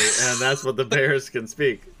 and that's what the bears can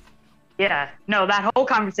speak. Yeah, no, that whole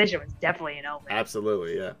conversation was definitely an Elven.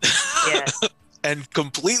 Absolutely, yeah. Yeah. And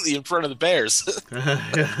completely in front of the bears. Yeah,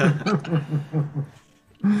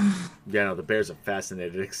 no, the bears are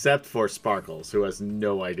fascinated, except for Sparkles, who has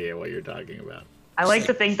no idea what you're talking about. I like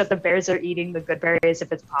to think that the bears are eating the good berries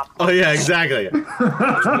if it's popcorn. Oh yeah, exactly.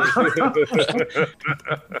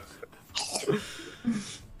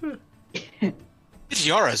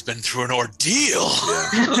 Yara's been through an ordeal.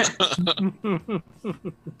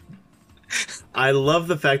 I love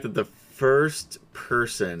the fact that the first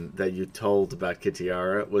person that you told about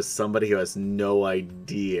Kitiara was somebody who has no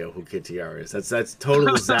idea who Kitiara is. That's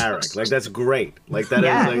total Zarek. Like that's great. Like that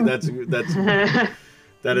Yeah. is like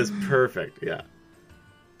that is perfect. Yeah.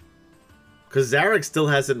 Because Zarek still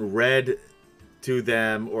hasn't read to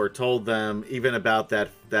them or told them even about that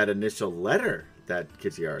initial letter that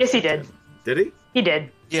Kitiara. Yes, he sent did. him. Did he? He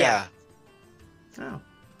did. Yeah. Oh.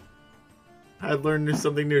 I learned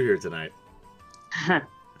something new here tonight.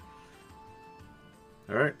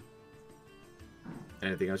 All right.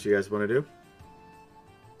 Anything else you guys want to do?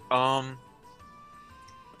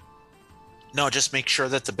 No, just make sure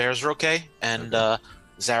that the bears are okay and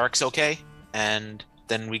Zarek's okay, and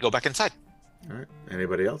then we go back inside. All right.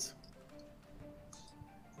 Anybody else?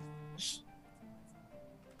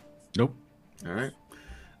 Nope. All right.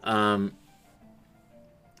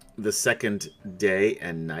 The second day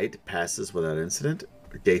and night passes without incident.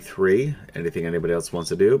 Day 3. Anything anybody else wants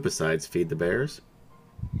to do besides feed the bears?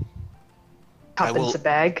 Up will- into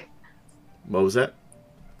bag. What was that?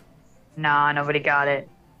 Nah, nobody got it.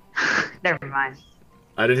 Never mind.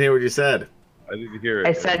 I didn't hear what you said. I didn't hear it.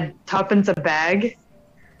 I said tuppence a bag.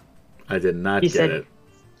 I did not You get said- it.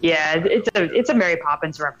 Yeah, it's a Mary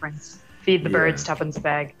Poppins reference. Feed the Yeah. birds, tuppence a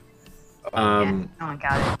bag. Yeah, no one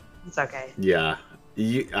got it. It's okay. Yeah.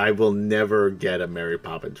 I will never get a Mary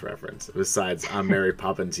Poppins reference. Besides, I'm Mary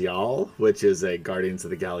Poppins Y'all, which is a Guardians of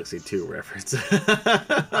the Galaxy 2 reference.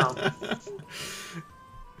 Oh.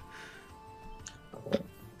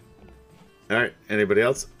 All right. Anybody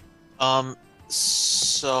else?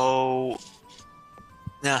 So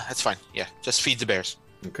nah, that's fine. Yeah, just feed the bears.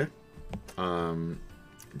 Okay.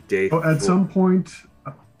 Day Oh, at 4. some point,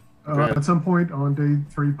 ahead. at some point on day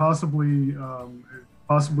 3,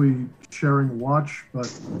 possibly sharing watch,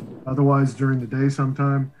 but otherwise during the day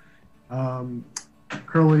sometime.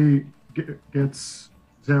 Curly gets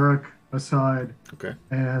Zarek aside, Okay.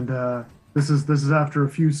 and this is after a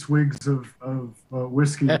few swigs of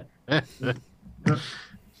whiskey.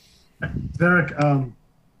 Zarek,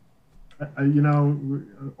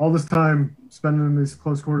 all this time spending in these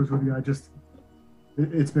close quarters with you,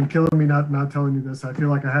 it's been killing me not telling you this. I feel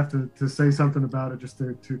like I have to say something about it just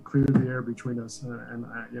to clear the air between us. We've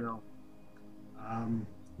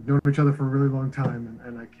known each other for a really long time,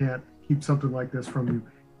 and I can't keep something like this from you.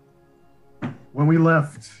 When we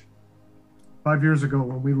left 5 years ago,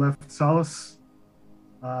 when we left Solace,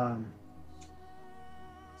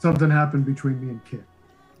 something happened between me and Kit.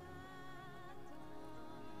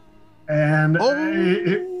 And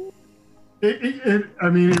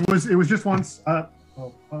it was just once.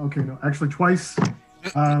 Actually twice.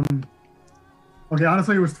 Okay,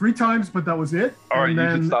 honestly, it was 3 times, but that was it. All right, And you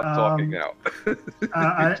then, can stop talking now.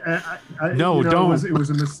 No, don't. It was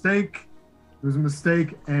a mistake. It was a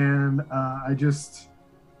mistake, and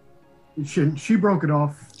she broke it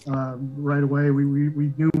off right away.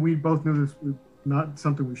 We both knew this was not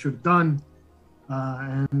something we should have done,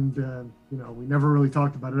 we never really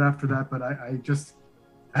talked about it after that. But I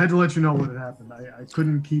had to let you know what had happened. I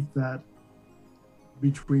couldn't keep that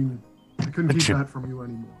that from you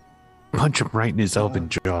anymore. Punch him right in his elven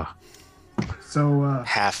jaw. So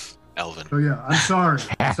Half elven. So yeah, I'm sorry.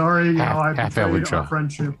 Sorry, I half betrayed Elwintraw. our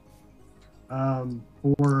friendship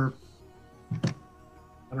for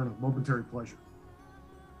momentary pleasure.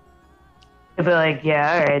 He'll be like,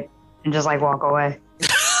 yeah, all right, and just like walk away.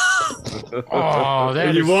 Oh, that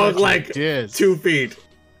And you is walk such a like diss. 2 feet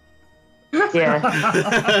Yeah,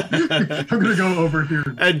 I'm gonna go over here.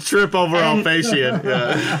 and trip over Alphasian.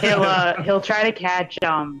 Yeah. he'll try to catch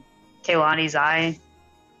Kaylani's eye,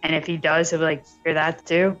 and if he does, he'll be like, "Hear that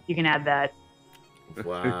too? You can add that."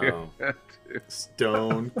 Wow.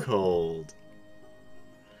 Stone cold.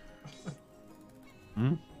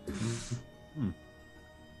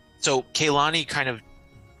 So Kaylani kind of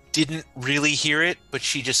didn't really hear it, but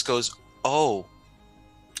she just goes, "Oh,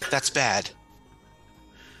 that's bad."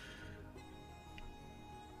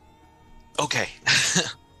 Okay.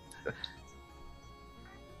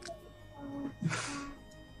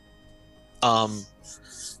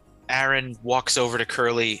 Aaron walks over to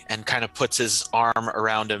Curly and kind of puts his arm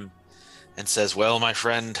around him and says, "Well, my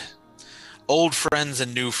friend, old friends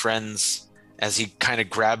and new friends," as he kind of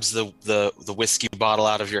grabs the whiskey bottle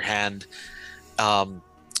out of your hand.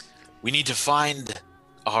 We need to find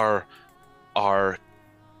our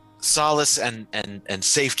solace and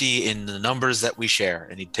safety in the numbers that we share.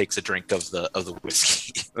 And he takes a drink of the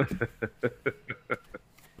whiskey.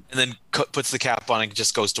 And then puts the cap on and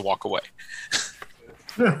just goes to walk away.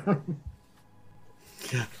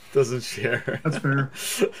 Yeah, doesn't share. That's fair.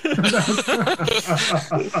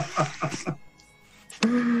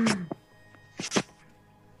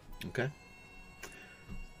 Okay.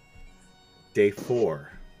 Day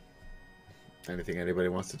 4. Anything anybody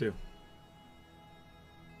wants to do?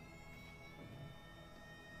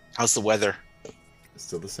 How's the weather? It's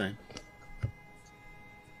still the same.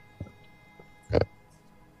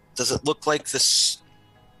 Does it look like this?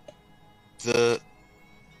 Does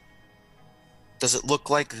it look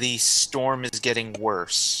like the storm is getting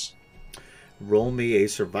worse? Roll me a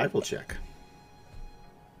survival check.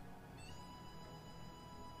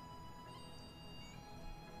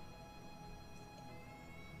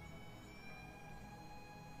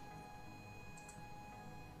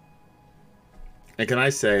 And can I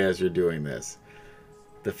say, as you're doing this,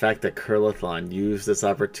 the fact that Curlathon used this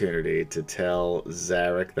opportunity to tell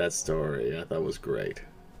Zarek that story, I thought was great.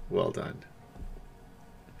 Well done.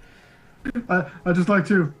 I'd just like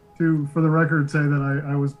to, for the record, say that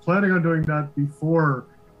I was planning on doing that before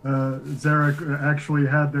Zarek actually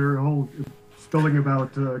had their whole spilling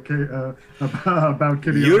about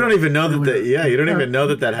Kitty. You don't even know that. You don't even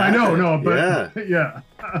know that happened. I know, but yeah.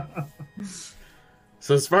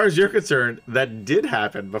 So as far as you're concerned, that did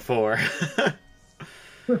happen before.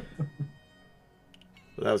 That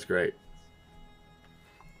was great.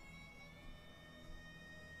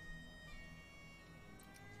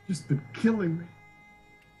 Just been killing me.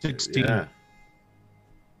 16. Yeah.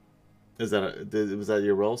 Was that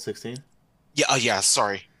your roll? 16? Yeah. Yeah.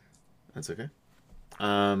 Sorry. That's okay.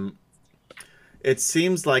 It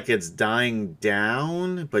seems like it's dying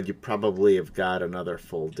down, but you probably have got another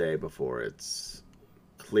full day before it's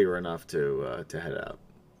clear enough to head out.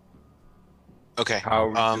 Okay. How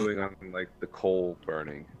are we doing on like the coal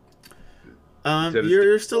burning?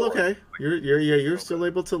 You're still okay. You're still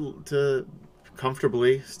able to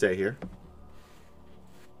comfortably stay here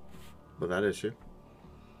without issue.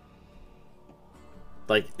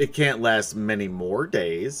 Like, it can't last many more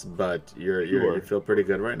days, but you feel pretty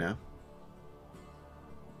good right now.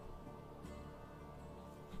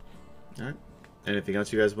 All right. Anything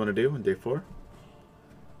else you guys want to do on day 4?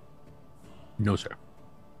 No, sir.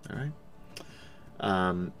 All right.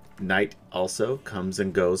 Night also comes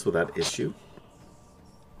and goes without issue.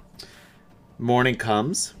 Morning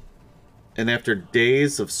comes, and after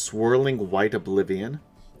days of swirling white oblivion,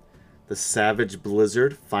 the savage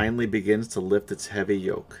blizzard finally begins to lift its heavy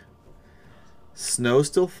yoke. Snow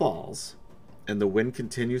still falls, and the wind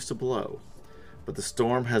continues to blow, but the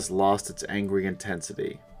storm has lost its angry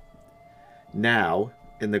intensity. Now,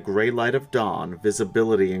 in the gray light of dawn,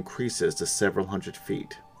 visibility increases to several hundred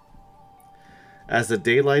feet. As the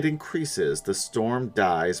daylight increases, the storm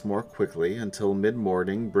dies more quickly until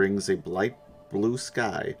mid-morning brings a bright blue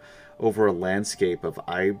sky over a landscape of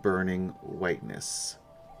eye-burning whiteness.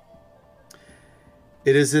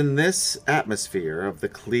 It is in this atmosphere of the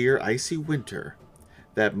clear, icy winter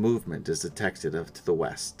that movement is detected to the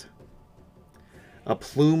west. A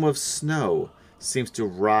plume of snow seems to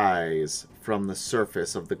rise from the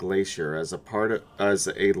surface of the glacier as a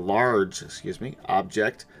large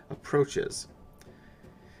object approaches.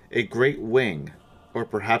 A great wing, or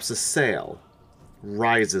perhaps a sail,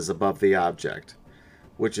 rises above the object,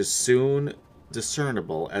 which is soon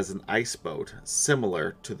discernible as an ice boat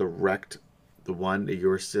similar to the one that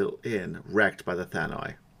you're still in, wrecked by the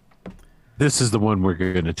Thanoi. This is the one we're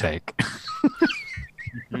going to take.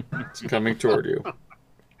 It's coming toward you.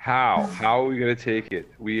 How are we gonna take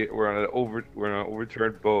it? We're on an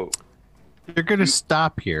overturned boat. They're going to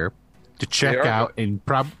stop here to check out and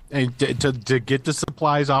to get the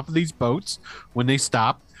supplies off of these boats. When they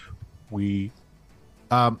stop, we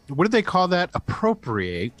what do they call that?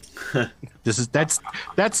 Appropriate.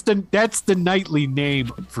 That's the knightly name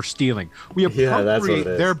for stealing. We appropriate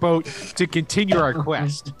their boat to continue our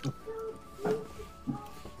quest.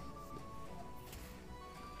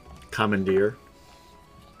 Commandeer.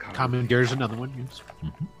 Commandeer is another one. Yes.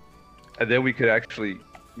 And then we could actually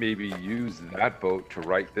maybe use that boat to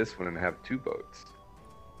right this one and have 2 boats.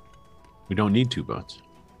 We don't need 2 boats.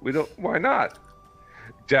 We don't. Why not?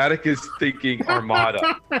 Jadek is thinking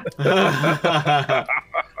armada.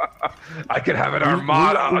 I could have an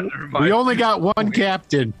armada under my. We only got one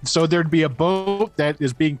captain, so there'd be a boat that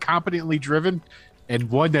is being competently driven, and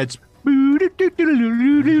one that's.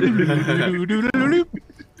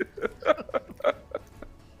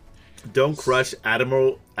 Don't crush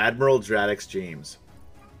Admiral Dradek's dreams.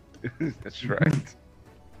 That's right.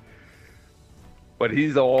 But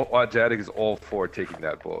Jadek is all for taking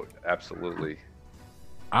that boat. Absolutely.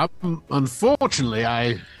 Unfortunately,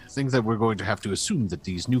 I think that we're going to have to assume that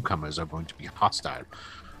these newcomers are going to be hostile.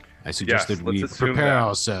 I suggest that we prepare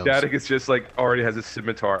ourselves. Jadek is just like already has a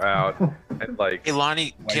scimitar out and like.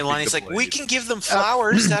 Kaylani's like, we can give them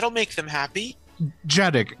flowers. That'll make them happy.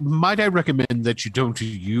 Jadek, might I recommend that you don't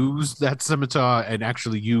use that scimitar and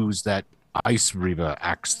actually use that Ice Reaver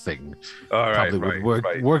axe thing? All right, probably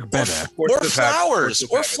would work better. Or flowers.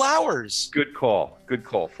 Good call.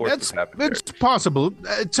 It's possible.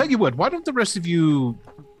 Tell you what, why don't the rest of you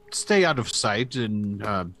stay out of sight, and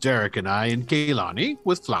Derek and I and Kaylani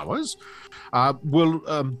with flowers will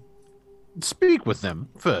speak with them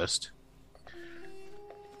first.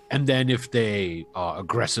 And then if they are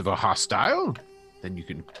aggressive or hostile, then you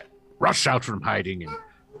can rush out from hiding and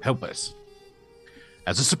help us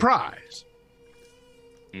as a surprise.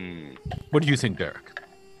 What do you think, Derek?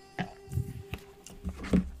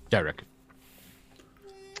 Derek,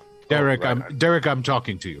 I'm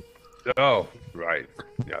talking to you. Oh, right.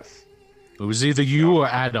 Yes. It was either you or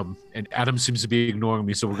Adam, and Adam seems to be ignoring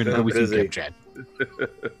me, so we're going to go with you, Chad.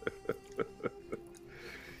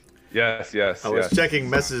 Yes. I was checking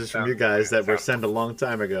messages from you guys that were sent a long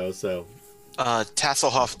time ago, so.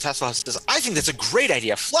 Tasselhoff says, I think that's a great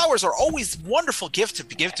idea. Flowers are always a wonderful gift to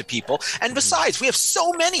give to people. And besides, we have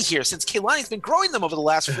so many here since Kaylani's been growing them over the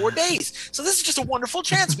last 4 days. So this is just a wonderful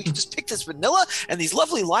chance. We can just pick this vanilla and these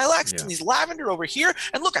lovely lilacs and these lavender over here.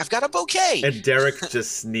 And look, I've got a bouquet. And Derek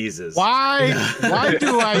just sneezes. Why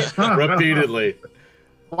do I... Repeatedly.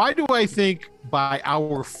 Why do I think by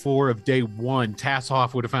hour 4 of day 1,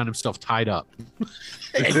 Tasselhoff would have found himself tied up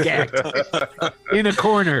and gagged in a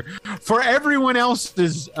corner for everyone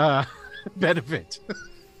else's benefit?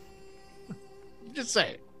 Just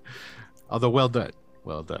saying. Although, well done.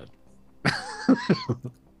 All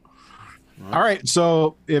right,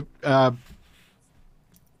 so if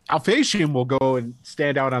Alphasian will go and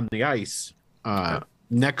stand out on the ice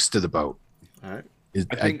next to the boat. All right.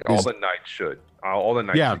 I think all the knights should. All the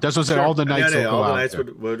knights. Yeah, that's what I said. All the knights. All the knights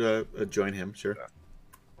would join him. Sure.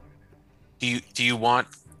 Do you want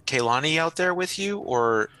Kaylani out there with you,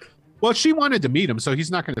 or? Well, she wanted to meet him, so he's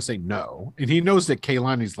not going to say no. And he knows that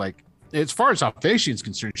Kaylani's like, as far as Alphasian's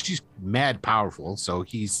concerned, she's mad powerful, so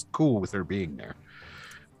he's cool with her being there.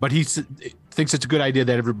 But he thinks it's a good idea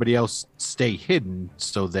that everybody else stay hidden,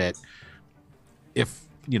 so that if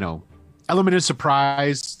element of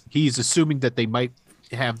surprise, he's assuming that they might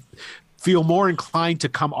feel more inclined to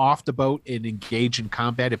come off the boat and engage in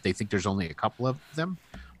combat if they think there's only a couple of them,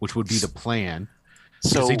 which would be the plan.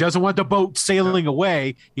 So he doesn't want the boat sailing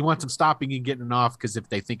away. He wants them stopping and getting off because if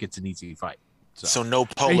they think it's an easy fight. So no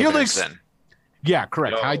polar bears then. Yeah,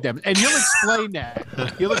 correct. No. Hide them. And he'll explain that.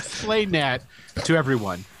 He'll explain that to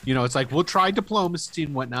everyone. It's like, we'll try diplomacy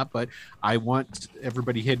and whatnot, but I want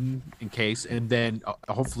everybody hidden in case, and then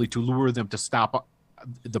hopefully to lure them to stop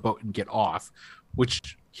the boat and get off,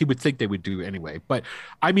 which he would think they would do anyway. But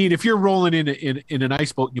I mean, if you're rolling in an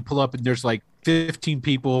ice boat and you pull up and there's like 15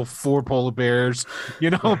 people, 4 polar bears,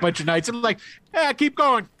 a bunch of knights, I'm like, keep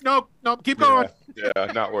going. Nope, keep going.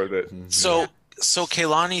 Yeah, not worth it. So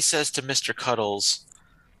Kaylani says to Mr. Cuddles,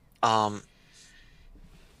 the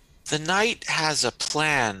knight has a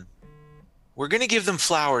plan. We're going to give them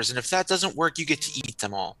flowers, and if that doesn't work, you get to eat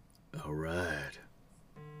them all. All right.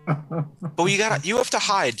 But you have to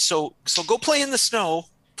hide. So go play in the snow,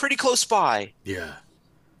 pretty close by. Yeah.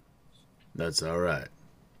 That's all right.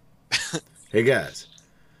 Hey guys,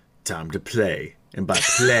 time to play. And by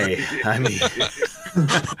play,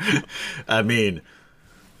 I mean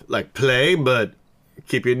like play, but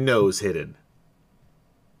keep your nose hidden.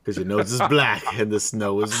 Because your nose is black and the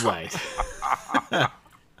snow is white.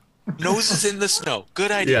 Nose is in the snow.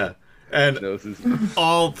 Good idea. Yeah. And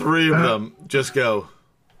all 3 of them just go,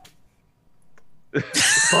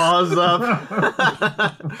 paws up,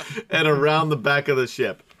 and around the back of the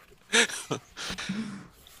ship.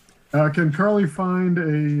 Can Carly find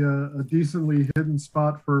a decently hidden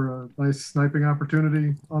spot for a nice sniping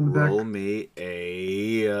opportunity on the deck? Roll me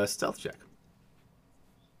a stealth check.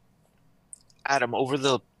 Adam, over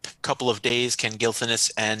the couple of days, can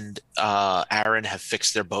Gilthanas and Aaron have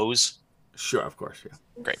fixed their bows? Sure, of course, yeah.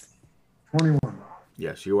 Great. 21.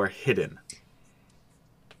 Yes, you are hidden.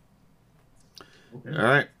 Okay. All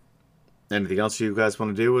right. Anything else you guys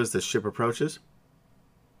want to do as the ship approaches?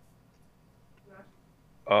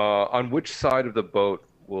 On which side of the boat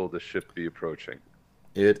will the ship be approaching?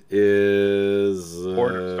 It is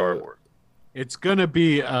Port or starboard? It's gonna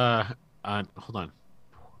be hold on.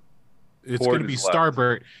 It's Port gonna be is left.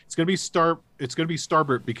 starboard. It's gonna be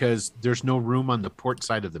starboard because there's no room on the port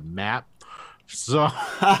side of the map. So am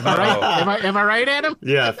I right? Am I right, Adam?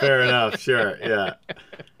 Yeah, fair enough. Sure, yeah.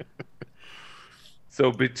 So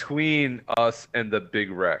between us and the big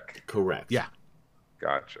wreck. Correct. Yeah.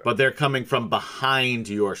 Gotcha. But they're coming from behind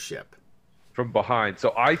your ship. From behind.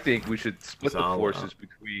 So I think we should split the Solid. forces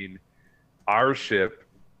between our ship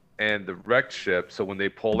and the wrecked ship. So when they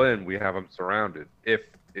pull in, we have them surrounded. If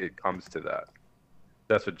it comes to that.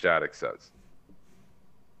 That's what Jadek says.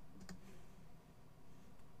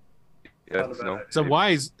 Yes, no. So why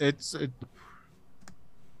is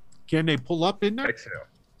can they pull up in there? Exhale.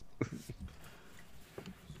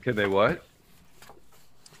 Can they what?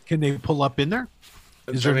 Can they pull up in there?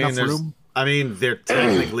 Is there enough there's- room? I mean, there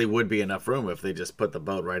technically would be enough room if they just put the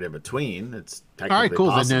boat right in between. It's technically All right, cool.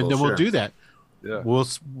 possible, Then we'll sure. do that. Yeah.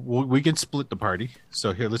 We can split the party.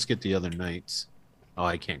 So here, let's get the other knights. Oh,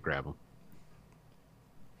 I can't grab them.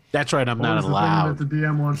 That's right. I'm What not was allowed. the thing that the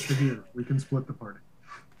DM wants to hear? We can split the party.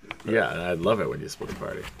 Yeah, and I'd love it when you split the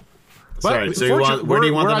party. But Sorry, so you want, where do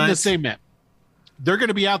you want we're the on knights? the same map. They're going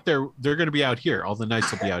to be out there. They're going to be out here. All the knights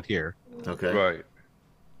will be out here. Okay. Right.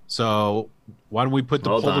 So why don't we put the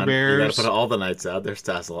Hold polar on. You bears? gotta put all the knights out. There's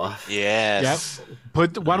Tasselhoff. Yes. Why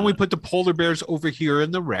don't we put the polar bears over here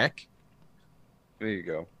in the wreck, There you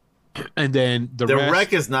go. and then the The rest,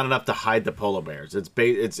 wreck is not enough to hide the polar bears. It's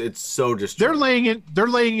so they're distracting.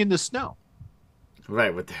 laying in the snow,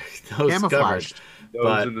 Right, with those camouflaged. covered. Those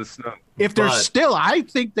But- in the snow. If they're But- still, I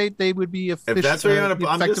think they would be that's where you wanna- I'm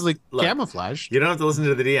just- effectively look. camouflaged. You don't have to listen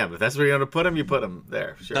to the DM. If that's where you want to put them, you put them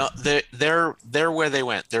there. Sure. No, they're where they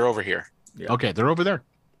went. They're over here. Yeah. Okay, they're over there.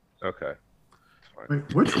 Okay.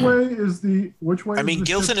 Wait, which way is the I mean,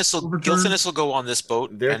 Gilthanas Gilthanas will go on this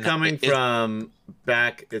boat. They're and coming it- from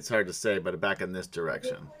back. It's hard to say, but back in this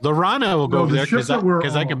direction. Lorana will go No, over the there ship because that we're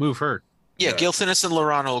I can on. move her. Yeah, Yeah. Gilthanas and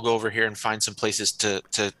Lorana will go over here and find some places to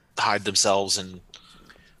hide themselves. And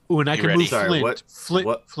Ooh, and I You can ready? move Sorry, Flint.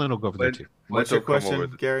 what- Flint will go over there Flint- too. What's They'll your come over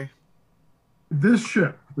question, the- Gary? This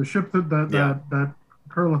ship, the ship that Yeah.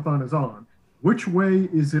 Curlathon is on, which way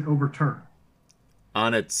is it overturned?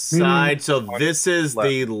 On its Meaning- side. So this is left.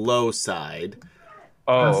 the low side. That's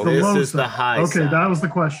Oh, the this low is the side. high Okay, side. that was the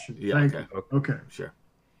question. Yeah, Thank okay. you. Okay. Sure.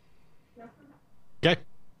 Okay,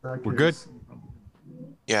 That We're good. case-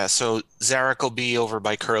 yeah, so Zarek will be over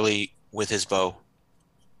by Curly with his bow.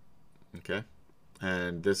 Okay.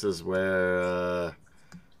 And this is where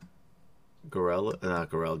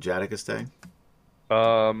Jadek is staying.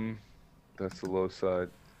 that's the low side.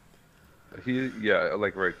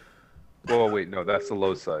 Like right. Oh wait, no, that's the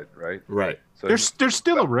low side, right? Right. So there's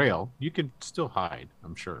still a rail. You can still hide.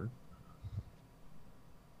 I'm sure.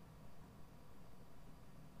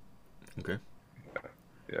 Okay.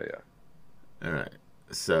 yeah. All right.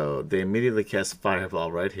 So they immediately cast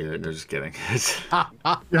Fireball right here. No, just kidding. Yeah,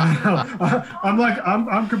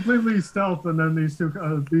 I'm completely stealth, and then these two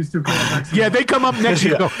come next. Yeah, they come up next to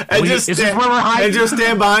you. Yeah. Go, And "Wait, just is this stand, where we're hiding?" and just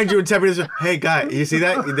stand behind you and tap your. Hey, guy, you see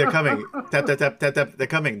that? They're coming. Tap, tap, tap, tap, tap. They're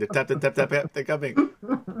coming. They're tap, tap, tap, tap, tap. They're coming.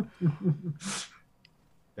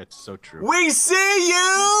 That's so true. We see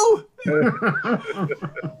you.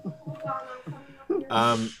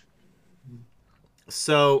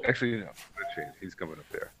 So Actually, no. I'm gonna change. He's coming up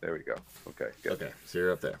there. There we go. Okay. Good. okay, so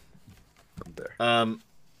you're up there. I'm there. I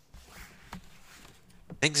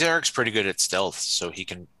think Zarek's pretty good at stealth, so he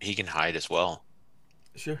can hide as well.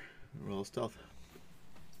 Sure. Roll stealth.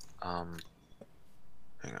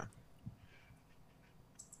 Hang on.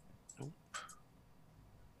 Nope.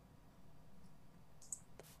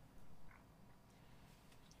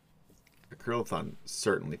 Curlathon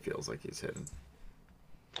certainly feels like he's hidden.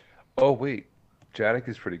 Oh wait, Jadek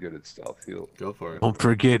is pretty good at stealth. He'll. Go for it. Don't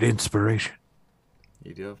forget inspiration,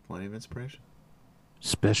 You do have plenty of inspiration.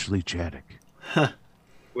 especially Jadek.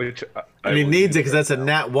 Which And he will needs use it because that's a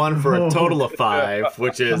nat 1 for a total of 5,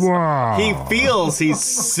 which is he feels he's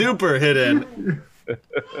super hidden.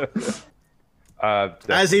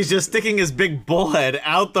 As he's just sticking his big bullhead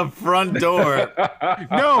out the front door.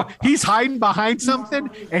 No, he's hiding behind something,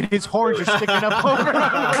 and his horns are sticking up over.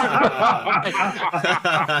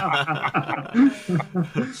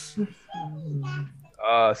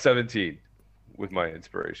 17 with my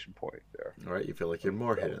inspiration point there. All right, you feel like you're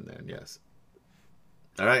more hidden then, yes.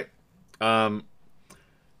 All right.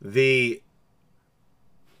 The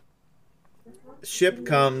ship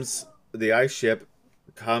comes, the ice ship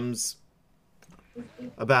comes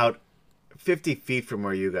about 50 feet from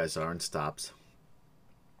where you guys are and stops.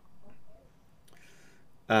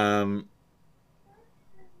 The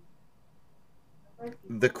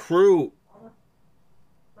crew,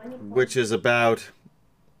 which is about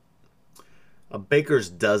a baker's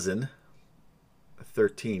dozen,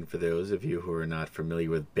 13 for those of you who are not familiar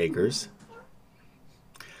with bakers,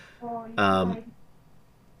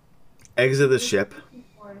 exit the ship.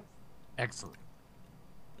 Excellent.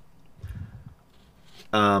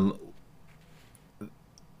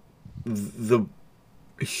 The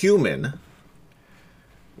human,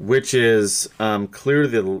 which is clearly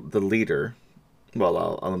the leader.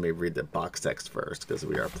 Well, let me read the box text first because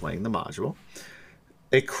we are playing the module.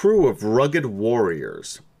 A crew of rugged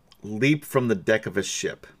warriors leap from the deck of a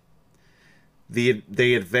ship.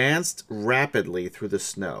 They advanced rapidly through the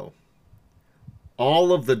snow.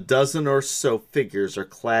 All of the dozen or so figures are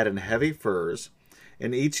clad in heavy furs,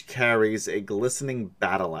 and each carries a glistening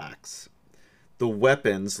battle axe. The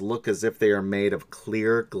weapons look as if they are made of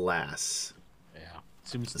clear glass. Yeah,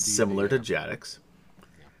 seems to be similar to Jadek's.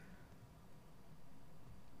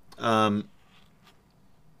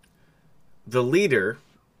 The leader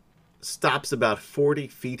stops about 40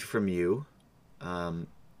 feet from you,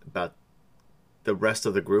 about the rest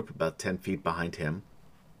of the group about 10 feet behind him.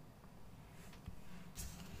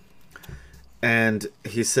 And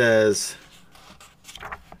he says,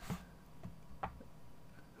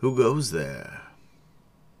 "Who goes there?"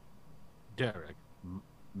 Derek,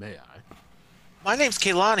 may I? My name's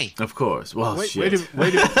Kaylani. Of course. Well, Wait shit. a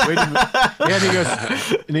minute. And he goes,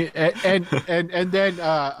 and then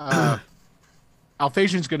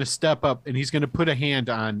Alphasian's going to step up, and he's going to put a hand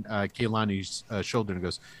on Kaylani's shoulder and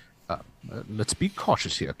goes, let's be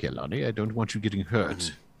cautious here, Kaylani. I don't want you getting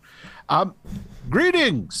hurt.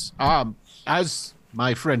 Greetings. As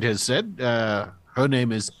my friend has said, her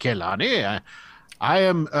name is Kaylani. I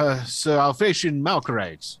am Sir Alphasian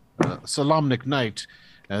Malkarite, Solamnic Knight.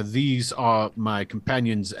 These are my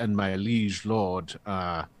companions and my liege lord,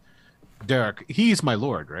 Derek. He's my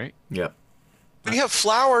lord, right? Yep. We have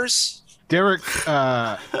flowers. Derek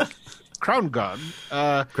Crown Guard.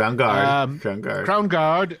 Crown Guard. Crown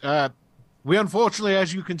Guard. We unfortunately,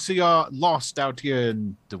 as you can see, are lost out here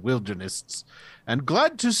in the wilderness. And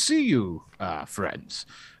glad to see you, friends.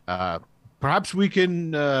 Perhaps we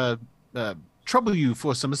can trouble you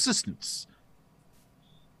for some assistance.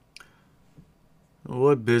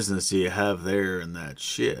 What business do you have there in that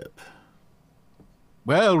ship?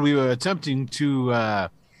 Well, we were attempting to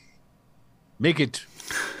make it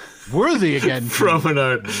worthy again.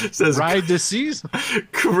 Promenade says ride the seas.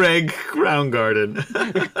 Craig Crowngarden.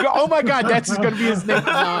 Oh my God, that's going to be his name.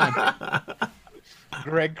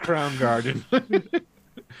 Greg Crowngarden.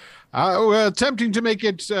 We're attempting to make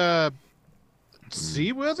it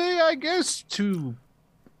seaworthy, I guess, to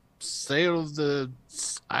sail the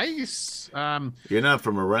ice. You're not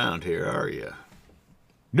from around here, are you?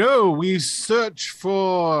 No, we search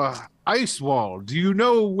for ice wall. Do you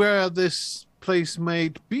know where this place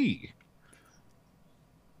might be?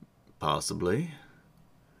 Possibly.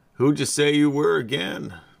 Who'd you say you were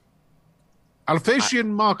again?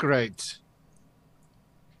 Alphasian Malkarite,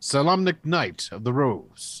 Solamnic Knight of the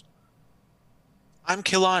Rose. I'm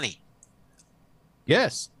Kaylani.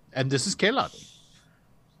 Yes, and this is Kaylani.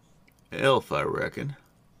 Elf, I reckon.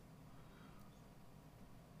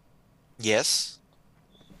 Yes.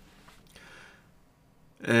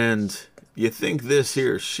 And you think this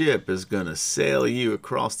here ship is gonna sail you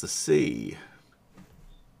across the sea?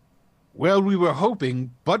 Well, we were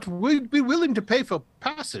hoping, but we'd be willing to pay for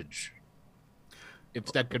passage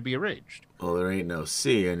if that could be arranged. Well, there ain't no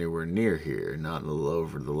sea anywhere near here, not in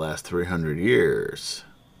over the last 300 years.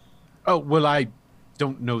 Oh, well, I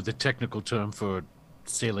don't know the technical term for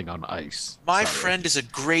sailing on ice. My friend is a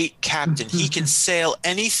great captain. He can sail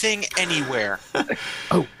anything, anywhere.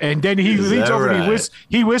 Oh, and then he Is leans that over and right?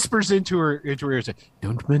 he whispers into her ear and says,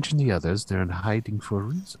 "Don't mention the others. They're in hiding for a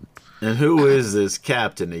reason." And who is this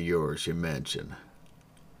captain of yours you mentioned?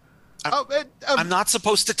 I'm not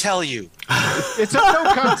supposed to tell you. It's of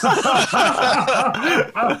no consequence.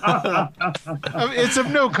 It's of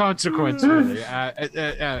no consequence, really.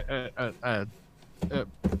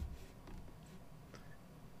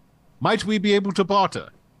 Might we be able to barter?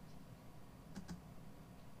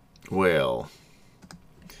 Well,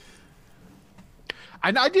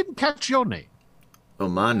 And I didn't catch your name. well,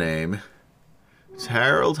 my name is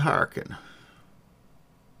Harold Harkin,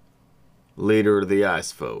 leader of the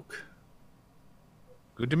Ice Folk.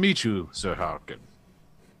 Good to meet you, Sir Harkin.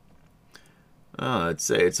 Oh, I'd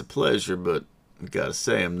say it's a pleasure, but I gotta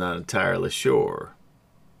say I'm not entirely sure.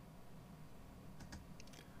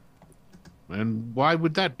 And why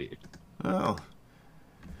would that be? Well,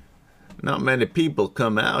 not many people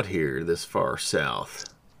come out here this far south.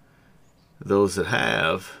 Those that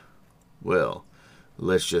have, well,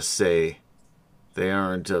 let's just say they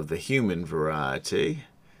aren't of the human variety,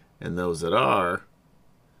 and those that are,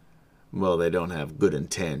 well, they don't have good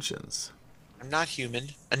intentions. I'm not human,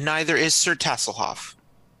 and neither is Sir Tasselhoff.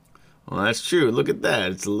 Well, that's true. Look at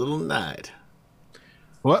that. It's a little knight.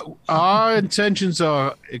 Well, our intentions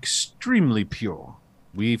are extremely pure.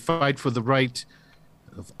 We fight for the right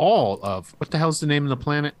of all of what the hell's the name of the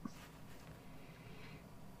planet?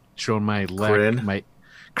 Showing my Kryn.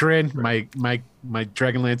 my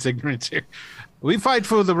Dragonlance ignorance here. We fight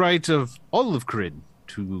for the right of all of Kryn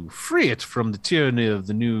to free it from the tyranny of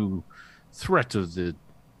the new threat of the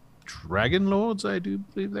Dragon Lords, I do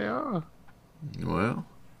believe they are. Well,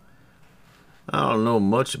 I don't know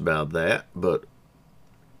much about that, but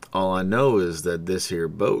all I know is that this here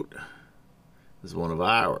boat is one of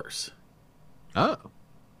ours. Oh.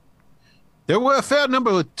 There were a fair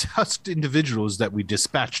number of tusked individuals that we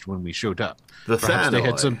dispatched when we showed up. The Perhaps they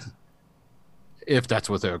had Thanoi. some. If that's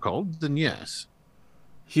what they're called, then yes.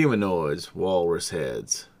 Humanoids, walrus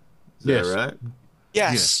heads. Is Yes. that right?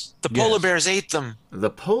 Yes, Yes. the polar Yes. bears ate them. The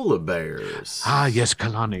polar bears. Ah, yes,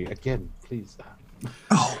 Kalani. Again, please.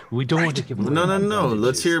 We don't want to give away No. our Let's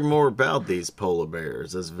advantages. hear more about these polar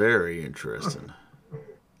bears. That's very interesting.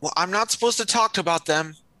 Well, I'm not supposed to talk about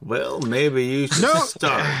them. Well, maybe you should No.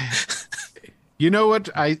 start. You know what?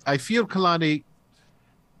 I feel, Kalani.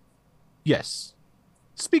 Yes.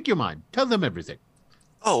 Speak your mind. Tell them everything.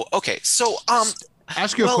 Oh, okay. So,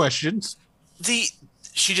 Ask your Well- questions.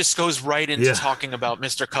 she just goes right into Yeah. talking about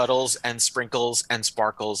Mr. Cuddles and Sprinkles and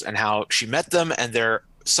Sparkles and how she met them and they're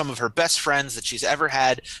some of her best friends that she's ever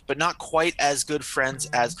had, but not quite as good friends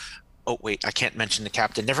as. Oh wait, I can't mention the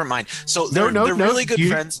captain. Never mind. So they're really good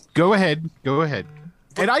friends. Go ahead. Go ahead.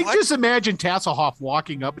 But And I what? just imagine Tasselhoff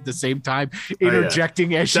walking up at the same time, yeah.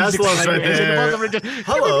 interjecting as she's Tasselhoff's explaining right everything there. about them.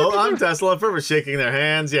 Hello, I'm Tesla. We're shaking their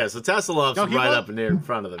hands. Yeah, so Tasseloff's No, he right won't- up near in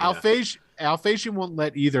front of them. Yeah. Alphasian won't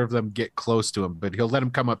let either of them get close to him, but he'll let him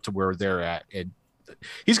come up to where they're at, and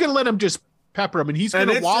he's going to let him just pepper him, and he's going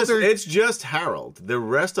And to while they're it's just Harold. The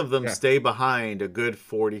rest of them Yeah. stay behind a good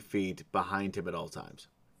 40 feet behind him at all times.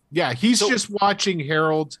 yeah, he's So- just watching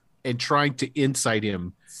Harold and trying to insight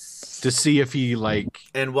him to see if he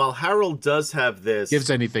And while Harold does have this, gives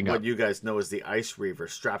anything what up. you guys know as the Ice Reaver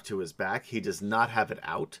strapped to his back, he does not have it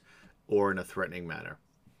out or in a threatening manner.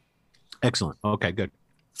 Excellent. Okay, good.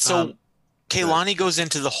 So Kaylani goes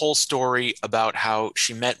into the whole story about how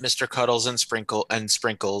she met Mr. Cuddles and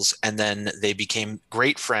Sprinkles, and then they became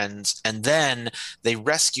great friends, and then they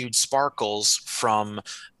rescued Sparkles from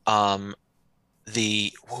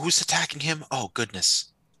who's attacking him? Oh goodness.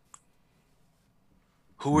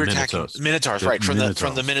 Who were attacking Minotaurs. Minotaurs, The right? From the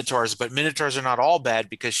Minotaurs. Minotaurs, but Minotaurs are not all bad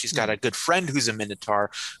because she's got a good friend who's a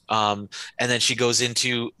Minotaur, and then she goes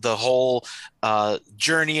into the whole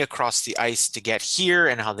journey across the ice to get here,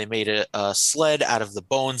 and how they made a sled out of the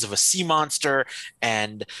bones of a sea monster,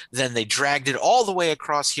 and then they dragged it all the way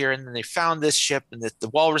across here, and then they found this ship, and the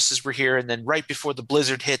walruses were here, and then right before the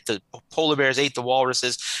blizzard hit, the polar bears ate the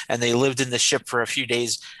walruses, and they lived in the ship for a few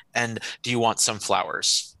days. And do you want some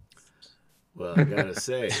flowers? Well, I gotta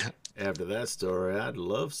say, after that story, I'd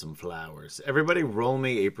love some flowers. Everybody roll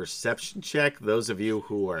me a perception check. Those of you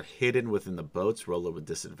who are hidden within the boats, roll it with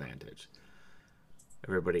disadvantage.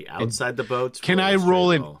 Everybody outside the boats, Can I a straight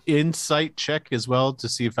roll an insight check as well to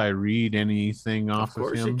see if I read anything Of off of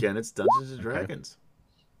course him? you can. It's Dungeons and Dragons.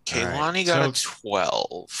 All right, Kaylani got so- a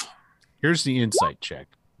 12. Here's the insight check.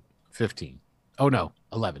 15. Oh no,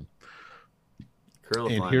 11.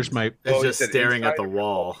 Curlifon And here's my is Oh, just you said staring at inside the or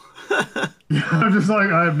wall. I'm just like,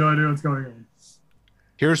 I have no idea what's going on.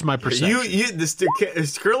 here's my perception.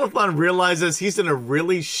 Curlifon realizes he's in a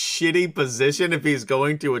really shitty position if he's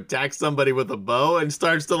going to attack somebody with a bow and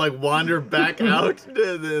starts to like wander back out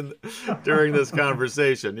during this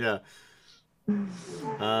conversation. Yeah.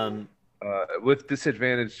 With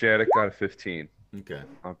disadvantage, Jadek got a 15 Okay.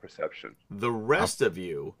 on perception. The rest of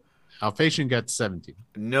you Alphasian got 17.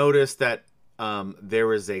 notice that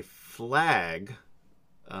there is a flag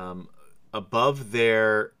above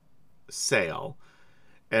their sail,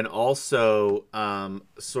 and also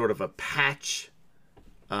sort of a patch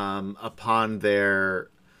upon their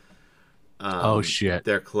oh shit,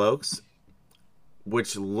 their cloaks,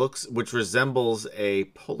 which resembles a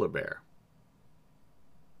polar bear.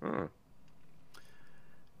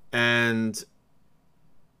 And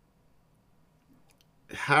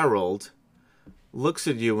Harold looks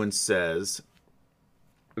at you and says,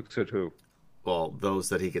 "Looks at who?" Well, those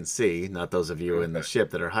that he can see, not those of you in the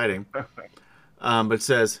ship that are hiding. But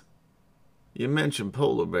says, "You mentioned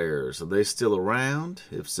polar bears. Are they still around?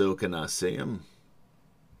 If so, can I see them?"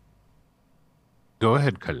 Go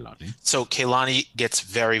ahead, Kailani. So Kailani gets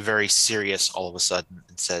very, very serious all of a sudden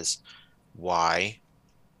and says, "Why?"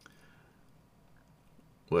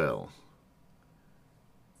 Well,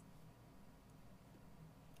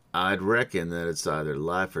 I'd reckon that it's either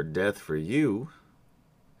life or death for you.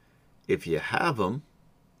 If you have them,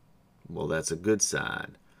 well, that's a good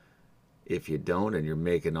sign. If you don't and you're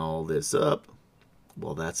making all this up,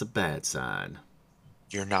 well, that's a bad sign.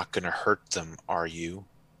 You're not going to hurt them, are you?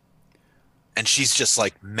 And she's just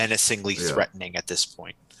like menacingly threatening at this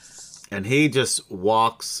point. And he just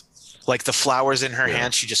walks. Like the flowers in her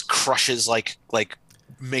hand, she just crushes, like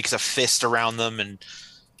makes a fist around them.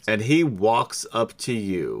 And he walks up to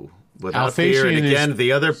you without fear. And again,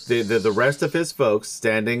 the rest of his folks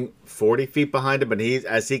standing 40 feet behind him. And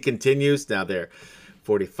as he continues, now they're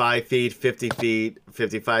 45 feet, 50 feet,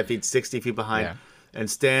 55 feet, 60 feet behind, and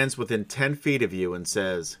stands within 10 feet of you and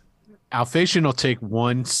says, Alphasian will take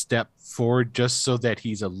one step forward just so that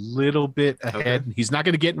he's a little bit ahead. Okay. He's not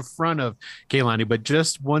going to get in front of Kailani, but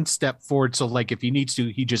just one step forward. So like if he needs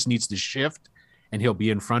to, he just needs to shift and he'll be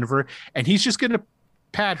in front of her. And he's just going to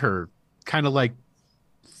pat her kind of like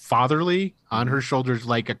fatherly on her shoulders,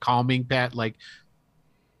 like a calming pat, like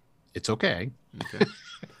it's okay.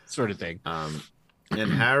 Sort of thing.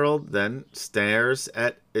 And Harold then stares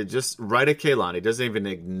at it, just right at Kailani, doesn't even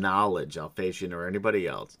acknowledge Alphasian or anybody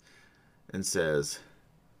else, and says,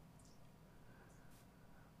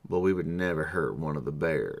 "Well, we would never hurt one of the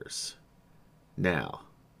bears. Now,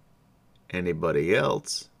 anybody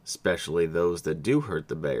else, especially those that do hurt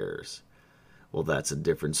the bears, well, that's a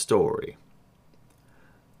different story.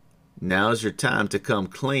 Now's your time to come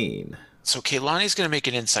clean." So Kailani's going to make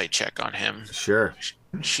an insight check on him. Sure.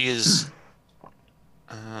 She is...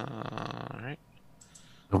 all right.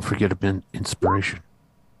 Don't forget about inspiration.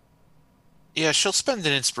 Yeah, she'll spend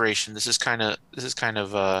an inspiration. This is kind of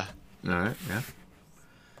all right, yeah,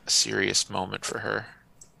 a serious moment for her.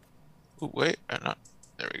 Ooh, wait, not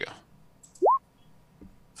there. We go.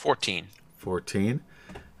 14. 14.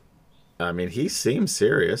 I mean, he seems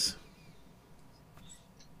serious.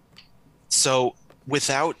 So,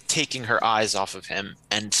 without taking her eyes off of him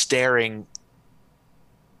and staring,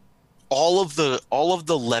 all of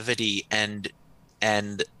the levity and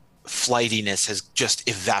flightiness has just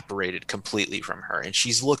evaporated completely from her, and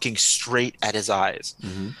she's looking straight at his eyes.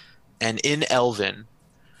 Mm-hmm. And in Elven,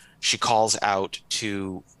 she calls out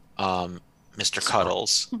to Mr.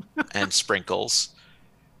 Cuddles and Sprinkles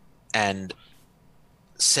and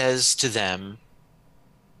says to them,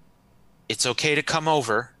 "It's okay to come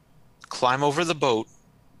over, climb over the boat,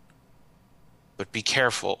 but be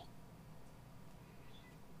careful."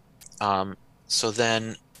 So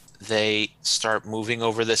then they start moving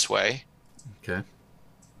over this way. Okay.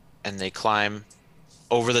 And they climb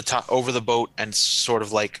over the boat and sort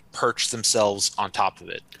of like perch themselves on top of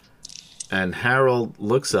it. And Harold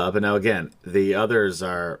looks up, and now again, the others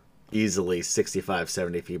are easily 65,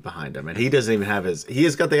 70 feet behind him. And he doesn't even have he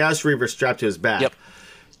has got the Ash Reaver strapped to his back. Yep.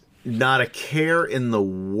 Not a care in the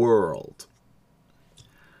world.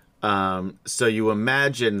 So you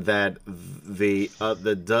imagine that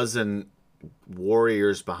the dozen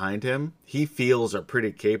warriors behind him, he feels are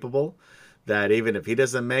pretty capable, that even if he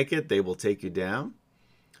doesn't make it, they will take you down.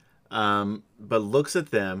 But looks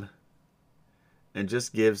at them and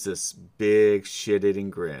just gives this big shit-eating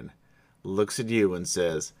grin. Looks at you and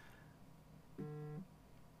says,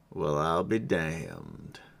 "Well, I'll be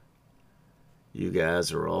damned. You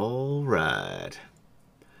guys are all right.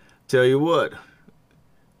 Tell you what,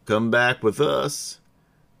 come back with us.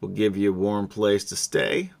 We'll give you a warm place to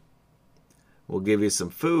stay. We'll give you some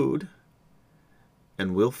food.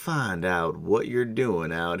 And we'll find out what you're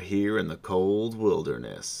doing out here in the cold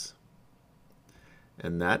wilderness."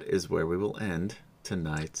 And that is where we will end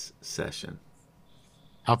tonight's session.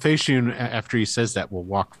 Alphasian, after he says that, will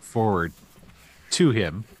walk forward to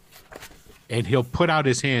him, and he'll put out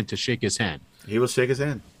his hand to shake his hand. He will shake his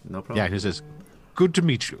hand. No problem. Yeah, and he says, "Good to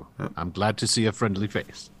meet you. I'm glad to see a friendly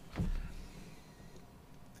face."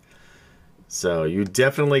 So you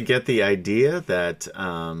definitely get the idea that...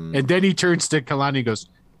 And then he turns to Kalani and goes,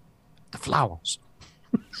 The flowers.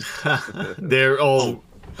 They're all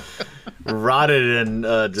rotted and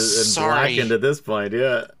blackened at this point.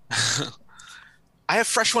 Yeah. I have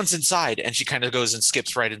fresh ones inside, and she kind of goes and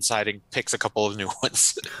skips right inside and picks a couple of new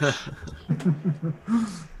ones.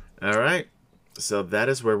 All right. So that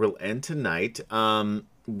is where we'll end tonight.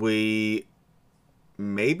 We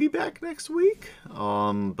may be back next week,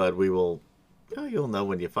 but we will. You'll know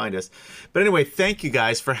when you find us. But anyway, thank you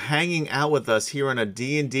guys for hanging out with us here on a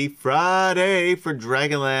D&D Friday for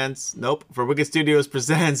Dragonlance. Nope, for Wicked Studios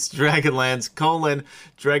presents Dragonlance: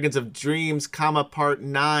 Dragons of Dreams, Part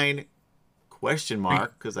 9. Question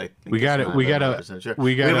mark, because I think we got it. We got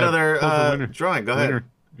another drawing. Go ahead.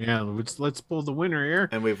 Yeah, let's pull the winner here.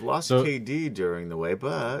 And we've lost KD during the way,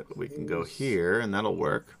 but we can go here, and that'll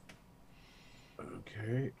work.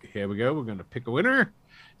 Okay, here we go. We're going to pick a winner.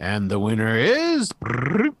 And the winner is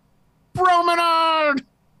Bromenard!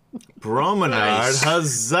 Bromenard, nice.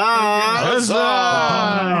 Huzzah!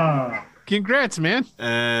 Huzzah! Congrats, man.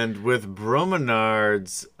 And with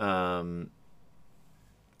Bromenard's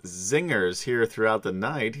zingers here throughout the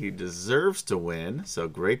night, he deserves to win. So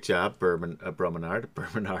great job, Bromenard.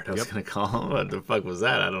 Bromenard, I was going to call him. What the fuck was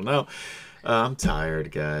that? I don't know. I'm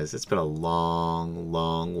tired, guys. It's been a long,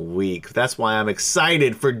 long week. That's why I'm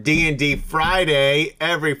excited for D&D Friday,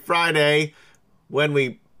 every Friday, when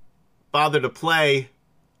we bother to play.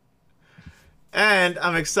 And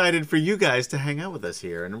I'm excited for you guys to hang out with us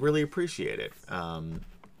here and really appreciate it.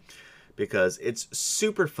 Because it's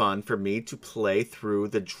super fun for me to play through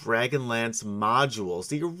the Dragonlance modules,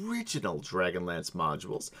 the original Dragonlance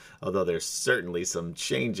modules. Although there's certainly some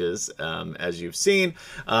changes, as you've seen,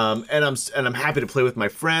 and I'm happy to play with my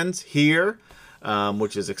friends here,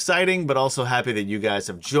 which is exciting. But also happy that you guys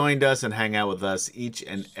have joined us and hang out with us each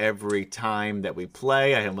and every time that we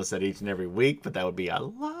play. I almost said each and every week, but that would be a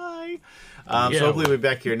lie. So hopefully we'll be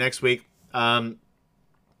back here next week.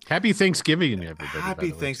 Happy Thanksgiving, everybody. Happy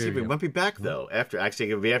Thanksgiving. We won't be back, though. Actually,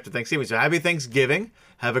 it'll be after Thanksgiving. So happy Thanksgiving.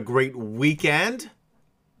 Have a great weekend.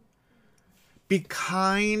 Be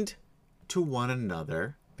kind to one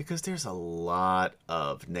another, because there's a lot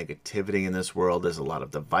of negativity in this world. There's a lot of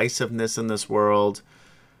divisiveness in this world.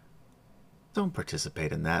 Don't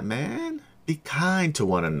participate in that, man. Be kind to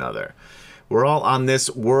one another. We're all on this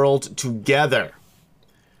world together.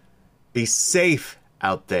 Be safe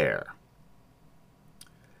out there.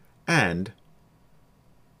 And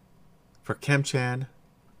for Kemchan,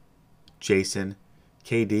 Jason,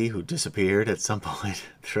 KD, who disappeared at some point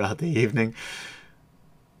throughout the evening,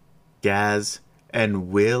 Gaz, and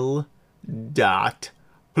Will Dot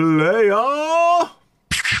Player,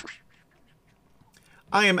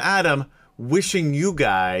 I am Adam, wishing you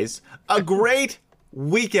guys a great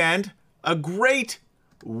weekend, a great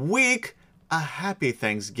week, a happy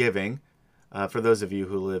Thanksgiving. For those of you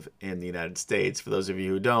who live in the United States, for those of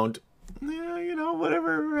you who don't,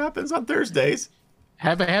 whatever happens on Thursdays,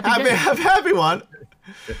 have a happy one.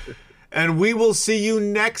 And we will see you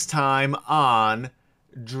next time on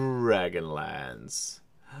Dragonlance.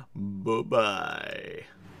 Bye-bye.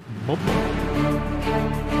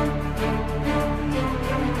 Bye-bye.